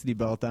reverse chastity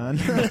belt on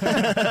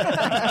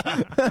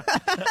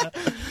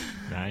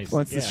Nice.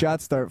 once the Yeah.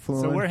 shots start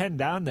flowing. So we're heading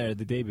down there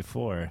the day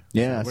before.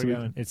 Yeah, So so we're we-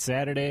 going. It's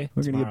Saturday.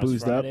 We're gonna get Tomorrow's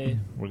boozed up. Friday.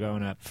 We're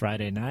going up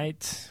Friday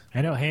night.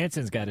 I know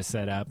Hanson's got to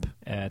set up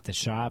at the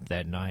shop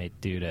that night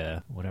due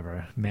to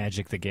whatever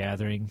Magic the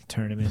Gathering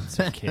tournaments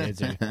or kids.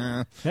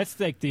 That's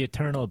like the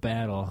eternal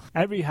battle.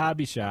 Every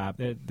hobby shop,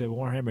 the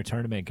Warhammer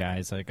tournament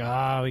guys, like,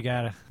 oh, we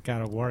gotta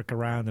work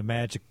around the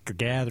Magic the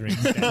Gathering.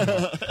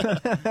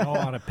 Don't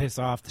want to piss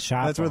off the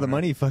shop. That's where the owner.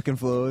 money fucking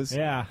flows.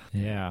 Yeah,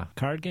 yeah.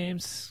 Card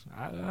games.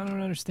 I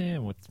don't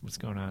understand what's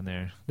going on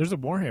there. There's a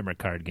Warhammer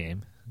card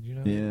game. You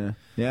know?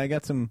 Yeah. I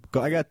got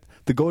I got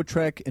the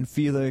Gotrek and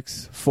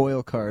Felix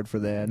foil card for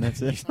that, and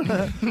that's it.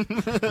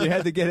 You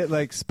had to get it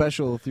like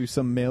special through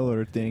some mail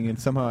order thing, and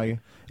somehow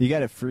you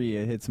got it free.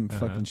 I hit some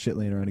fucking shit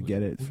laying around to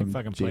get it We from can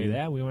fucking Jay. play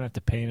that. We won't have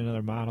to paint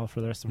another model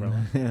for the rest of our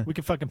life. Yeah. We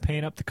can fucking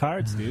paint up the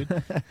cards,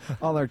 dude.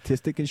 All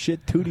artistic and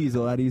shit. 2D's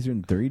a lot easier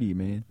than 3D,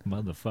 man.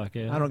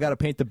 Motherfucker. I don't got to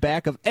paint the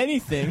back of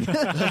anything.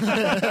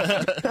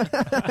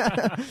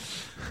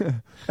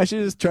 I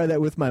should just try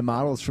that with my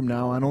models from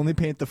now on. Only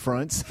paint the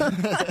fronts.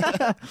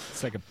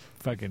 It's like a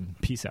fucking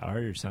piece of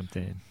art or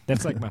something.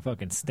 That's like my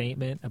fucking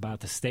statement about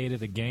the state of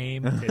the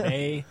game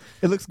today.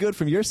 It looks good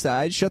from your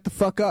side. Shut the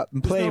fuck up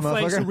and play, There's no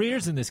flanks or motherfucker.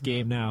 rears in this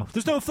game now.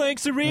 There's no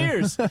flanks or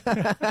rears.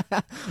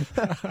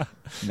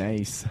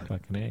 Nice.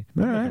 Fucking A.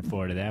 All I'm right. looking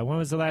forward to that. When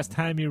was the last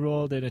time you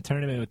rolled in a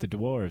tournament with the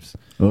dwarves?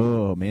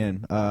 Oh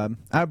man,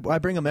 I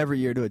bring them every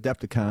year to For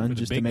Adepticon the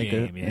just to big make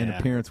game, an yeah.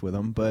 appearance with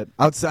them. But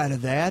outside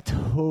of that,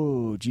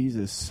 oh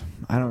Jesus,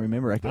 I don't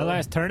remember. Our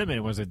last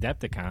tournament was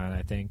Adepticon,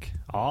 I think.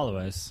 All of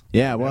us.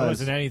 Yeah, it There was.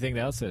 wasn't anything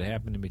else that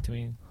happened in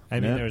between. I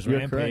mean, Yeah, there was you're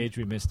Rampage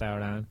we missed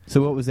out on.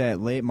 So what was that?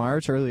 Late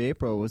March, early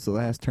April was the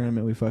last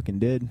tournament we fucking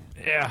did.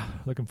 Yeah,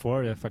 looking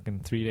forward to a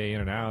fucking 3-day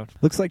in and out.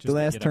 Looks like Just the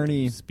to last get up to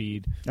tourney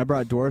speed. I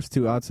brought dwarfs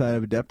to outside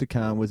of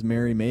Adepticon was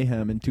Merry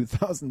Mayhem in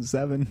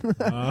 2007.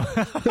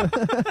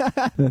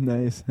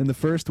 Nice. And the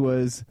first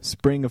was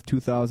spring of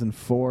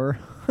 2004.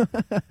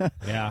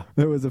 Yeah.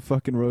 There was a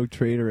fucking rogue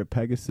trader at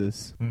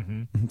Pegasus.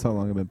 Mm-hmm. That's how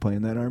long I've been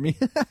playing that army.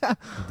 The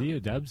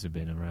DO-Dubs have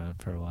been around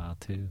for a while,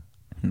 too.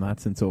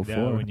 Not since 04.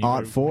 Yeah, when you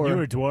Odd were, 4. when you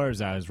were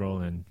dwarves, I was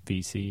rolling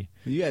VC.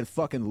 You had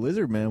fucking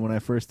Lizardman when I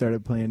first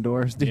started playing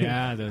dwarves, dude.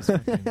 Yeah, those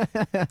fucking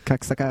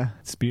Cocksucker.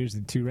 spears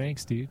in 2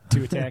 ranks, dude.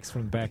 2 attacks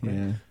from the back.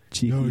 Yeah.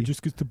 Cheeky. No, it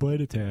just gets the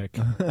bite attack.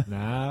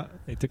 Nah,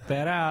 they took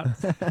that out.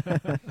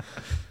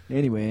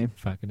 Anyway,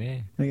 Fucking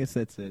A. I guess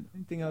that's it.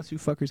 Anything else you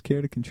fuckers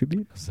care to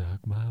contribute? Suck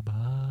my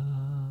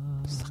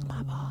balls. Suck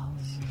my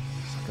balls.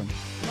 Suck 'em.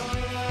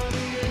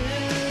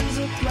 Is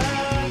a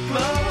black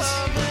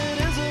love.